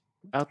Mills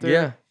out there.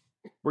 Yeah.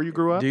 Where you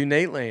grew up. Do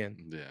Nate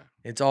Land. Yeah.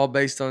 It's all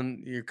based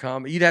on your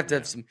comedy. You'd have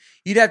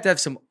to have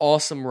some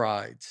awesome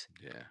rides.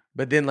 Yeah.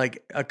 But then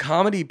like a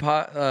comedy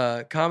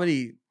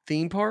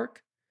theme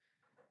park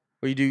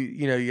where you do,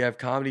 you have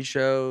comedy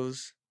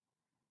shows,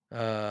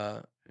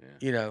 Yeah.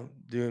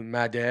 doing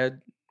my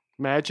dad,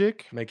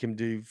 Magic. make him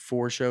do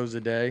 4 shows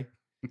a day.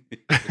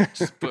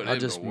 Just put I'll him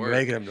just to work.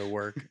 make him to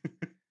work.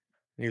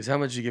 He goes, how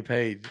much you get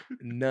paid?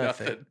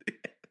 Nothing.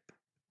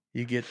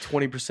 You get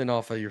 20%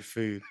 off of your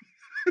food.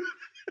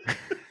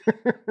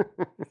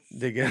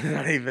 They get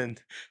not even.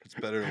 It's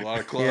better than a lot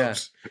of Yeah.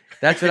 clubs.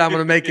 That's what I'm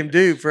going to make him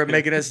do for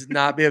making us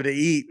not be able to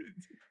eat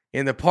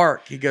in the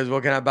park. He goes,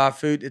 well, can I buy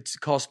food? It's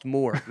cost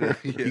more.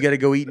 You got to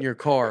go eat in your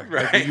car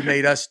like Right. you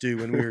made us do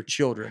when we were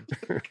children.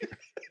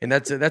 And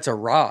that's a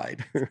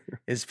ride.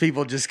 Is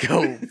people just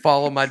go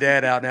follow my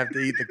dad out and have to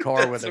eat in the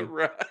car with That's him.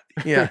 right.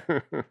 Yeah,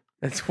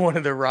 that's one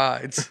of the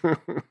rides.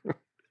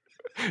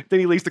 Then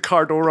he leaves the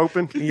car door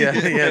open. Yeah.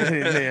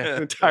 The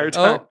entire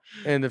time. Oh,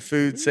 and the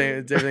food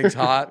saying everything's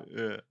hot.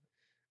 Yeah.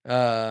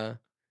 I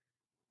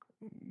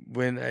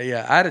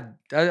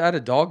had a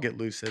dog get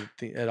loose at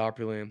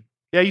Opryland.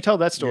 Yeah, you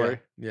told that story.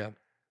 Yeah.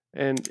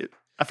 And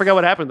I forgot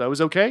what happened though. It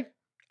was okay.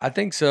 I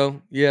think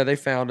so. Yeah, they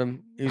found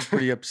him. He was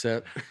pretty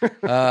upset.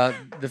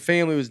 The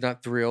family was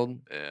not thrilled.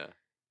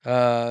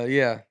 Yeah.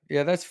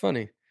 Yeah, that's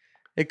funny.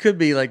 It could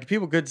be like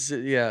people could say,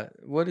 yeah.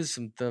 What is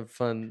some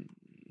fun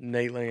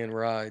Nate Land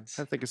rides?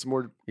 I think it's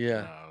more.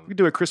 Yeah, We could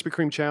do a Krispy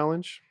Kreme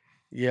challenge.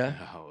 yeah.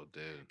 Oh,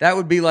 dude. That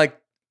would be like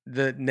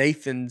the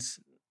Nathan's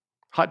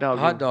Hot dog.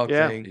 hot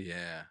thing.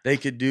 Yeah. They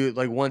could do it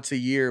like once a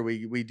year.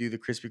 We do the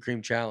Krispy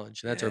Kreme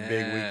challenge. That's our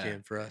big Yeah.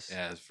 weekend for us.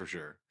 Yeah, that's for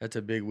sure. That's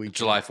a big weekend.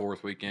 July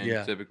 4th weekend,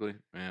 Yeah. typically.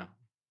 Yeah.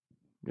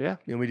 Yeah,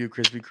 And we do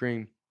Krispy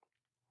Kreme.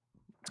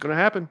 it's gonna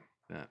happen.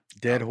 Yeah.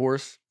 Dead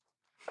horse.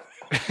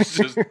 It's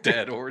just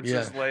dead or Yeah.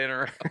 just laying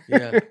around.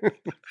 Yeah.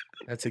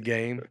 That's a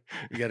game.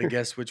 You got to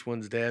guess which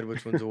one's dead,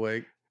 which one's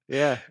awake.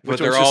 Yeah, But Which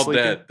they're one's just all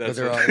sleeping? dead. But That's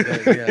they're what- all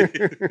dead,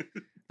 yeah.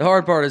 The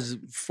hard part is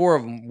 4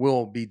 of them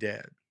will be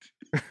dead.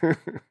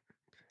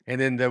 And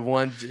then the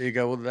one you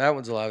go, well, that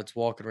one's alive. It's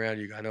walking around.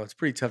 You go, I know it's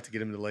pretty tough to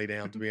get him to lay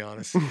down, to be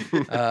honest.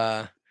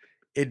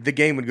 The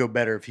game would go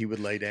better if he would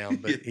lay down,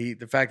 but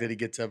the fact that he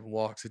gets up and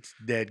walks, it's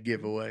dead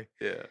giveaway.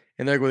 Yeah.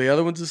 And they're like, well, the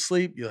other one's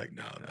asleep. You're like,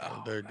 no,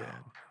 No, they're no, dead.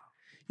 no.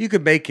 You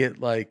could make it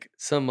like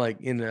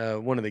in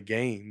one of the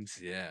games,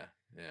 Yeah.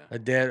 Yeah. a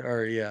dead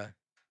or yeah,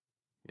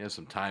 Yeah.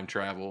 Some time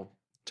travel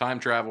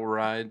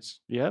rides.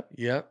 Yep.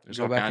 yep. There's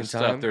Go all back kinds in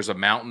of time. stuff. There's a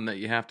mountain that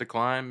you have to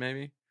climb,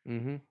 maybe.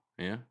 Mm-hmm.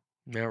 Yeah.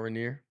 Mount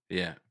Rainier.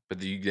 Yeah. But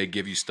they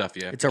give you stuff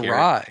you have It's to a carry.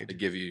 ride. They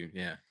give you,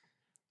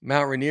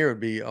 Mount Rainier would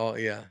be all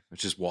yeah.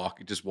 it's just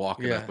walking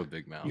Yeah. up a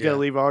big You mountain. Yeah. gotta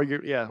leave all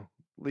your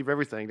leave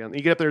everything down.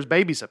 You get up there, there's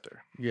babies up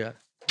there. Yeah.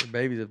 The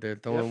babies up there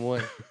throwing them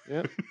away.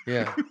 Yep.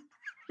 Yeah.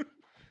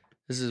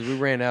 We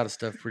ran out of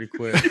stuff pretty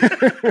quick.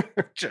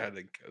 Trying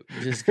to go.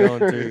 Just going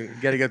through,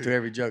 got to go through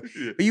every joke.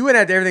 Yeah. But you wouldn't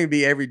have to everything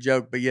be every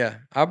joke. But yeah,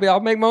 I'll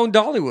make my own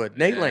Dollywood.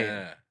 Nate Land.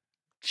 Yeah.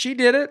 She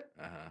did it.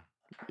 Uh-huh.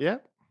 Yeah.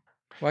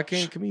 Why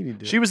can't a comedian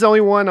do it? She was the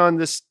only one on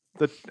this.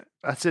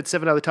 I said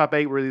 7 out of the top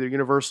 8 were either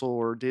Universal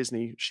or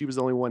Disney. She was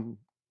the only one.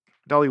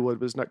 Dollywood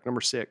was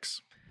number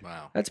 6.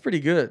 Wow. That's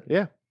pretty good.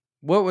 Yeah.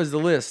 What was the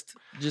list?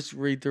 Just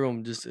read through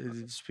them. Just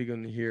speak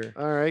on here.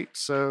 All right.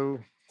 So,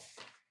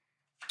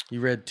 You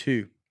read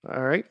 2.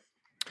 all right.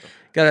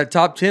 Got a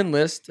top 10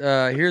 list.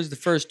 Here's the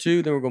first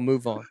two, then we're going to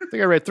move on. I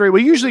think I read 3.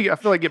 Well, usually I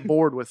feel like I get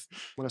bored with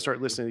when I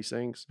start listening to these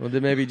things. Well,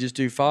 then maybe just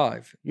do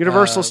 5.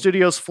 Universal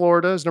Studios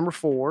Florida is number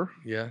 4.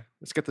 Yeah,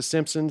 It's got The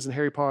Simpsons and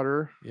Harry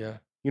Potter. yeah.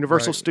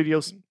 Universal Right.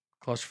 Studios.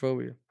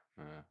 Claustrophobia.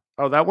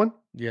 Oh, that one?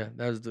 Yeah,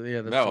 that was the,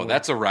 yeah. That's the No, one.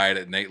 that's a ride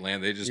at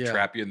Nateland. They just Yeah.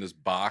 trap you in this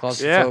box.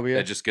 Claustrophobia.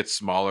 That just gets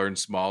smaller and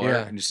smaller,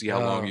 Yeah. and you see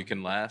how long you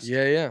can last.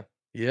 Yeah.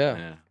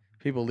 Yeah.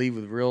 People leave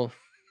with real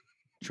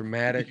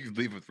traumatic. You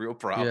leave with real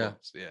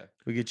problems. Yeah.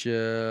 We get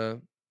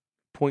you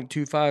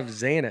 0.25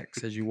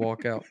 Xanax as you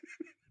walk out.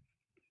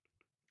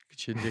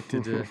 Get you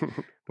addicted to.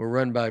 We're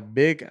run by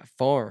Big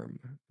Farm,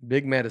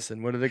 Big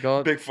Medicine. What do they call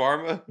it? Big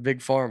Pharma. Big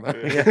Pharma.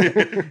 Yeah. Yeah.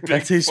 Big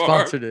That's who Farm.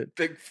 sponsored it.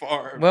 Big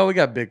Farm. Well, we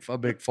got a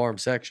big farm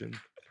section.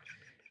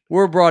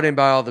 We're brought in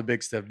by all the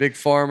big stuff. Big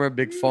Farmer,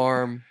 Big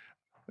Farm.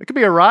 It could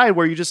be a ride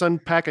where you just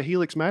unpack a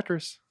Helix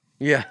mattress.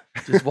 Yeah,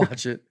 just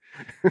watch it.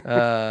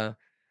 yeah.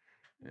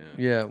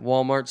 Yeah,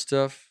 Walmart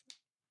stuff.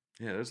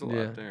 Yeah, there's a Yeah.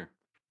 lot there.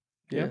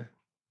 Yeah.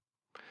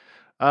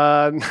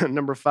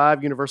 Number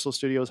 5, Universal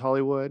Studios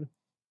Hollywood.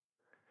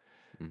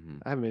 Mm-hmm.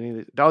 I haven't been any of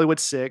these. Dollywood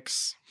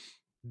 6.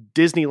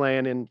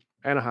 Disneyland in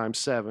Anaheim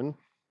 7.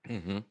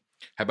 Mm-hmm.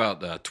 How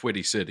about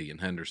Twitty City in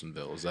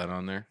Hendersonville? Is that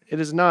on there? It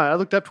is not. I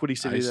looked up Twitty I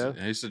City used, though.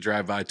 to, I used to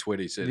drive by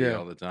Twitty City Yeah,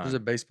 all the time. There's a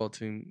baseball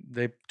team.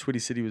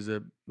 Twitty City was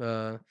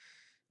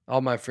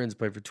all my friends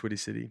played for Twitty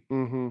City.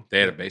 Mm-hmm. They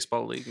had a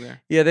baseball league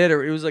there. Yeah,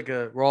 it was like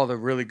we're all the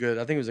really good.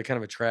 I think it was a kind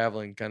of a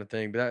traveling kind of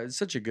thing, but it's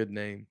such a good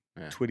name,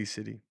 Yeah. Twitty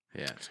City.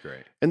 Yeah, it's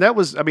great. And that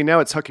was. I mean, now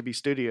it's Huckabee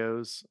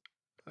Studios.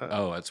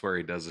 Oh, that's where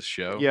he does his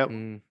show. Yep.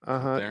 Mm.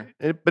 Uh-huh.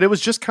 There. But it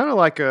was just kind of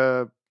like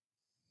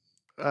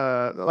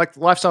like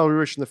Lifestyle of the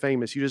Rich and the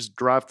Famous. You just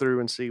drive through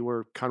and see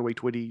where Conway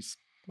Twitty's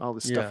all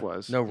this stuff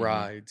was. No Mhm.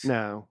 rides.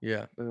 No,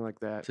 Yeah, nothing like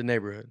that. it's a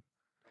neighborhood.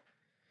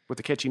 With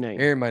a catchy name.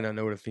 Aaron might not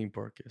know what a theme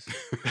park is.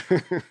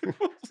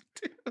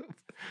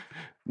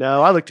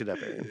 No, I looked it up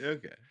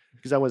Okay.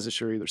 because I wasn't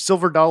sure either.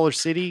 Silver Dollar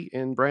City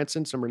in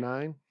Branson's number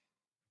 9.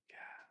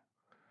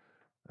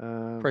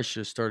 Probably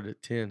should have started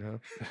at 10,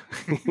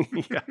 huh?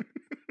 Yeah.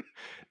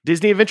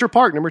 Disney Adventure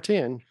Park number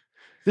 10.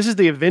 This is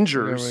the I don't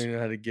Avengers. really know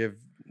how to give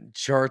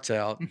charts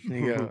out.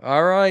 You go,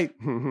 all right.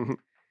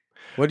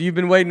 What have you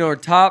been waiting on?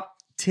 Top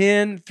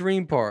 10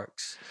 theme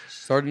parks.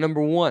 Start at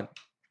number 1.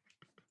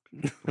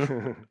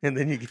 And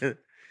then you get.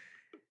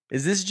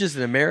 Is this just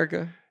in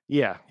America?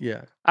 Yeah.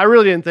 Yeah. I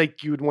really didn't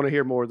think you would want to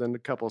hear more than a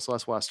couple, so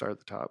that's why I started at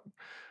the top.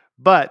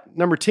 But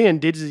number 10,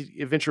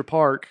 Disney Adventure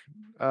Park,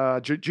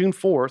 June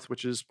 4th,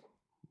 which is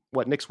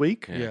what, next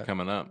week? Yeah, Yeah.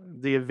 coming up.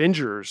 The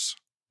Avengers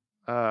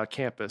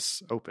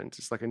campus opens.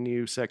 It's like a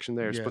new section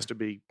there. It's Yeah. supposed to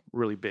be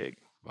really big.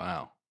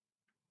 Wow.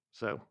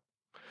 So,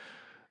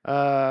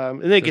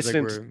 and then it gets Sounds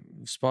like into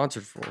we're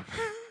sponsored for.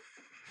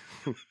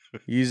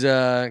 Use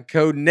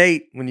code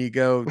Nate when you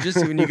go. Just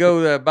when you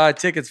go buy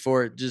tickets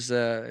for it. Just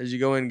as you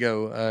go in,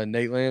 go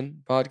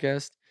Nateland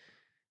podcast,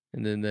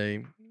 and then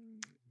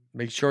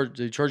they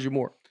charge you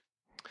more.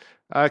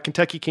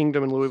 Kentucky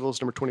Kingdom in Louisville is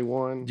number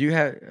 21. Do you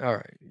have all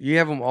right? You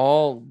have them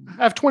all.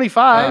 I have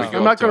 25. Oh.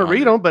 I'm not going to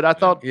read them, but I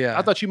thought Yeah.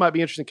 I thought you might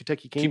be interested in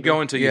Kentucky Kingdom. Keep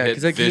going till you Yeah, hit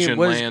because Vision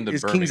Land of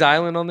is Birmingham. Kings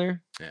Island on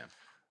there?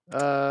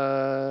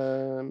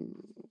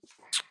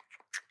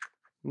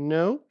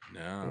 No,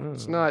 No.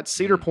 it's not.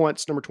 Cedar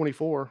Point's number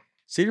 24.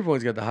 Cedar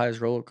Point's got the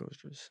highest roller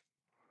coasters.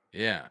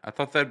 Yeah, I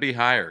thought that'd be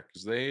higher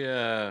because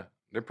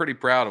they're pretty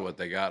proud of what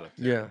they got up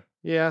there.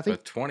 Yeah, Yeah, I think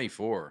But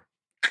 24,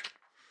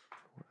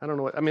 I don't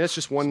know what. I mean, that's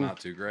just it's one. not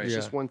too great. It's Yeah.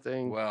 just one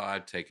thing. Well,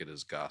 I'd take it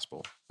as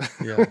gospel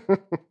yeah.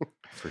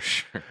 for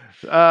sure.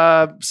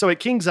 So at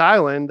Kings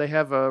Island, they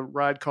have a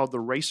ride called the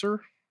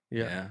Racer,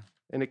 Yeah.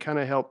 and it kind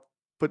of helped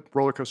put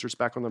roller coasters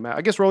back on the map.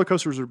 I guess roller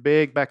coasters were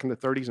big back in the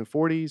 30s and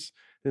 40s.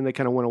 Then they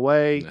kind of went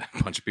away.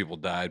 A bunch of people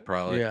died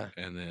probably. Yeah.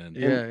 And then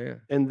Yeah.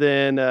 And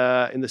then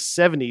in the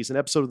 70s, an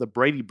episode of the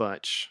Brady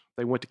Bunch,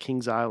 they went to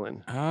Kings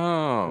Island and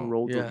oh,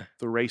 rolled yeah.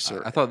 the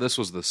Racer. I thought this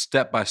was the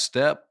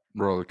step-by-step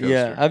roller coaster.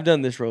 Yeah, I've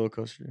done this roller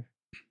coaster.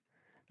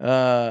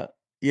 Yeah,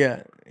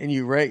 and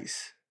you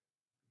race,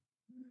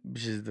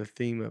 which is the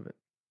theme of it.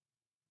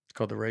 It's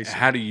called the racer.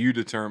 How do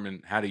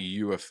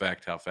you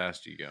affect how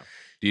fast you go?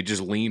 Do you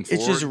just lean forward?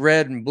 It's just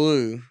red and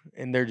blue,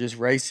 and they're just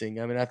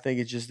racing. I mean, I think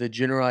it's just the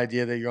general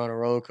idea that you're on a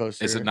roller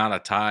coaster. Is it not a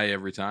tie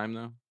every time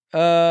though?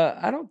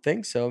 I don't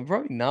think so.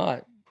 Probably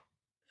not.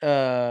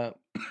 I'm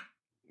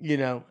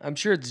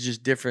sure it's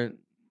just different.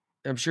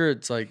 I'm sure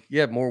it's like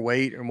more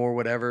weight or more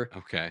whatever.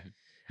 Okay.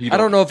 I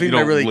don't know if you anybody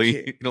don't really.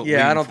 lean- you don't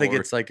I lean don't think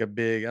forward. it's like a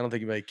big. I don't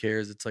think anybody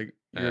cares. It's like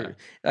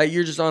Yeah.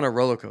 you're just on a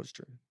roller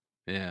coaster.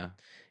 Yeah.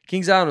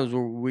 Kings Island is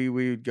where we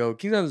would go.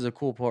 Kings Island is a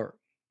cool park.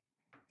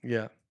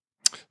 Yeah.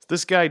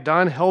 This guy,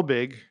 Don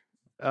Helbig,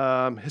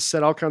 has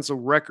set all kinds of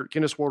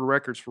Guinness World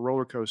Records for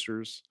roller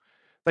coasters.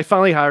 They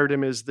finally hired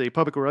him as the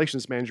public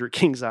relations manager at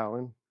Kings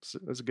Island. So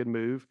that's a good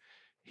move.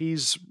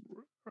 He's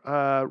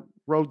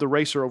rode the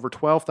Racer over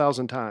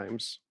 12,000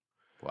 times.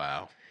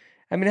 Wow.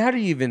 I mean, how do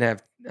you even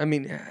have? I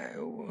mean,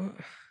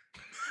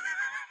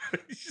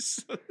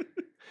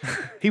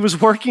 He was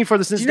working for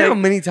the do you know Cincinnati. how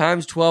many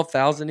times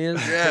 12,000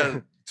 is? Yeah.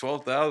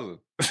 12,000.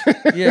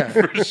 Yeah.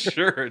 For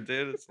sure,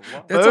 dude. It's a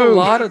lot. That's a Boom.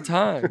 lot of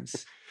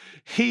times.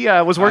 He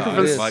was working I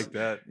for it the is. like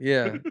that.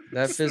 Yeah,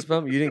 that fist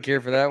bump. You didn't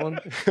care for that one.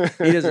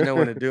 He doesn't know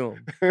when to do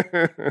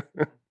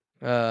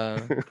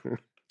them.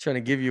 Trying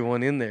to give you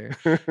one in there.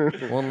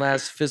 One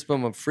last fist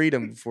bump of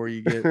freedom before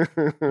you get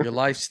your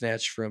life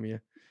snatched from you.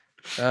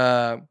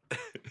 I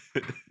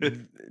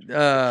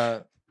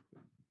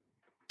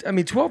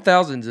mean,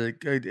 12,000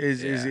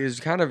 is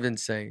kind of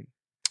insane.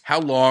 How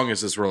long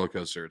is this roller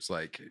coaster? It's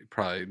like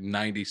probably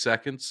 90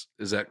 seconds.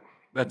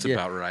 That's Yeah,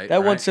 about right? That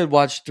one right? said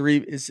watch 3.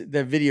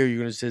 That video you're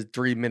gonna say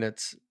 3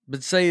 minutes,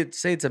 but say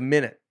it's a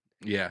minute.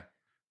 Yeah,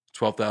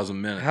 12,000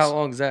 minutes. How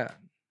long is that?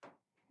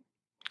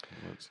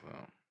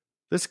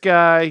 This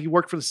guy, he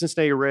worked for the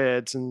Cincinnati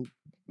Reds, and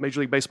Major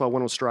League Baseball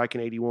went on strike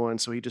in '81,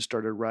 so he just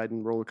started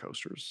riding roller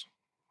coasters.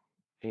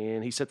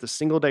 And he set the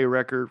single-day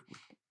record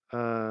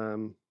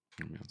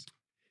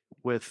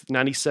with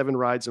 97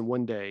 rides in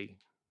one day.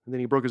 And then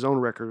he broke his own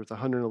record with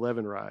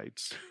 111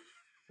 rides.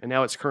 And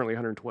now it's currently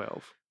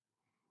 112.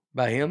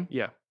 By him?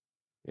 Yeah.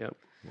 Yep.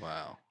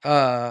 Wow.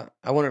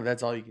 I wonder if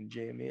that's all you can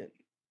jam in.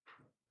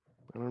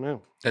 I don't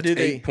know. That's Do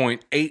they-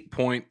 8.8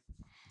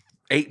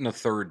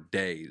 1/3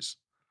 days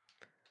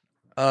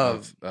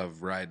Of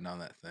riding on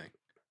that thing.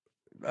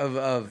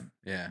 of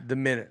Yeah. the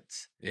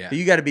minutes. Yeah. So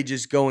you got to be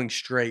just going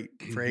straight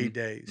for Mhm. 8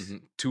 days.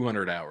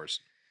 200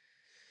 hours.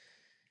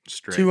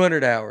 Straight.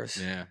 200 hours.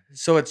 Yeah.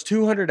 So it's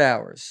 200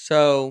 hours.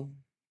 So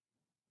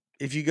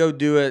if you go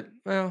do it,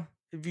 well,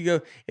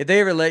 if they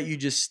ever let you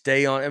just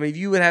stay on, I mean,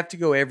 you would have to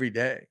go every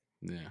day.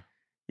 Yeah.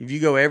 If you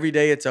go every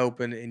day, it's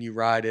open and you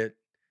ride it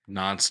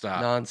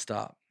Nonstop.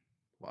 nonstop.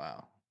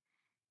 Wow.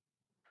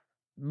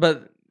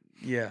 But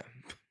yeah.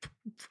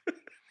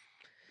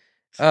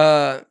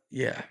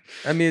 Yeah.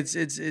 I mean, it's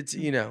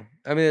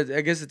I mean,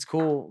 I guess it's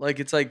cool. Like,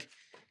 it's like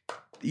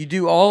you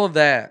do all of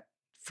that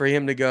for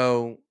him to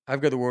go,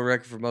 I've got the world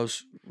record for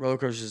most roller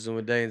coasters in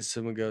a day, and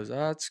someone goes,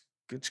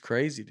 it's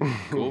crazy, dude.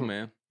 Cool,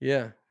 man.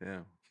 Yeah.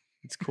 Yeah.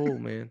 It's cool,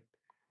 man.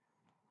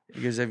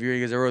 Because I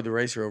rode the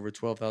racer over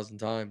 12,000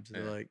 times. And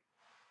they're Yeah. like,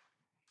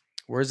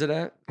 where's it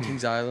at?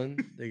 Kings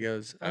Island. They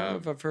goes, I don't know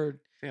if I've heard.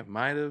 Yeah,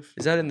 might have.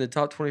 Is that in the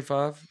top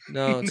 25?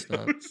 No, it's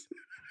not.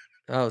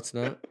 Oh, it's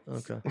not?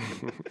 Okay.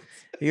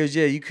 He goes,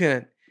 yeah, you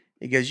can't.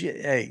 He goes, yeah,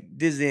 hey,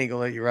 Disney ain't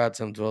gonna let you ride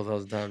something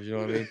 12,000 times. You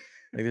know what I mean?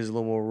 Like, there's a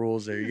little more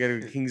rules there. You got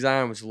to Kings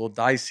Island, which is a little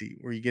dicey,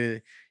 where you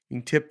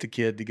can tip the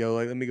kid to go,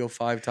 like, let me go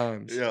 5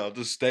 times. Yeah, I'll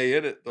just stay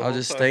in it. I'll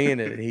just stay in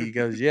it. And he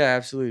goes, yeah,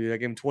 absolutely. I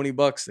gave him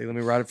 $20. They let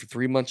me ride it for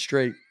 3 months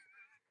straight.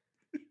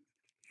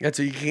 That's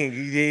what you can't.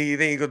 You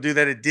think you gonna do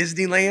that at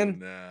Disneyland?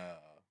 No.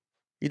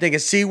 You think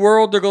at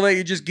SeaWorld they're gonna let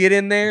you just get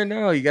in there?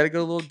 No, you got to go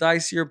to a little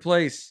dicier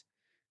place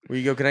where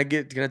you go. Can I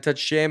touch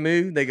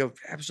Shamu? They go,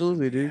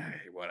 absolutely, dude. Hey,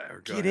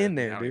 whatever. Go Get ahead. in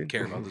there, I don't even dude.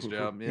 care about this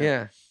job.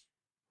 Yeah.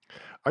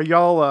 Are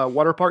y'all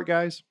water park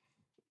guys?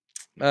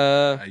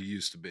 I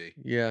used to be.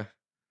 Yeah.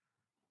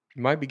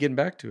 You might be getting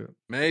back to it.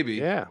 Maybe.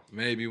 Yeah.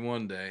 Maybe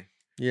one day.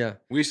 Yeah.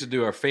 We used to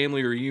do our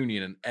family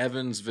reunion in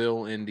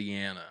Evansville,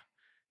 Indiana,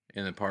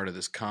 in a part of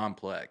this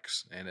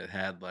complex. And it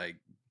had like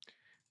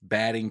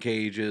batting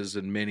cages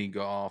and mini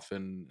golf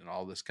and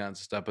all this kinds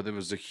of stuff. But there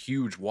was a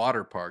huge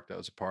water park that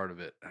was a part of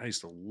it. I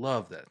used to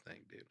love that thing,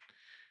 dude.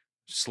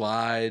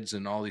 Slides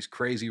and all these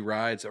crazy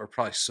rides that were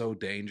probably so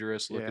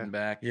dangerous looking Yeah.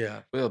 back.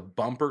 Yeah. With the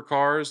bumper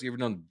cars. You ever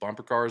done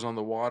bumper cars on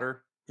the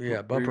water? Yeah.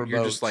 Where Bumper you're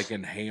boats. just like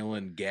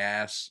inhaling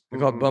gas. They're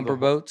called bumper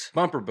boats.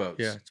 Bumper boats.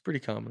 Yeah. It's pretty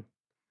common.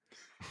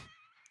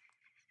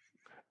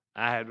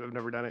 I've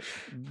never done it.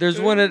 There's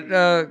one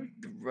at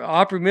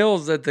Opry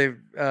Mills that they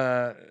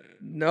Where?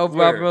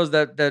 Opry Mills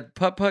that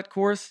putt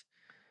course,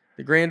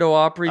 the Grand Ole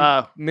Opry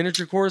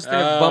miniature course. They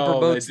have bumper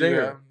boats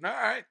there. All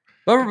right.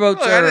 Bumper boats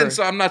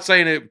Well, are. I'm not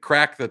saying it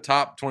cracked the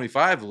top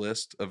 25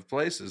 list of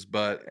places,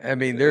 but I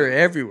mean, they're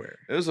everywhere.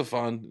 it was a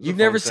fun. You've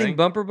never seen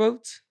bumper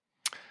boats?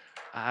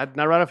 I'd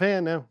not right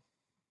offhand, no.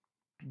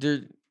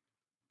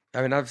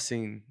 I mean, I've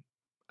seen.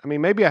 I mean,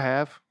 maybe I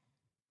have.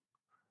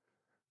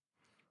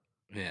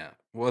 Yeah.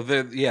 Well,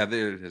 there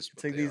It's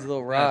like these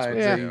little rides.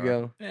 Yeah. There you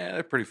go. Yeah,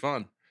 they're pretty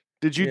fun.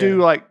 Did you Yeah. do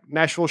like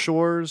Nashville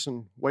Shores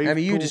and wave I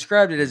mean, you pool?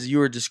 described it as you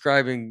were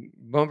describing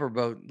bumper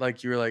boat,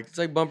 like you were like it's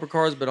like bumper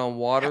cars but on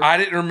water. I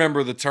didn't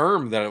remember the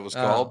term that it was Oh.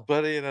 called,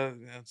 but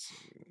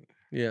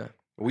Yeah.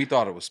 we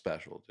thought it was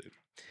special, dude.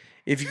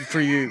 If you for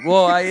you,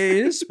 well, it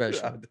is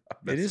special.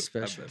 It is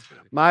special.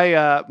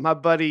 My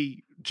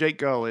buddy Jake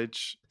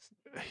Gullidge,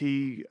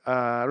 he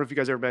I don't know if you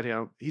guys ever met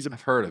him. He's a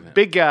I've heard of it.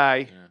 big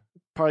guy, Yeah.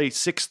 probably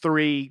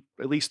 6'3",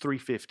 at least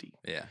 350.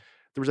 Yeah.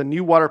 There was a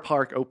new water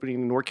park opening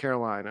in North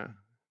Carolina.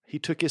 He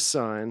took his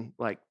son,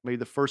 like maybe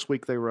the first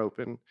week they were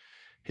open.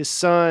 His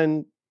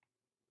son,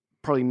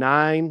 probably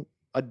 9,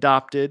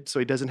 adopted, so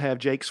he doesn't have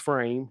Jake's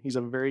frame. He's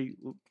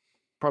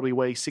probably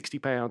weighs 60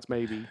 pounds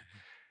maybe.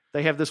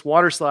 They have this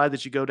water slide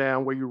that you go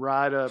down where you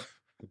ride I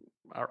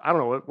don't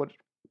know what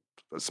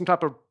some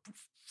type of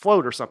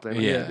float or something.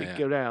 and Yeah, you yeah.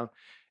 go down,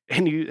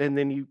 and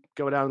then you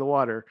go down in the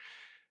water.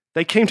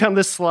 They came down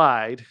this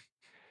slide,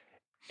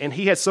 and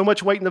he had so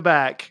much weight in the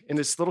back and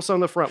his little son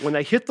in the front. When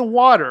they hit the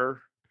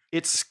water,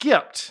 it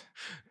skipped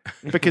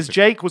because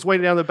Jake was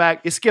waiting down the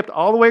back. It skipped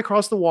all the way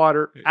across the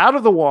water, out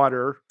of the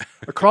water,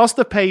 across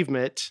the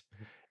pavement,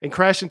 and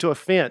crashed into a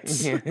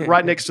fence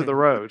right next to the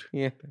road.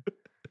 Yeah.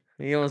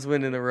 He almost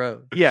went in the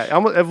road. Yeah,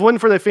 if it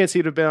wasn't for the fence,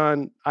 he'd have been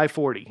on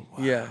I-40.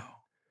 Wow. Yeah.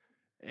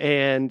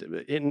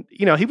 And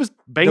he was The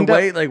banged up.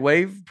 wave, like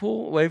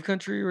wave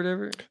country or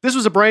whatever. This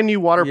was a brand new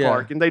water Yeah.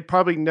 park, and they'd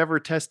probably never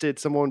tested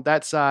someone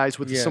that size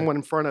with Yeah. someone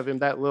in front of him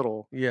that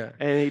little. Yeah.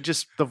 And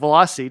the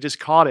velocity just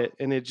caught it,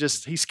 and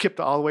he skipped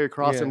all the way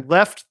across Yeah. and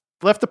left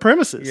the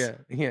premises. Yeah.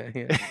 Yeah.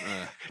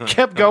 Yeah.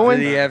 Kept going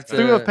Did he have to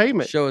through a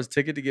pavement. show his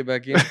ticket to get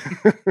back in?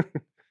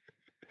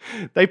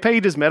 They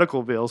paid his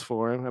medical bills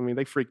for him. I mean,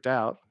 they freaked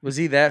out. Was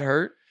he that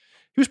hurt?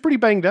 He was pretty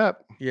banged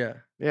up. Yeah.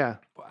 Yeah.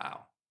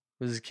 Wow.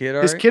 Was his kid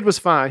all His right? kid was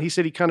fine. He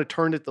said he kind of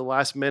turned at the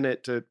last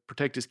minute to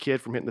protect his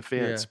kid from hitting the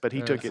fence, Yeah, but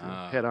he took it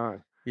that's- head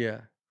on.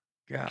 Yeah.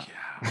 God.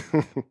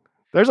 Yeah.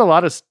 There's a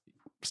lot of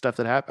stuff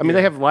that happened. I mean, they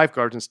Yeah. have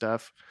lifeguards and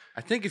stuff.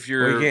 I think if Well,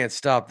 you're, you can't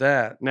stop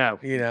that. No.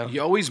 You know.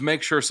 you always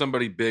make sure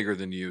somebody bigger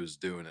than you is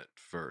doing it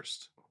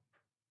first.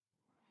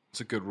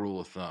 It's a good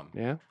rule of thumb.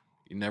 Yeah.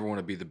 You never want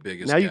to be the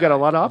biggest. Now you got a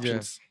lot of Yeah.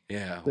 options.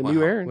 Yeah. The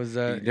new Aaron. Was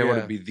You that? never want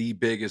Yeah. to be the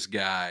biggest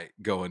guy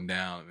going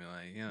down. And be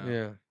like,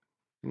 Yeah.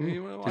 Mm.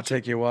 You want to Did it watch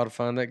take you a while to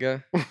find that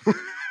guy?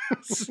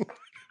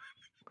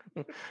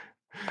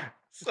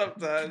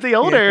 Sometimes. The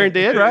old Aaron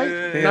did, right?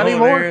 The Not old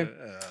anymore. Aaron.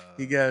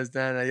 He goes,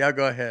 no, y'all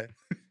go ahead.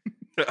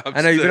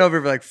 I know you've been over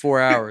here for like 4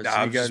 hours. No,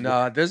 And I'm you go, just-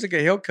 no, there's a guy.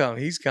 He'll come.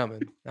 He's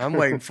coming. I'm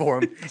waiting for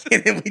him.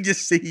 And then we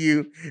just see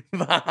you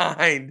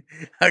behind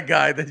a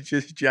guy that's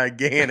just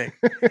gigantic.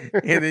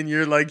 And then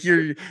you're like,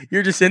 you're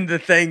just in the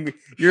thing.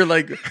 You're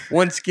like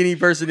one skinny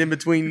person in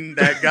between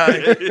that guy.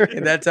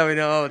 And that's how we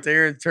know, oh, it's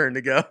Aaron's turn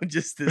to go.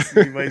 Just this,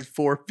 he weighs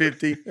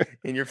 450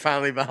 and you're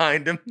finally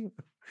behind him.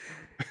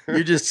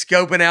 You're just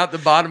scoping out the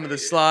bottom of the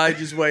slide,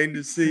 just waiting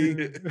to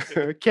see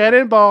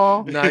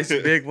Cannonball. nice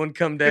big one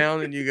come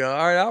down, and you go,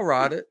 all right, I'll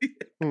ride it.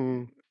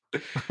 Mm.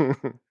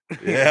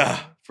 Yeah,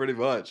 pretty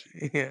much.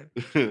 Yeah.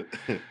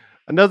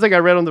 Another thing I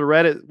read on the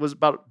Reddit was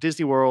about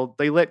Disney World.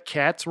 They let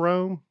cats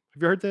roam.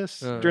 Have you heard this?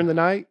 During the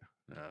night?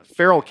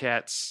 Feral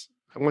cats,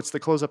 once they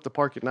close up the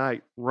park at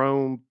night,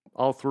 roam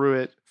all through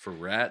it. For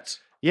rats.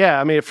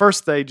 Yeah, I mean, at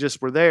first they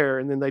just were there,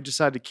 and then they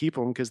decided to keep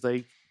them because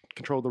they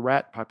control the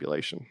rat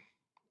population.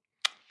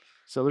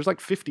 So there's like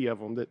 50 of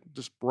them that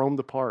just roam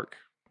the park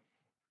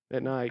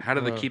at night. How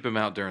do they keep them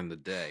out during the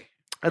day?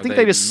 I Are think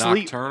they just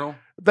sleep. nocturnal?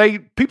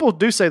 People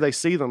do say they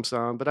see them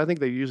some, but I think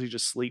they usually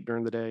just sleep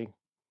during the day.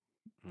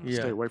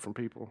 Yeah. Stay away from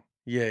people.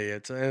 Yeah.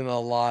 It's and a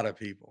lot of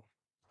people.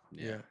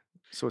 Yeah.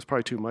 So it's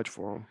probably too much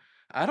for them.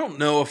 I don't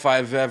know if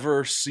I've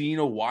ever seen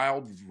a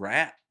wild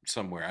rat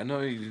somewhere. I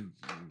know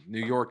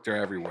New York, they're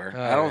everywhere.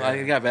 I Oh, don't. I yeah.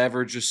 think I've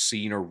ever just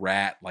seen a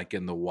rat like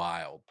in the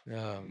wild.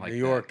 Like New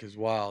York is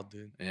wild,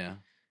 dude. Yeah,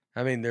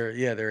 I mean, they're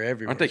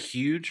everywhere. aren't they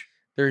huge?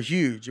 They're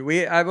huge.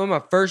 One of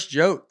my first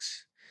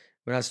jokes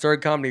when I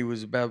started comedy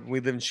was about we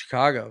lived in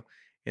Chicago,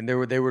 and they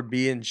would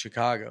be in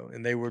Chicago,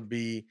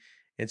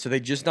 and so they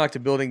just knocked a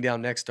building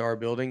down next to our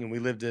building, and we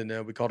lived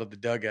in we called it the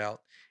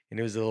Dugout, and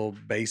it was a little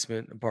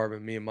basement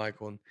apartment, me and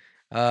Michael,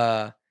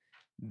 and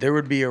there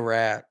would be a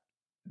rat.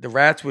 The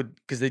rats would,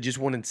 because they just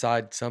went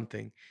inside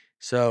something,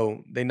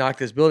 so they knocked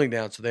this building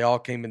down, so they all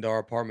came into our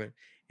apartment,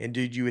 and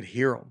dude, you would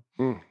hear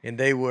them, and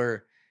they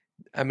were.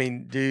 I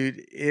mean, dude,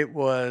 it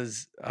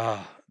was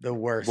the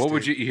worst. What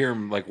would dude. you hear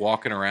them like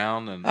walking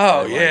around and?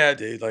 Oh or, like, yeah,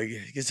 dude! Like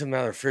get something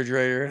out of the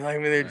refrigerator. Like, I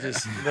mean, they're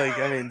just like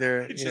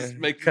they're They you just know,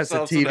 make cuts the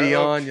themselves at TV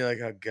home. on. You're like,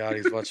 oh god,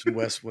 he's watching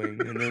West Wing,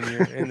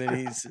 and then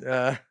he's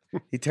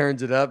he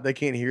turns it up. They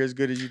can't hear as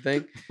good as you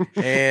think,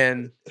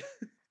 and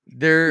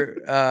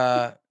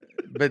they're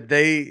but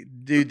they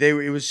dude they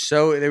were- it was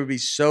so they would be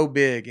so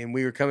big, and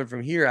we were coming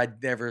from here.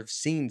 I'd never have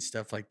seen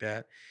stuff like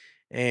that,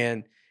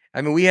 and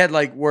I mean, we had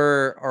like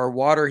where our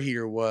water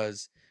heater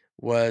was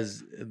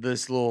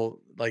this little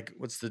like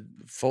what's the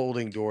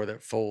folding door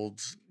that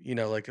folds,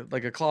 like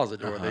a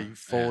closet door that you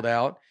fold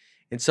out,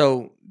 and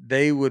so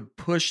they would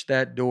push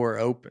that door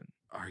open.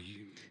 Are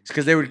you?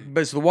 Because they would,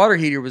 but so the water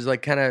heater was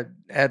like kind of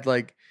had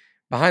like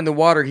behind the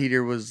water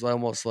heater was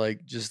almost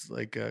like just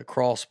like a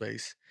crawl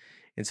space,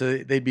 and so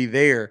they'd be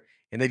there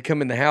and they'd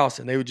come in the house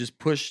and they would just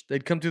push.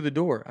 They'd come through the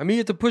door. I mean, you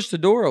have to push the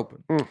door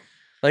open.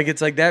 Like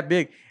it's like that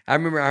big. I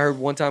remember I heard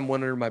one time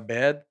one under my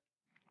bed,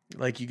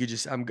 like you could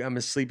just I'm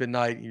asleep at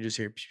night and you just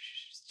hear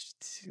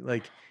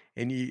like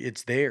and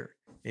it's there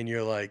and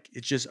you're like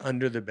it's just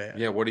under the bed.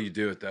 Yeah. What do you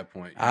do at that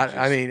point? You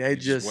I mean it you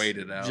just wait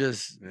it out.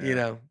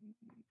 Yeah.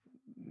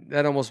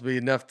 That almost be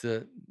enough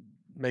to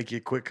make you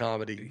quit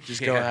comedy.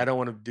 Just go. Yeah. I don't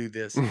want to do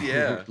this.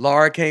 Yeah.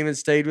 Laura came and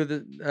stayed with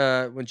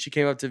it when she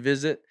came up to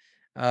visit.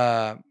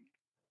 I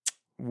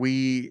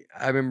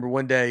remember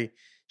one day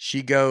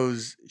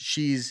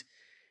she's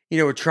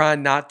we're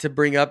trying not to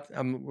bring up.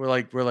 We're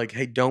like,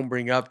 hey, don't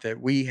bring up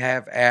that we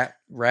have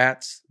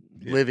rats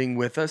living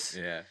with us.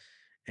 Yeah.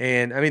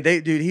 And I mean,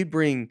 he'd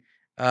bring.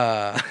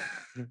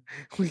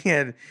 We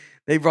had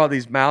they brought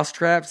these mouse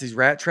traps, these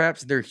rat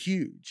traps. They're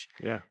huge.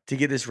 Yeah. To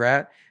get this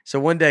rat. So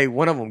one day,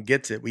 one of them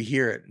gets it. We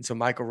hear it, and so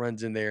Michael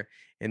runs in there,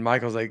 and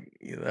Michael's like,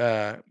 we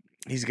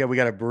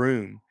got a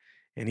broom,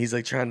 and he's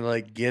like trying to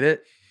like get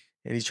it,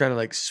 and he's trying to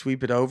like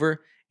sweep it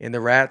over, and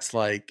the rat's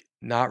like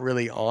not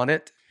really on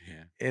it,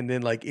 and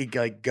then like it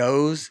like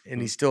goes,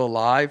 and he's still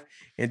alive,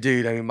 and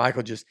dude, I mean,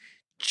 Michael just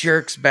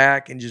jerks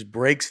back and just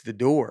breaks the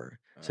door.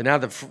 So now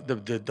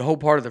the whole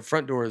part of the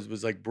front door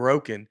was like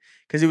broken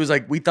because it was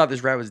like we thought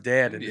this rat was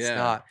dead and it's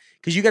not.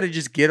 Because you got to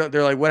just get it.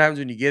 They're like, what happens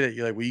when you get it?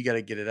 You're like, well, you got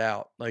to get it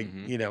out. Like,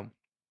 you know.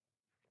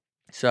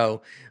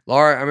 So I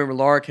remember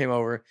Laura came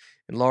over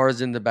and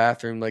Laura's in the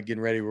bathroom like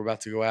getting ready. We're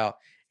about to go out.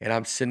 And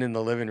I'm sitting in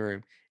the living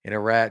room and a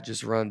rat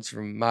just runs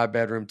from my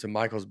bedroom to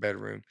Michael's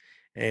bedroom.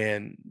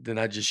 And then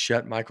I just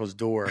shut Michael's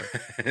door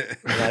and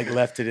like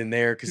left it in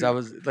there because I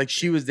was like,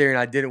 she was there and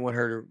I didn't want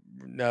her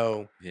to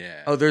know.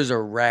 Yeah. Oh, there's a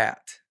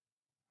rat.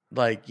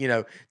 Like, you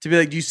know, to be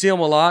like, do you see them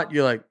a lot?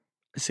 You're like,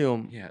 I see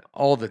them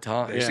all the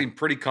time. They seem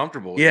pretty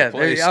comfortable. Yeah. The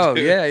place,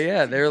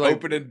 yeah. They're like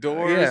opening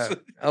doors. Yeah,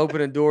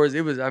 opening doors.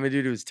 It was, I mean,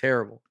 dude, it was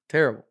terrible.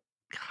 Terrible.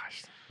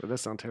 Gosh, that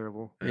sounds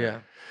terrible. Yeah.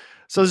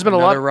 So there's been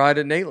Another a lot. ride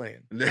at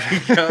Nateland. There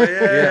you go.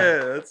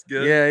 Yeah, that's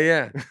good.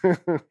 Yeah.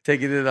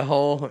 Take you to the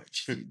whole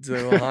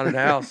to a haunted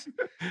house.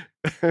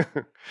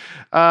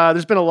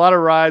 There's been a lot of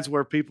rides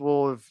where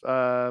people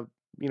have,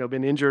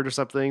 been injured or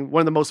something.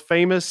 One of the most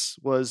famous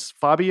was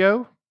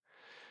Fabio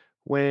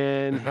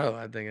when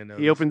I think I know.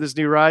 he opened this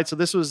new ride. So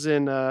this was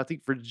in, I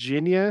think,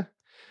 Virginia.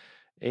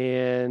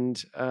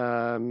 And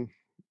I don't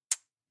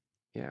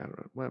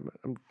know,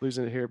 I'm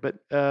losing it here, but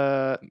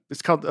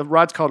it's called, the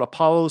ride's called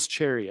Apollo's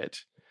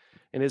Chariot.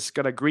 And it's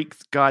got a Greek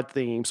god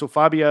theme. So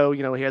Fabio,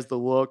 he has the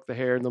look, the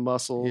hair, and the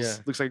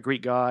muscles. Looks like a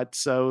Greek god.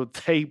 So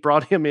they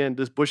brought him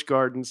into Busch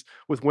Gardens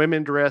with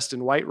women dressed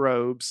in white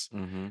robes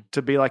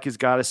to be like his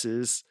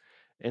goddesses.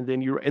 And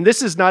then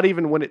this is not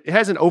even when it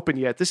hasn't opened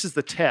yet. This is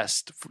the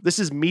test. This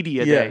is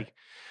media day.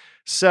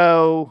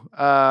 So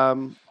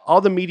all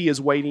the media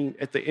is waiting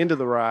at the end of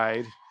the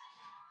ride.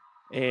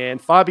 And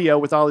Fabio,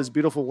 with all his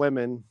beautiful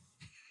women,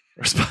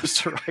 are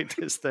supposed to ride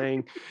this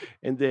thing.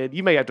 And then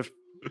you may have to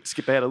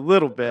skip ahead a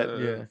little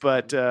bit,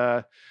 but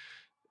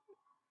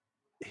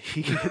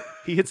he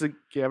hits right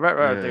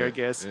there, I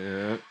guess.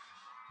 Yeah.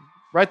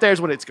 Right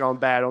there's when it's gone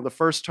bad. On the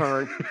first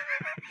turn,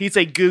 he's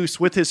a goose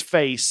with his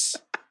face.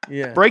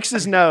 Yeah, breaks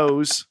his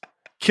nose,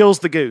 kills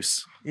the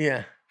goose.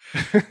 Yeah.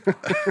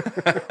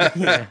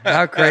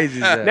 How crazy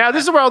is that? Now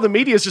this is where all the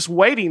media is just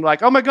waiting,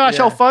 like, oh my gosh,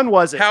 how fun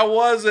was it? How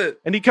was it?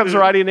 And he comes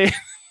riding in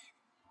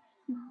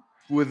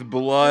with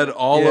blood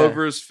all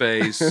over his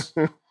face.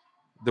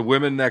 The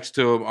women next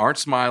to him aren't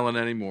smiling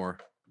anymore.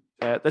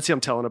 That's him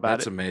telling about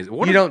That's it. That's amazing.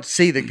 You don't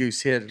see the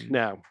goose hit him.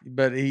 No.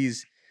 But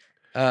he's,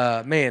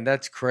 man,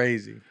 that's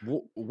crazy.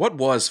 What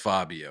was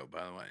Fabio,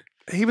 by the way?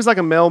 He was like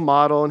a male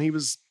model, and he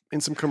was in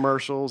some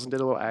commercials and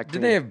did a little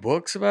acting. Did they have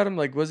books about him?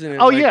 Like, wasn't it?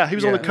 Oh, yeah. He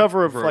was on the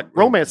cover of like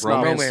romance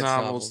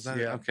novels.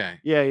 Okay.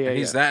 Yeah.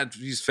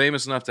 He's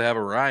famous enough to have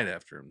a ride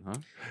after him, huh?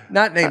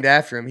 Not named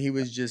after him. He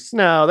was just.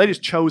 No, they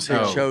just chose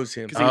him. They chose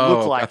him. Because he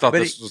looked like I thought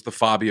this was the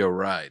Fabio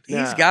ride.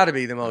 He's got to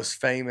be the most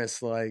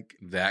famous, like.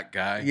 That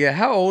guy? Yeah.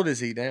 How old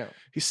is he now?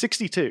 He's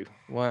 62.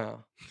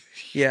 Wow.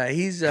 Yeah,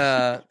 he's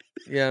I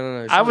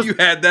don't know. You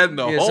had that in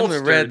the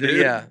holster,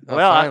 dude. Yeah.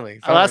 Well, finally.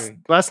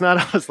 Last night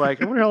I was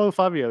like, I wonder how old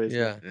Fabio is.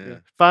 Yeah.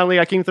 Finally,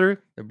 I came through.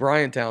 The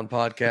Bryantown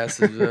podcast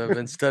has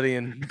been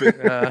studying.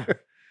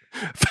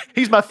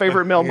 He's my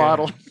favorite male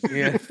model.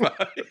 Yeah.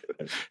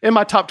 In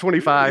my top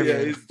 25.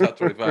 Yeah, he's top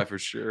 25 for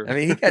sure. I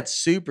mean, he got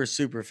super,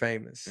 super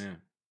famous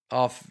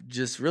off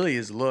just really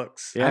his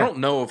looks. Yeah. I don't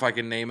know if I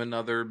can name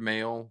another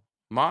male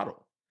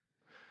model.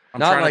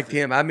 Not like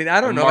him. I mean,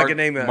 I don't know if I can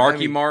name it.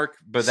 Mark,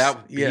 but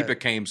he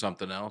became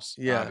something else,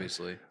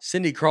 obviously.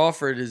 Cindy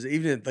Crawford is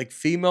even like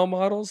female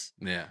models.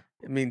 Yeah.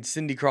 I mean,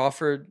 Cindy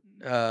Crawford,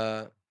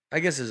 I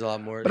guess there's a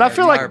lot more. But I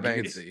feel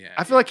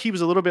like he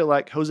was a little bit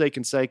like Jose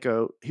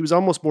Canseco. He was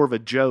almost more of a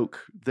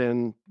joke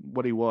than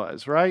what he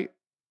was, right?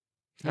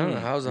 I don't know.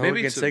 How's Jose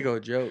Canseco a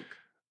joke?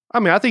 I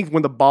mean, I think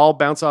when the ball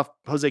bounced off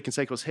Jose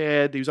Canseco's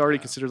head, he was already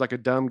considered like a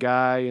dumb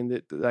guy, and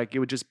that like it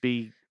would just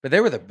be. But they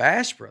were the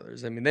Bash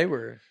Brothers. I mean, they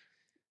were.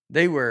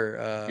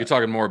 You're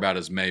talking more about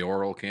his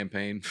mayoral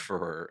campign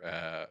for.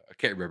 I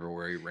can't remember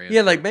where he ran.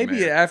 Yeah, like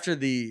maybe after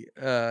the.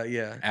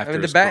 After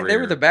I mean, they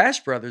were the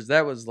Bash Brothers.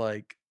 That was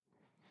like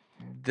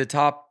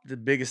the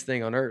biggest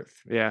thing on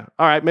earth. Yeah.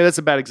 All right. Maybe that's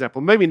a bad example.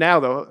 Maybe now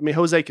though. I mean,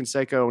 Jose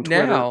Canseco on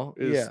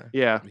Twitter.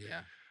 Yeah.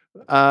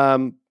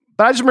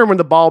 But I just remember when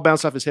the ball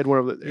bounced off his head.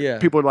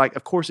 People were like,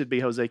 "Of course, it'd be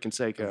Jose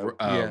Canseco."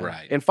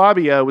 Right. And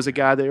Fabio was a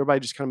guy that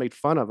everybody just kind of made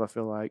fun of. I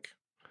feel like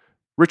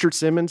Richard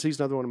Simmons. He's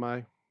another one of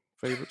my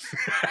favorites.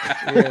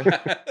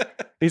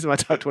 He's in my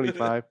top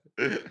 25.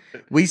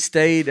 We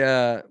stayed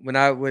when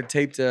I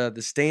taped the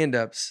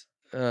stand-ups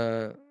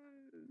on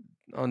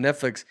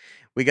Netflix.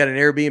 We got an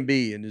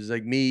Airbnb, and it was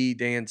like me,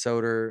 Dan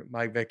Soder,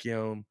 Mike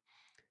Vecchione,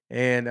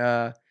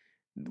 and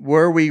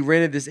where we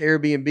rented this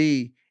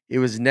Airbnb, it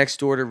was next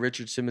door to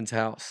Richard Simmons'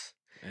 house.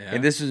 Yeah.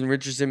 And this was in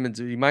Richard Simmons.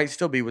 He might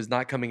still be. Was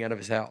not coming out of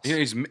his house.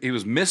 Yeah, he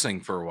was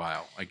missing for a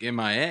while, like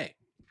MIA.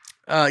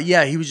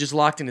 Yeah, he was just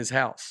locked in his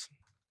house.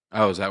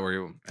 Oh, is that where he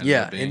ended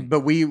up being?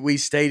 But we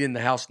stayed in the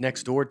house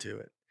next door to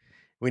it.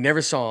 We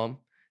never saw him.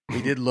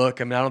 We did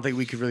look. I mean, I don't think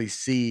we could really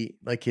see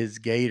like his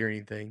gate or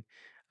anything.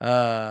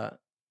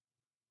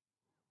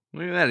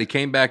 Look at that. He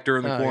came back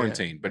during the Oh, yeah.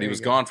 quarantine, but There he you was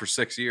go. gone for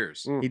 6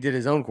 years. He did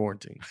his own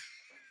quarantine.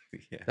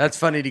 Yeah. That's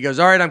funny. He goes,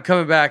 all right, I'm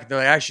coming back. They're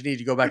like, I actually need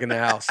to go back in the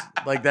house.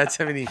 Like that's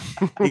I mean,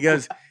 he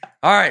goes,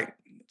 all right,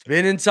 it's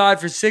been inside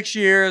for 6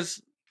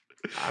 years.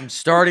 I'm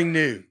starting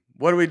new.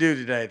 What do we do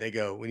today? They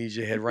go, we need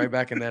you to head right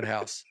back in that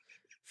house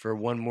for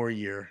one more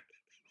year.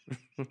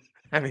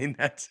 I mean,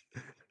 that's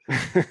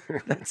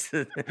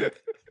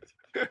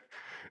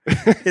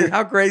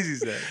how crazy is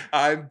that?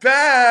 I'm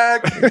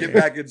back. Get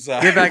back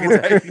inside. Get back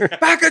inside. Right.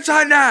 Back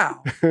inside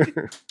now.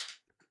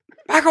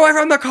 Back away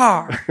from the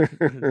car.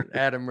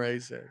 Adam Ray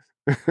says.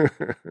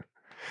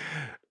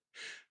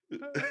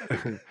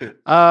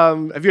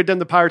 Have you ever done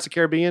the Pirates of the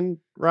Caribbean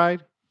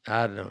ride?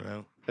 I don't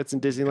know. That's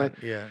in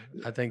Disneyland. Yeah,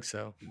 I think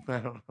so. I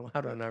don't know.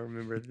 How do I not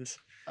remember this?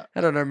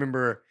 I don't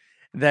remember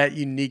that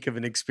unique of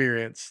an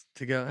experience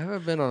to go. Have I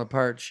been on a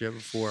pirate ship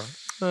before?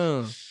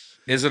 Oh.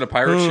 Is it a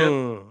pirate ship?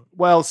 Oh.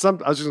 Well, I was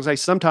just gonna say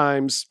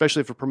sometimes,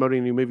 especially for promoting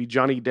a new movie,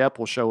 Johnny Depp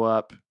will show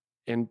up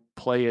and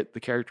play it the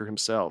character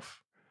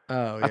himself.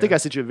 Oh, yeah. I think I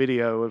sent you a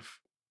video of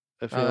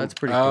him. that's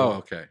pretty Oh,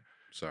 cool. okay.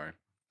 Sorry.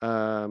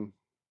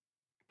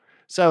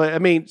 So I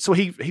mean, so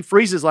he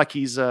freezes like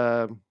he's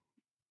I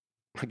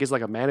guess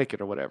like a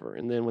mannequin or whatever,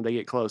 and then when they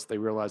get close, they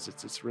realize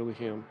it's really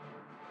him.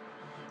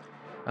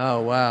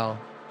 Oh, wow.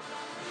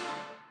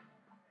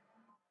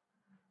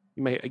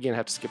 You may again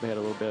have to skip ahead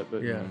a little bit,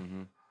 but Yeah.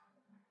 Mhm.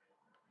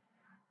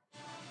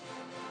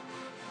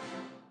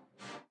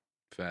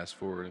 Fast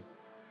forward.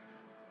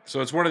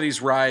 So it's one of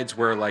these rides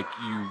where like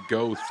you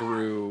go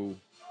through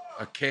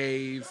a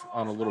cave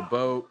on a little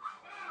boat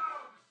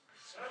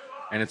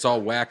and it's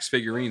all wax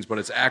figurines, but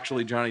it's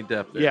actually Johnny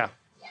Depp there. yeah,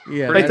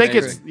 Yeah. they Pretty think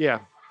that's it's amazing. yeah.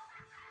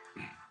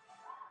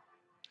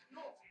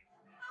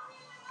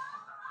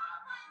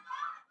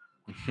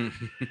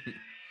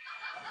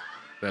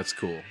 That's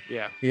cool.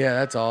 Yeah, Yeah,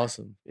 that's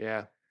awesome.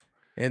 yeah.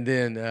 And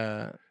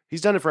then, He's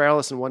done it for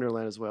Alice in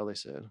Wonderland as well. They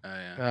said.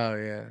 Yeah. oh,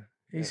 yeah.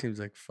 He Yeah. seems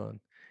like fun.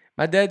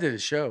 My dad did a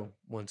show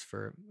once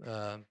for,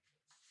 I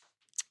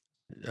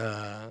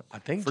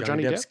think, For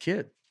Johnny Johnny Depp's Depp?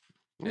 kid.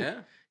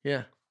 Yeah.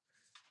 Yeah.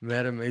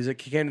 Met him. He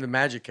came to the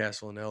Magic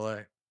Castle in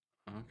L.A.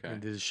 Okay.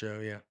 and did a show.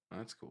 Yeah.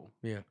 That's cool.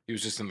 Yeah. He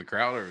was just in the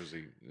crowd, or was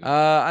he?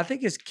 I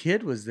think his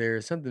kid was there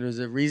or something. There was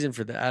a reason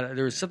for that.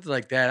 There was something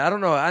like that. I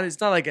don't know.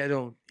 It's not like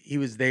he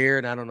was there,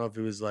 and I don't know if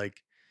it was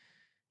like,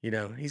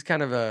 he's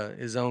kind of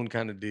his own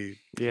kind of dude.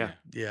 Yeah,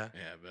 Yeah.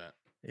 Yeah, I bet.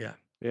 Yeah.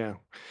 yeah.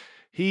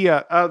 He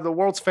the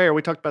World's Fair.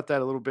 We talked about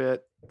that a little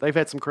bit. They've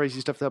had some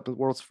crazy stuff up at the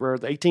World's Fair.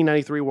 The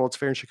 1893 World's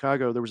Fair in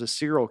Chicago. There was a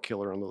serial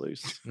killer on the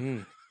loose,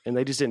 Mm. and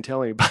they just didn't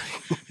tell anybody.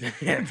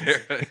 Yeah.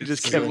 It's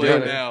just too kept late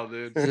doing it. now,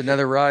 dude. There's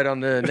another ride on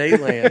the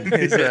Nateland.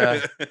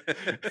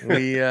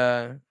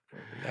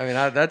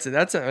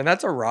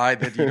 That's a ride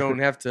that you don't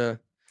have to.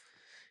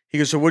 He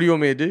goes, so what do you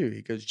want me to do?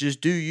 He goes, just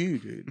do you,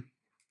 dude.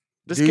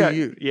 This Do guy,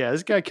 you? yeah,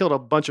 this guy killed a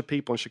bunch of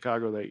people in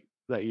Chicago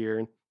that year,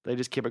 and they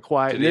just kept it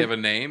quiet. Did And he then- have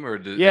a name, or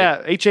did?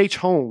 yeah, H.H.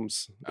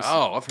 Holmes.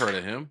 Oh, I've heard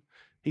of him.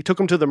 He took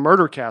him to the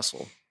murder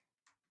castle.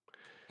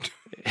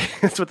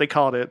 That's what they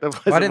called it. That Why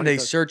wasn't didn't what they he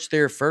thought. search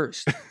there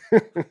first?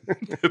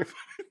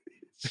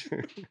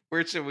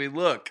 Where should we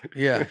look?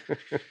 Yeah.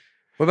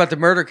 What about the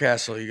murder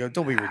castle? You go,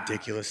 don't be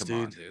ridiculous, Come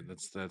dude. on, dude.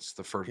 That's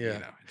the first. Yeah.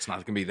 It's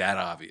not gonna be that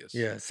obvious.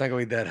 Yeah, it's not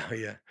going to be that. Oh,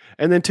 yeah.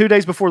 And then 2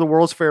 days before the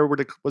World's Fair was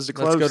to Let's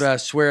close. go to I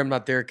Swear I'm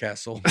Not There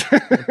Castle.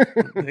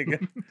 They go-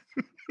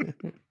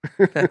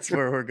 That's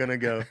where we're going to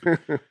go.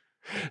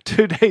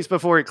 2 days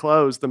before it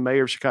closed, the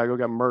mayor of Chicago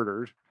got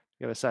murdered,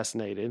 got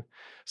assassinated.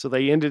 So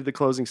they ended the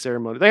closing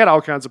ceremony. They had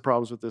all kinds of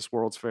problems with this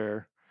World's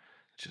Fair.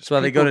 Just That's why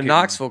they go people to getting-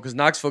 Knoxville because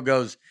Knoxville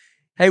goes,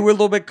 hey, we're a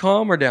little bit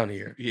calmer down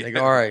here. They go,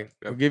 Yeah. all right,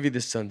 we'll give you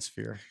the Sun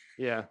Sphere.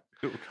 Yeah.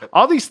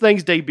 All these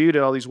things debuted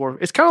at all these war.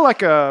 It's kind of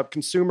like a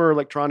consumer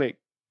electronic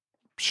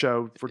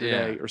show for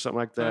today Yeah. or something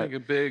like that. Like a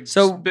big,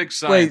 So, big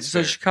science. Wait, so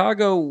fair.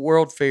 Chicago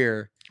World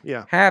Fair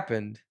Yeah.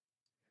 happened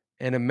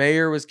and a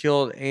mayor was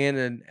killed and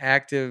an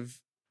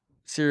active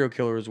serial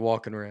killer was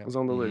walking It around. was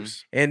on the Mhm.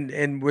 loose.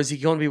 And was he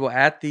killing people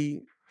at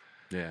the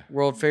Yeah.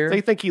 World Fair?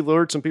 They think he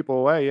lured some people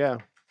away. Yeah.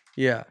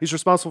 Yeah. He's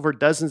responsible for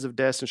dozens of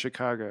deaths in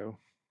Chicago.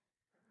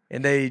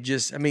 And they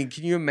just, I mean,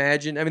 can you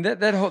imagine? I mean,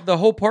 the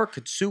whole park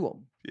could sue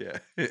him. Yeah.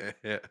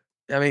 Yeah.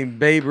 I mean,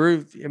 Babe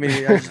Ruth. I mean,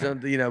 I just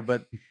don't,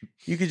 but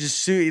you could just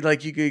sue.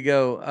 Like you could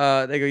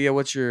go. They go, yeah.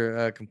 What's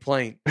your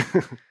complaint?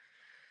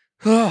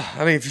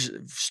 I mean, for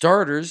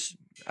starters,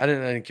 I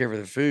didn't care for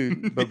the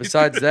food, but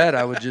besides that,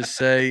 I would just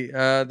say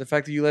the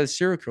fact that you let a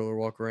serial killer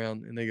walk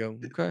around, and they go,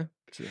 okay,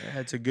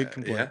 that's a good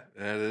complaint.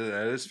 Yeah,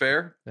 that is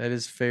fair. That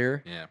is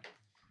fair. Yeah.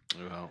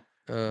 Well,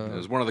 it Uh,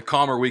 was one of the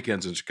calmer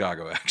weekends in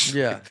Chicago,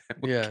 actually. Yeah, That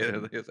yeah. weekend, I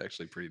think it was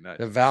actually pretty nice.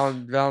 the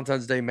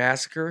Valentine's Day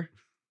Massacre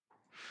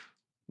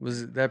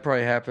that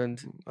probably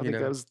happened? I think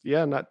that was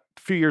not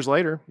a few years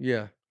later.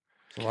 Yeah,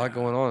 there's a lot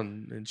going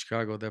on in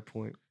Chicago at that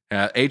point.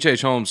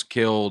 H.H. Holmes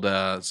killed,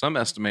 some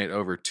estimate,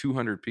 over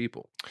 200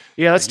 people.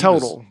 Yeah, that's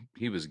total.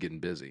 He was getting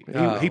busy.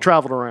 He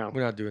traveled around.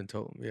 We're not doing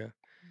total. Yeah,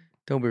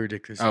 don't be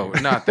ridiculous. Oh,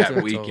 here. not that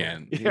Total.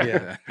 weekend.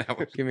 Yeah. That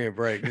was- Give me a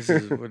break. This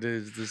is what it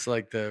is. This is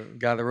like the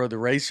guy that rode the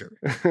racer.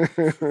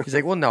 He's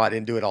like, well, no, I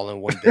didn't do it all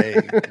in one day.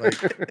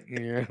 Like,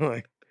 you're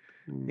like,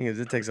 he goes,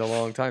 it takes a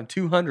long time.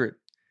 200.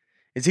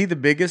 Is he the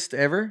biggest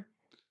ever?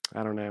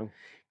 I don't know.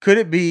 Could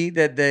it be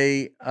that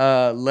they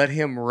let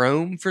him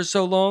roam for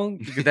so long?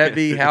 Could that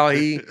be how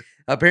he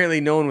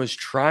apparently no one was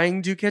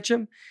trying to catch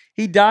him?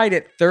 He died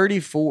at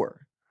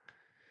 34.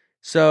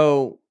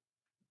 So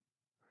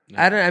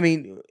I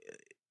mean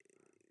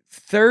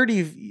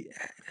 30.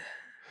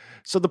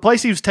 So the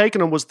place he was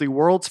taking him was the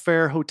World's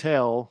Fair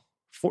Hotel,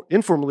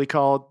 informally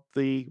called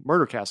the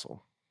Murder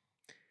Castle.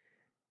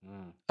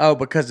 Oh,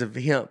 because of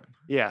him.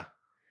 Yeah.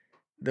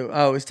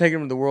 It's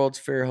taken him to the World's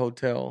Fair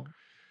Hotel.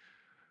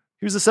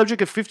 He was the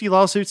subject of 50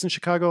 lawsuits in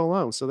Chicago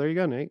alone. So there you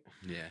go, Nate.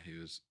 Yeah, he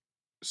was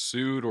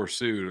sued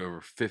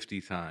over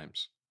 50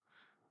 times.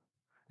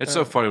 It's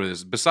so funny with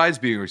this. Besides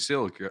being a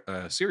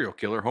serial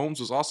killer, Holmes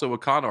was also a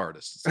con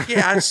artist. It's like,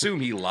 yeah, I assume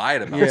he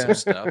lied about some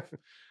stuff.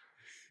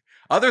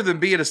 Other than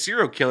being a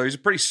serial killer, he's a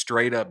pretty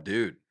straight up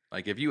dude.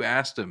 Like if you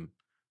asked him,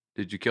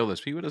 "Did you kill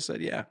this?" he would have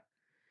said, "Yeah."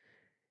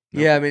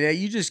 Nope. Yeah, I mean,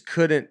 you just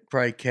couldn't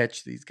probably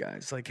catch these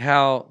guys. Like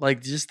how,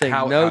 like just think,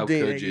 How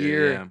could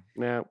you?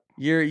 Yeah.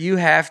 You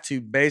have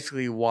to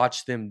basically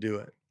watch them do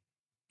it.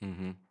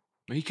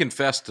 Mm-hmm. He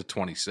confessed to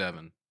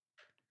 27.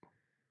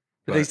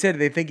 But they said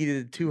they think he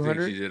did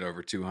 200. He did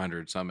over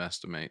 200. Some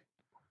estimate.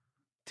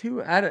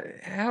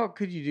 How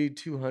could you do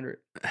 200?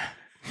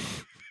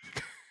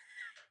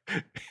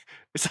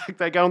 It's like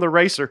that guy on the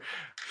racer.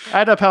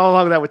 Add up how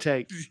long that would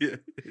take. Yeah.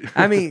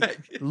 I mean,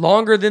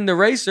 longer than the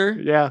racer.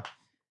 Yeah.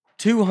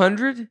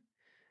 200.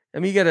 I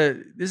mean,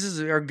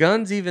 are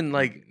guns even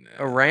like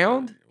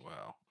around?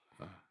 Well,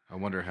 I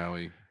wonder how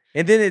he.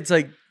 And then it's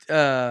like,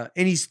 and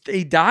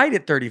he died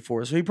at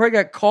 34, so he probably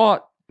got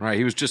caught. Right,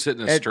 he was just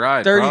hitting his at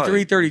stride. 33,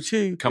 probably.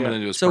 32. Coming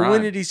into his so prime.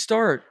 when did he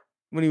start?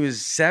 When he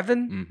was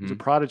 7? Mm-hmm. He's a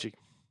prodigy.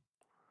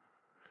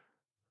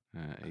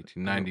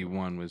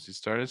 1891 was he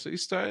started. So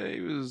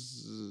he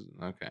was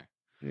okay.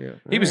 Yeah,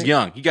 he was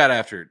young. He got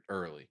after it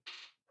early.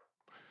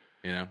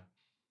 You know.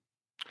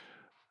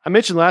 I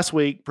mentioned last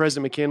week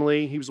President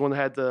McKinley. He was the one that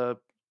had the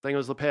thing on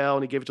his lapel,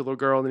 and he gave it to a little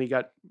girl, and then he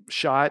got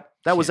shot.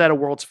 That was at a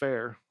World's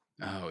Fair.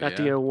 Oh, at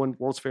yeah. the one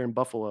World's Fair in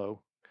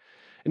Buffalo.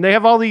 And they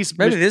have all these.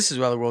 Maybe this is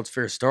why the World's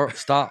Fair stopped.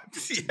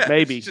 Yeah,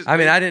 Maybe. I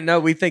mean, I didn't know.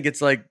 We think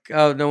it's like,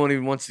 oh, no one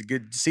even wants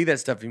to see that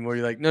stuff anymore.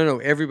 You're like, no,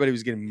 everybody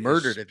was getting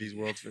murdered at these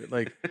World's Fair.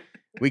 Like,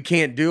 we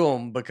can't do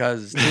them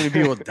because too many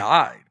people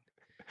died.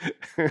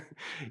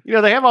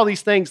 They have all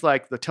these things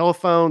like the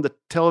telephone, the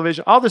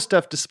television, all this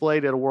stuff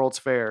displayed at a World's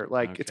Fair.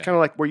 Like it's kind of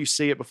like where you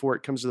see it before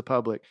it comes to the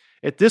public.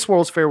 At this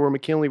World's Fair where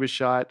McKinley was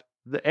shot,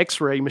 the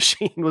X-ray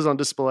machine was on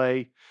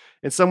display,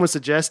 and someone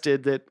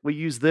suggested that we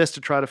use this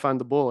to try to find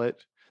the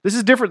bullet. This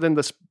is different than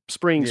the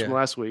Springs from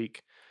last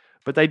week,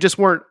 but they just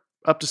weren't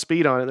up to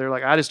speed on it. They're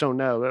like, I just don't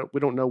know. We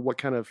don't know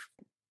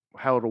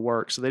how it'll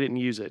work. So they didn't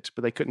use it,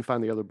 but they couldn't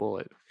find the other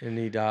bullet. And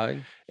he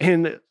died.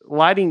 And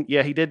lighting,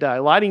 he did die.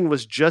 Lighting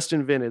was just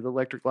invented, the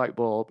electric light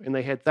bulb. And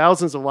they had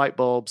thousands of light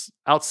bulbs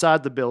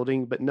outside the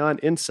building, but none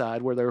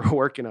inside where they were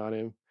working on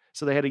him.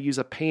 So they had to use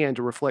a pan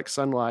to reflect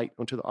sunlight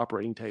onto the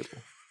operating table.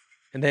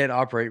 And they had to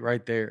operate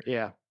right there.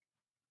 Yeah.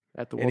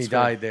 At the and he Fair.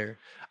 died there.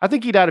 I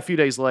think he died a few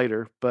days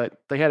later,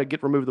 but they had to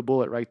remove the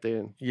bullet right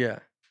then. Yeah.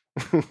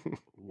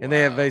 And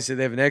they have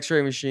an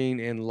X-ray machine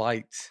and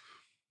lights.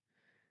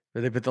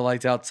 But they put the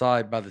lights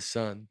outside by the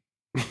sun.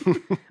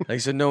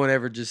 Like, so no one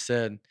ever just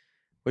said,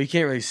 well, you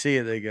can't really see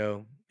it. They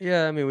go,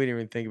 yeah, I mean, we didn't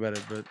even think about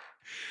it, but.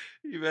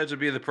 You imagine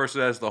being the person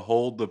that has to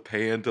hold the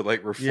pan to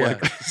like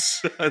reflect the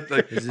sun.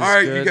 Like, all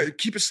right, good? you got to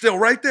keep it still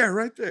right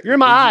there. You're in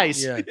my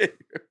eyes. Yeah.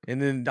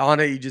 And then on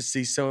it, you just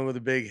see someone with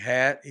a big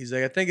hat. He's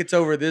like, I think it's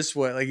over this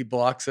way. Like he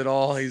blocks it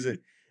all. He's like,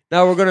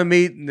 no, we're going to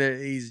meet. And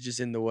he's just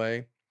in the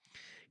way.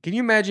 Can you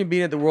imagine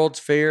being at the World's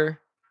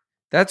Fair?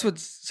 That's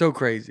what's so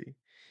crazy.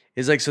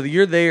 It's like, so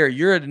you're there,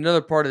 you're at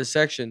another part of the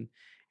section.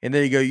 And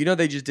then you go,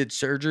 they just did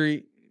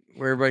surgery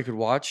where everybody could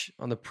watch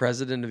on the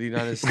president of the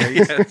United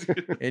States.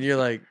 And you're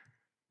like,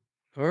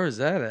 where is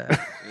that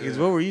at? He goes,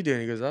 what were you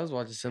doing? He goes, I was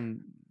watching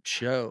some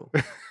show.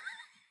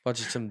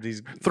 Watching some of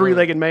these.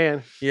 Three-legged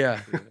man. Yeah.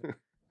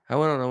 I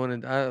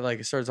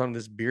started talking to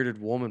this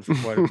bearded woman for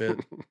quite a bit.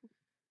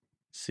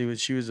 See what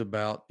she was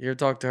about. You ever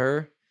talk to her?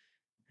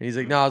 And he's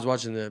like, no, I was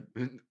watching the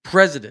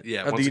president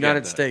of the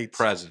United States.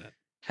 President.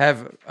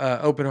 Have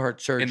open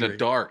heart surgery. In the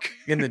dark.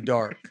 In the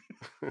dark.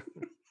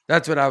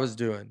 That's what I was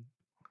doing.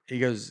 He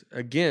goes,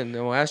 again, I'm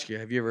going to ask you,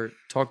 have you ever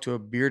talked to a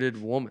bearded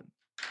woman?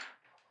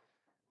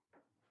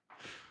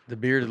 The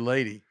bearded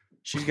lady.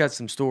 She's got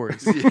some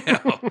stories.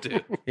 Yeah,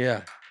 dude.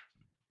 Yeah.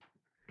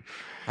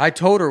 I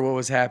told her what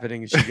was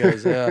happening, and she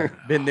goes,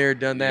 "Been there,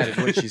 done that," is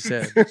what she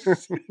said.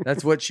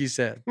 That's what she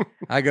said.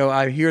 I go,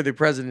 I hear the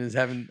president is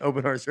having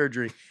open heart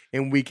surgery,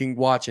 and we can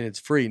watch, and it's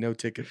free, no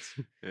tickets.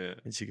 Yeah.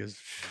 And she goes,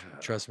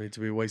 "Trust me, it's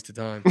a waste of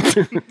time."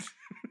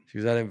 She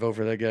goes, "I didn't vote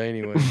for that guy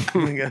anyway."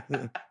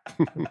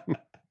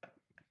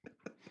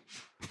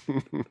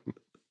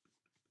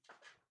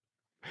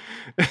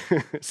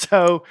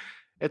 So,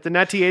 at the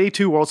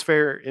 1982 World's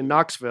Fair in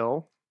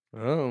Knoxville,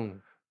 Oh, a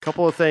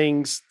couple of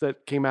things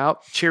that came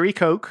out. Cherry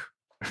Coke.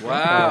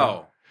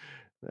 Wow.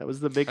 That was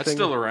the big That's thing.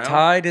 still around.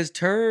 tide has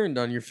turned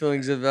on your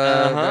feelings of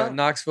the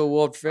Knoxville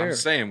World Fair. I'm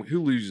saying,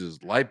 who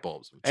loses light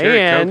bulbs? Cherry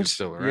Coke And- is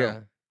still around. Yeah.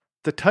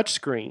 The touch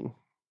screen,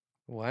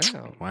 Wow.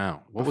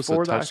 Wow. What was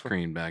Before the the touch iPhone.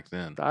 screen back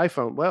then? the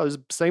iPhone. Well, it was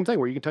the same thing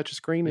where you can touch a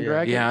screen and Yeah.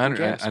 drag it. Yeah, and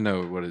gas. I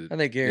know what it I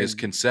think is Aaron,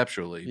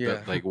 conceptually, Yeah.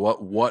 but like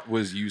what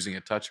was using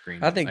a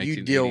touchscreen? I think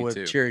you deal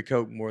with Cherry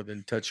Coke more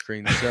than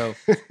touchscreen. So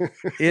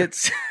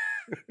it's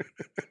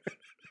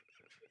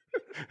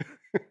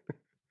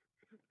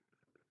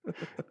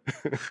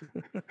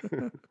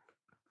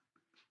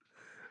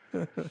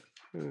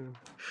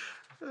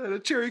I had a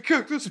Cherry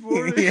Coke this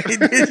morning. Yeah,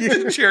 did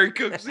you? Cherry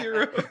Coke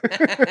Zero.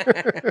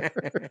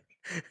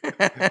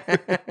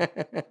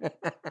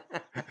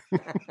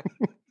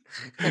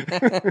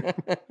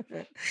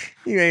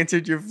 You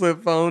answered your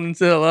flip phone and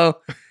said hello.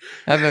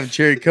 I have a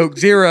Cherry Coke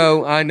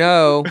Zero. I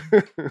know.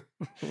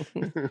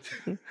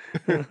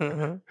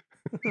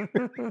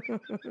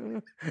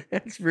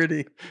 That's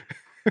pretty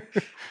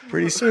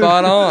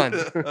spot on.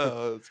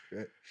 Oh, that's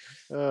great.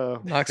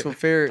 Knoxville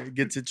Fair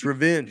gets its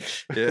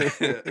revenge. Yeah.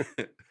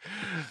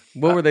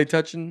 What were they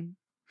touching?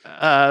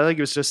 I think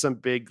it was just some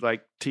big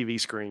like TV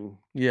screen.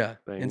 Yeah,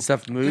 Thing. and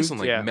stuff This moved. one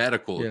like Yeah.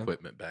 medical Yeah.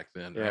 equipment back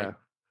then, Yeah, right?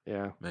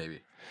 yeah.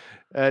 Maybe.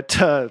 At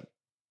I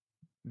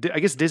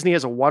guess Disney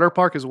has a water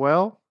park as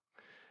well,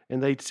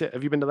 and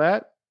have you been to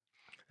that?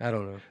 I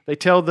don't know. They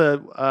tell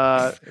the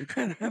I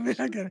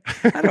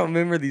don't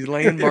remember these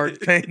landmark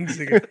things.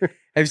 Have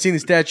you seen the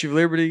Statue of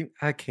Liberty?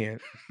 I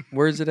can't.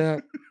 Where is it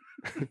at?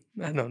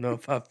 I don't know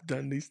if I've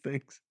done these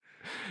things.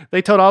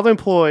 They told all the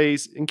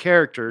employees in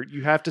character,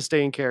 you have to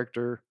stay in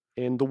character.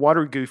 In the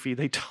Water Goofy,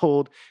 they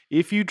told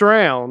if you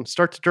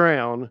start to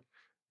drown,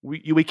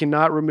 we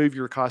cannot remove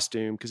your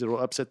costume because it will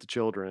upset the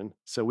children.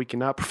 So we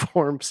cannot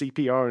perform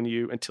CPR on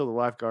you until the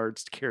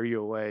lifeguards carry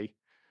you away.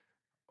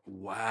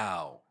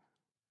 Wow.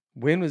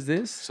 When was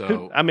this?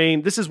 So I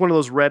mean, this is one of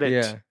those Reddit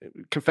Yeah.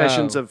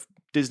 confessions Oh. of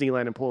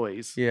Disneyland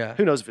employees. Yeah.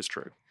 Who knows if it's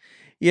true?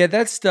 Yeah,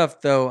 that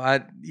stuff though.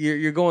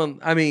 You're going.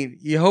 I mean,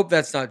 you hope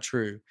that's not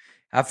true.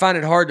 I find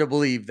it hard to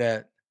believe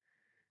that.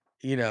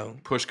 You know,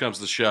 push comes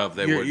to shove,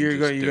 they you're wouldn't you're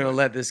just going do to it.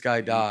 let this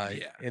guy die,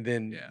 Yeah. and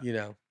then Yeah. you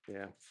know.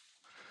 Yeah.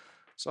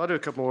 So I'll do a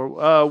couple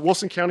more.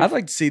 Wilson County. I'd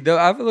like to see though.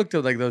 I've looked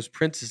at like those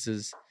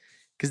princesses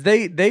because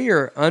they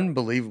are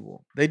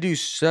unbelievable. They do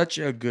such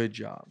a good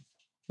job,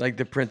 like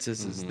the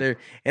princesses. Mhm. They're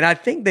and I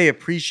think they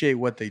appreciate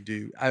what they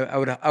do. I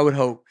would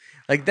hope.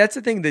 Like that's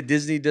the thing that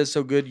Disney does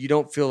so good. You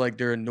don't feel like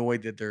they're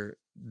annoyed that they're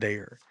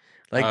there.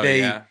 Like Oh, they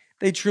yeah.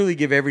 they truly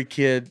give every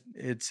kid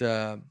its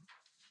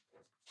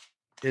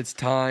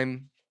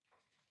time.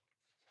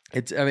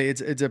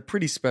 It's a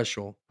pretty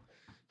special.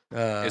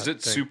 Is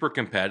it thing. super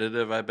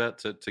competitive, I bet,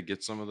 to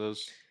get some of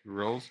those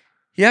roles?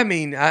 Yeah, I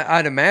mean,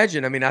 I'd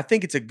imagine. I mean, I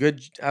think it's a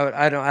good.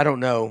 I don't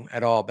know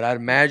at all, but I'd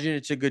imagine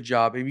it's a good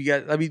job. And you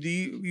got. I mean, do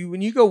you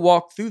when you go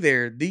walk through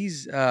there,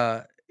 these.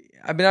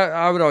 I mean,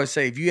 I would always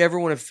say if you ever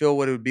want to feel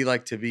what it would be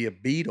like to be a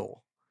Beatle,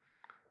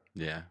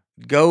 Yeah.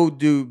 go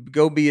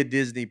be a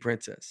Disney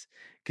princess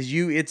because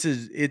you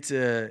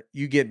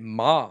get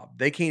mobbed.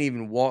 They can't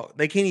even walk.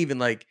 They can't even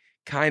like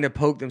kind of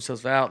poke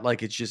themselves out.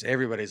 Like it's just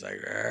everybody's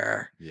like,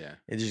 "Arr." Yeah.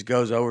 It just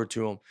goes over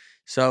to them.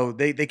 So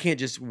they can't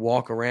just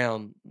walk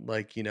around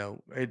like, you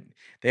know,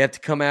 they have to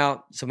come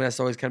out. Someone has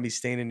to always kind of be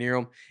standing near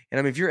them. And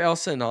I mean, if you're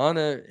Elsa and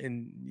Anna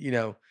and, you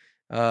know,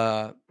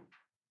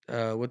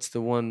 what's the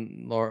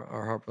one, Laura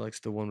or Harper likes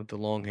the one with the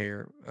long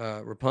hair,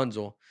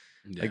 Rapunzel.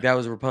 Yeah. Like that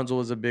was Rapunzel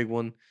was a big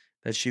one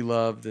that she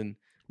loved. And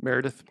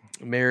Meredith.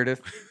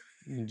 Meredith,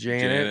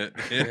 Janet.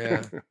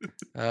 Janet.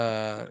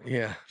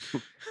 Yeah.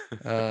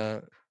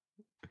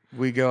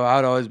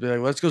 I'd always be like,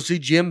 let's go see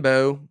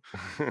Jimbo.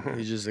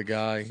 He's just a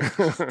guy.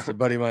 It's a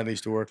buddy of mine that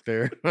used to work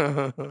there.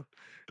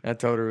 I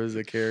told her it was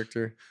a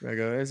character. I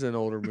go, it's an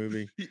older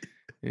movie.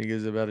 And he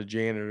goes about a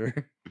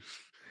janitor.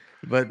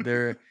 But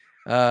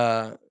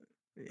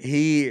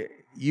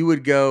you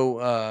would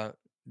go,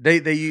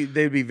 they'd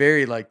be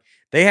very like,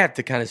 they have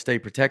to kind of stay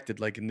protected.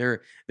 Like, and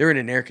they're in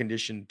an air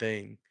conditioned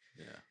thing.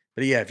 Yeah.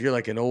 But yeah, if you're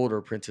like an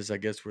older princess, I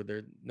guess where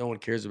no one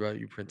cares about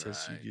you,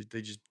 princess. Right.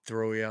 They just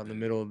throw you out in the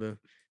middle of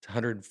it's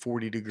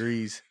 140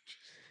 degrees,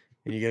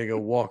 and you got to go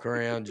walk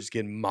around just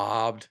getting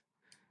mobbed.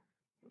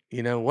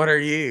 You know, what are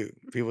you?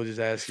 People just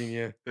asking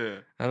you. Yeah.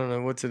 I don't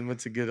know what's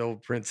a good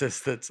old princess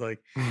that's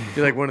like.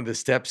 You're like one of the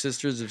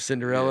stepsisters of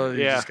Cinderella.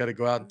 You Yeah. just got to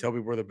go out and tell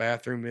people where the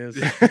bathroom is.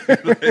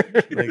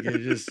 Like you're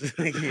just,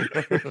 like, you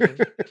know,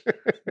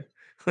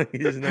 like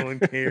just no one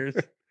cares.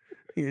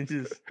 You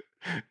just.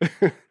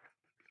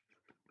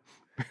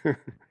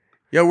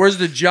 Yo, where's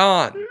the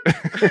John?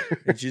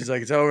 And she's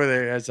like, it's over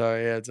there. That's all.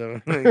 Yeah, it's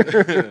over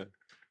there.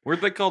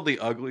 Weren't they called the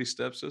Ugly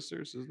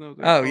Stepsisters? Isn't that what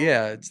they're Oh called?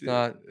 yeah, it's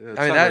not. It's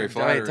I mean, not very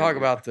talk flattering.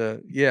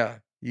 about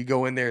you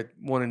go in there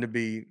wanting to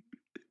be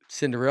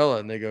Cinderella,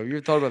 and they go, "You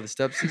ever thought about the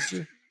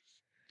stepsister?"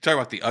 Talk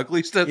about the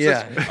Ugly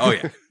Stepsisters? Yeah. Oh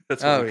yeah.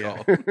 That's what Oh, they're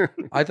yeah. called.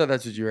 I thought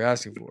that's what you were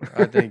asking for.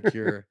 I think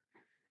you're,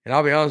 and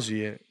I'll be honest with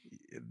you,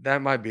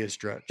 that might be a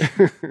stretch. I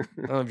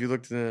don't know if you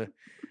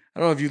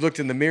looked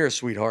in the mirror,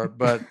 sweetheart,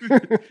 but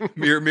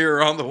Mirror,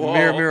 mirror on the wall.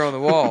 mirror on the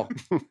wall.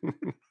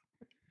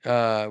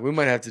 We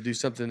might have to do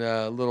something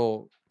a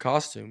little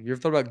costume. You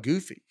ever thought about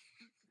Goofy?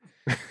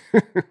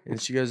 And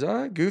she goes,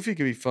 Goofy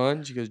could be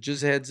fun. She goes,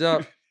 just heads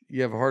up,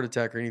 you have a heart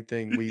attack or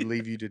anything, we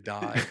leave you to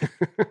die.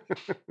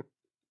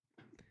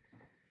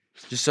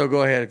 Just so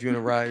go ahead if you want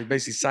to ride. You're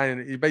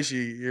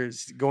basically you're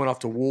going off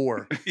to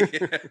war.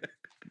 Yeah.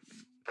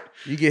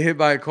 You get hit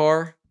by a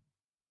car,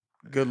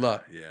 good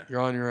luck. Yeah.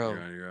 You're on your own.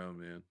 You're on your own,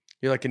 man.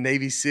 You're like a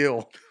Navy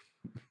SEAL.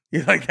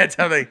 You're like, that's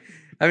how they,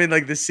 I mean,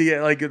 like the CIA,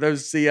 like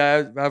those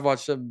CIA, I've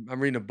watched some, I'm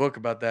reading a book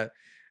about that.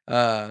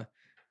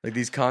 Like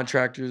these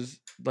contractors,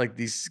 like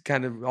these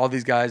kind of, all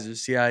these guys are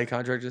CIA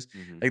contractors.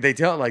 Mhm. Like they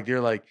tell, like,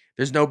 you're like,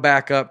 there's no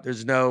backup.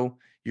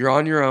 You're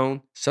on your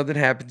own. Something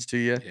happens to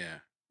you. Yeah.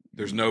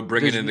 There's no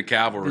bringing in the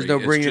cavalry. There's no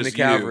It's bringing in the just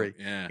you. cavalry.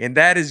 Yeah. And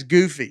that is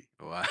Goofy.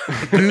 Wow.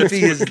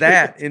 Goofy is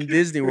that in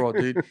Disney World,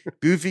 dude.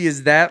 Goofy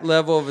is that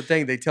level of a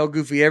thing. They tell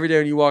Goofy every day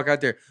when you walk out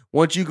there,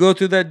 once you go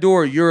through that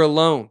door, you're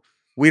alone.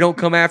 We don't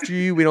come after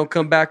you. We don't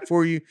come back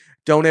for you.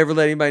 Don't ever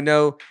let anybody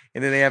know.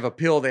 And then they have a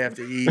pill they have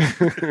to eat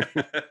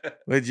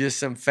with just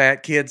some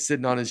fat kid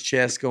sitting on his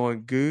chest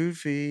going,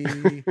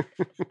 Goofy,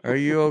 are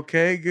you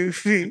okay,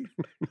 Goofy?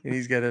 And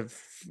he's got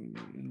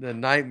the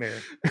nightmare.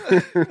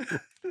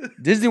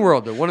 Disney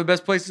World, though, one of the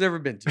best places I've ever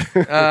been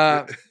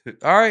to.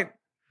 All right.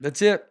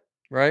 That's it,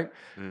 right?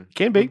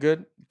 Can We're be.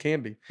 good.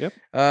 Can be. Yep.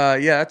 Yeah,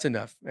 that's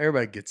enough.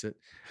 Everybody gets it.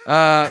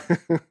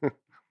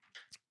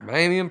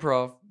 Miami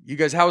Improv. You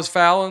guys, how was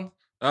Fallon?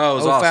 Oh, it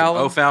was Oh, awesome.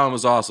 Fallon. Oh, Fallon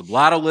was awesome. A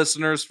lot of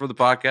listeners for the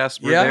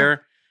podcast were Yeah.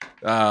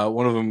 there.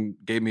 One of them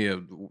gave me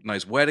a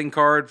nice wedding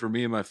card for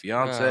me and my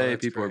fiance.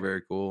 that's People are great.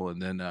 very cool.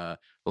 And then a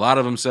lot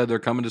of them said they're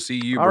coming to see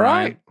you, All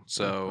Brian. right.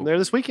 So I'm there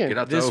this weekend. get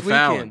out to This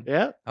O'Fallon. weekend.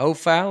 Yeah.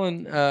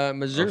 O'Fallon,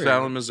 Missouri.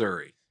 O'Fallon,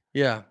 Missouri.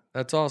 Yeah,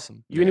 that's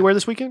awesome. You anywhere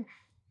this weekend?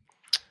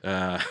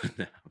 No.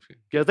 You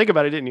got to think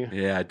about it, didn't you?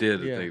 Yeah, I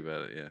did Yeah. think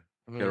about it. Yeah.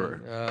 I mean,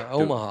 Gotta-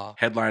 Omaha.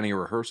 Headlining a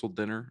rehearsal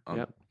dinner.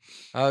 Yep.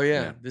 Oh,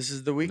 yeah. Yeah. This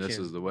is the weekend. This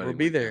is the wedding. We'll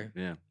be weekend.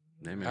 there.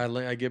 Yeah.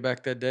 Amen. I get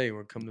back that day.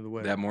 We'll come to the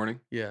wedding. That morning.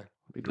 Yeah.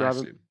 Be Nice,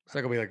 driving. dude. It's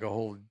not going to be like a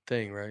whole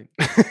thing, right?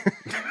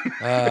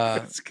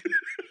 That's good.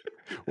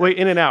 Wait,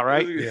 in and out,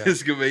 right? Yeah.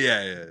 It's gonna be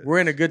yeah. We're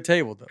in a good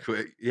table, though.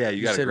 Quick. Yeah, you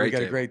You got a said we great got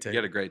a table. great You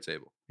got a great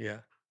table. Yeah.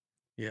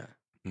 Yeah.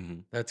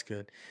 Mm-hmm. That's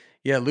good.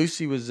 Yeah,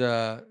 Lucy was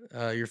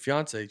your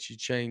fiance. She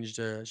changed.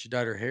 She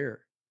dyed her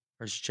hair,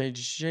 or she changed.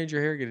 Did she change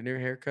her hair? Get a new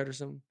haircut or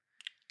something?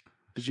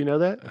 Did you know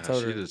that? I told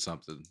She her. did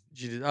something.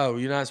 She did. Oh,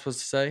 you're not supposed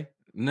to say.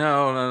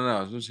 No.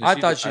 I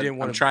thought she didn't I'm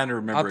wanna- trying to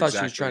remember. I thought exactly.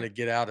 she was trying to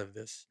get out of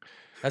this.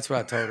 That's what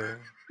I told her.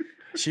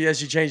 As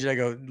she changed it, I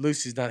go,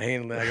 Lucy's not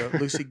handling it. I go,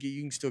 Lucy,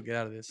 you can still get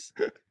out of this.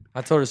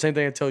 I told her the same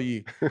thing I tell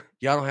you.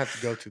 Y'all don't have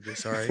to go through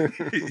this, all right?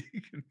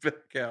 You can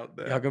back out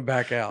now. Y'all can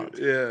back out.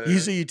 Yeah.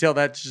 Usually you tell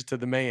that just to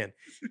the man.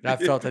 And I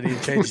felt I needed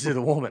to change it to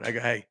the woman. I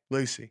go, hey,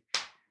 Lucy,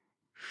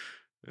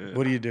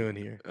 what are you doing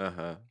here?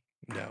 Uh-huh.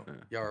 No,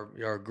 y'all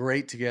are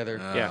great together,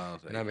 Yeah.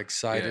 and I'm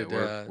excited.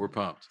 We're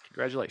pumped.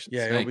 Congratulations.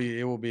 Yeah, Thank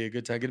it will be a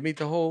good time. Get to meet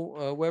the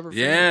whole Weber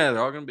family. Yeah,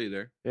 they're all gonna be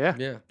there. Yeah.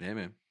 Yeah. Yeah,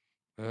 man.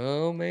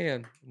 Oh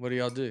man, what do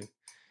y'all do?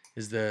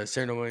 Is the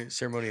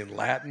ceremony in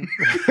Latin?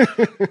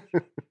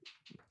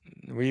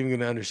 Are we even going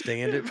to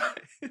understand it?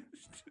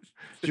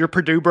 Is your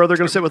Purdue brother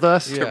going to sit with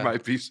us? Yeah. There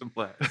might be some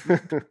black.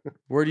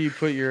 Where do you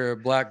put your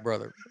black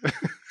brother,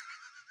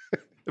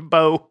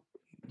 Bo.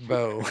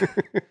 Bo?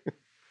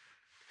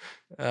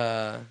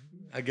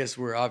 I guess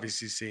we're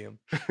obviously see him.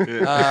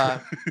 Yeah.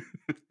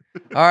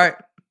 All right,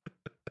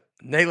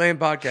 Nate Land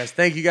Podcast.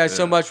 Thank you guys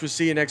so Yeah. much. We'll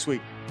see you next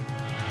week.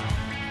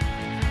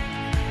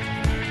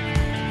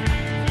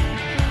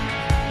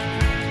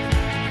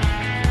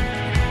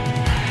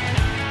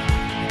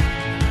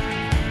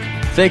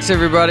 Thanks,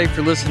 everybody,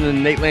 for listening to the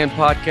Nate Land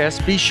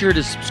Podcast. Be sure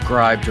to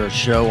subscribe to our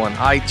show on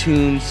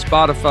iTunes,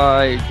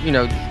 Spotify,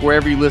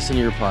 wherever you listen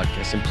to your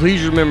podcast. And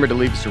please remember to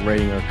leave us a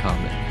rating or a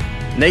comment.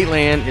 Nate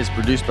Land is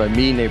produced by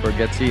me, Nate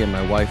Bargatze, and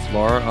my wife,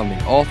 Laura, on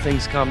the All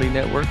Things Comedy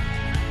Network.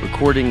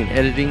 Recording and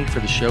editing for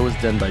the show is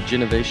done by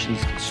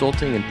Genovations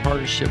Consulting in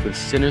partnership with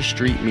Center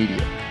Street Media.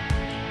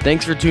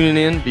 Thanks for tuning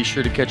in. Be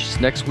sure to catch us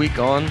next week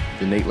on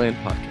the Nate Land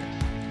Podcast.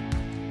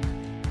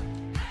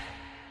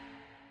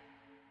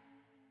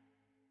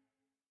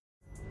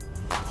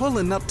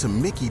 Pulling up to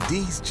Mickey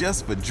D's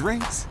just for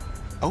drinks?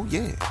 Oh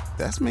yeah,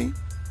 that's me.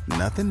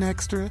 Nothing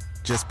extra,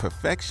 just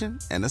perfection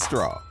and a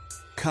straw.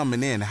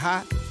 Coming in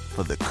hot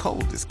for the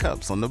coldest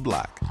cups on the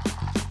block.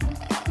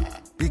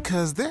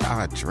 Because there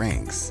are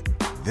drinks.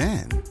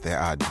 Then there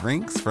are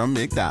drinks from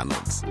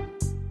McDonald's.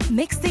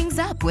 Mix things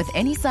up with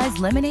any size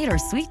lemonade or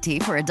sweet tea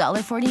for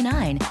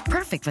 $1.49.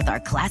 Perfect with our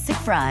classic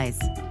fries.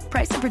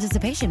 Price and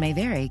participation may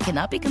vary.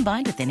 Cannot be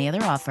combined with any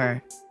other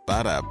offer.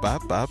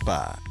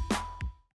 Ba-da-ba-ba-ba.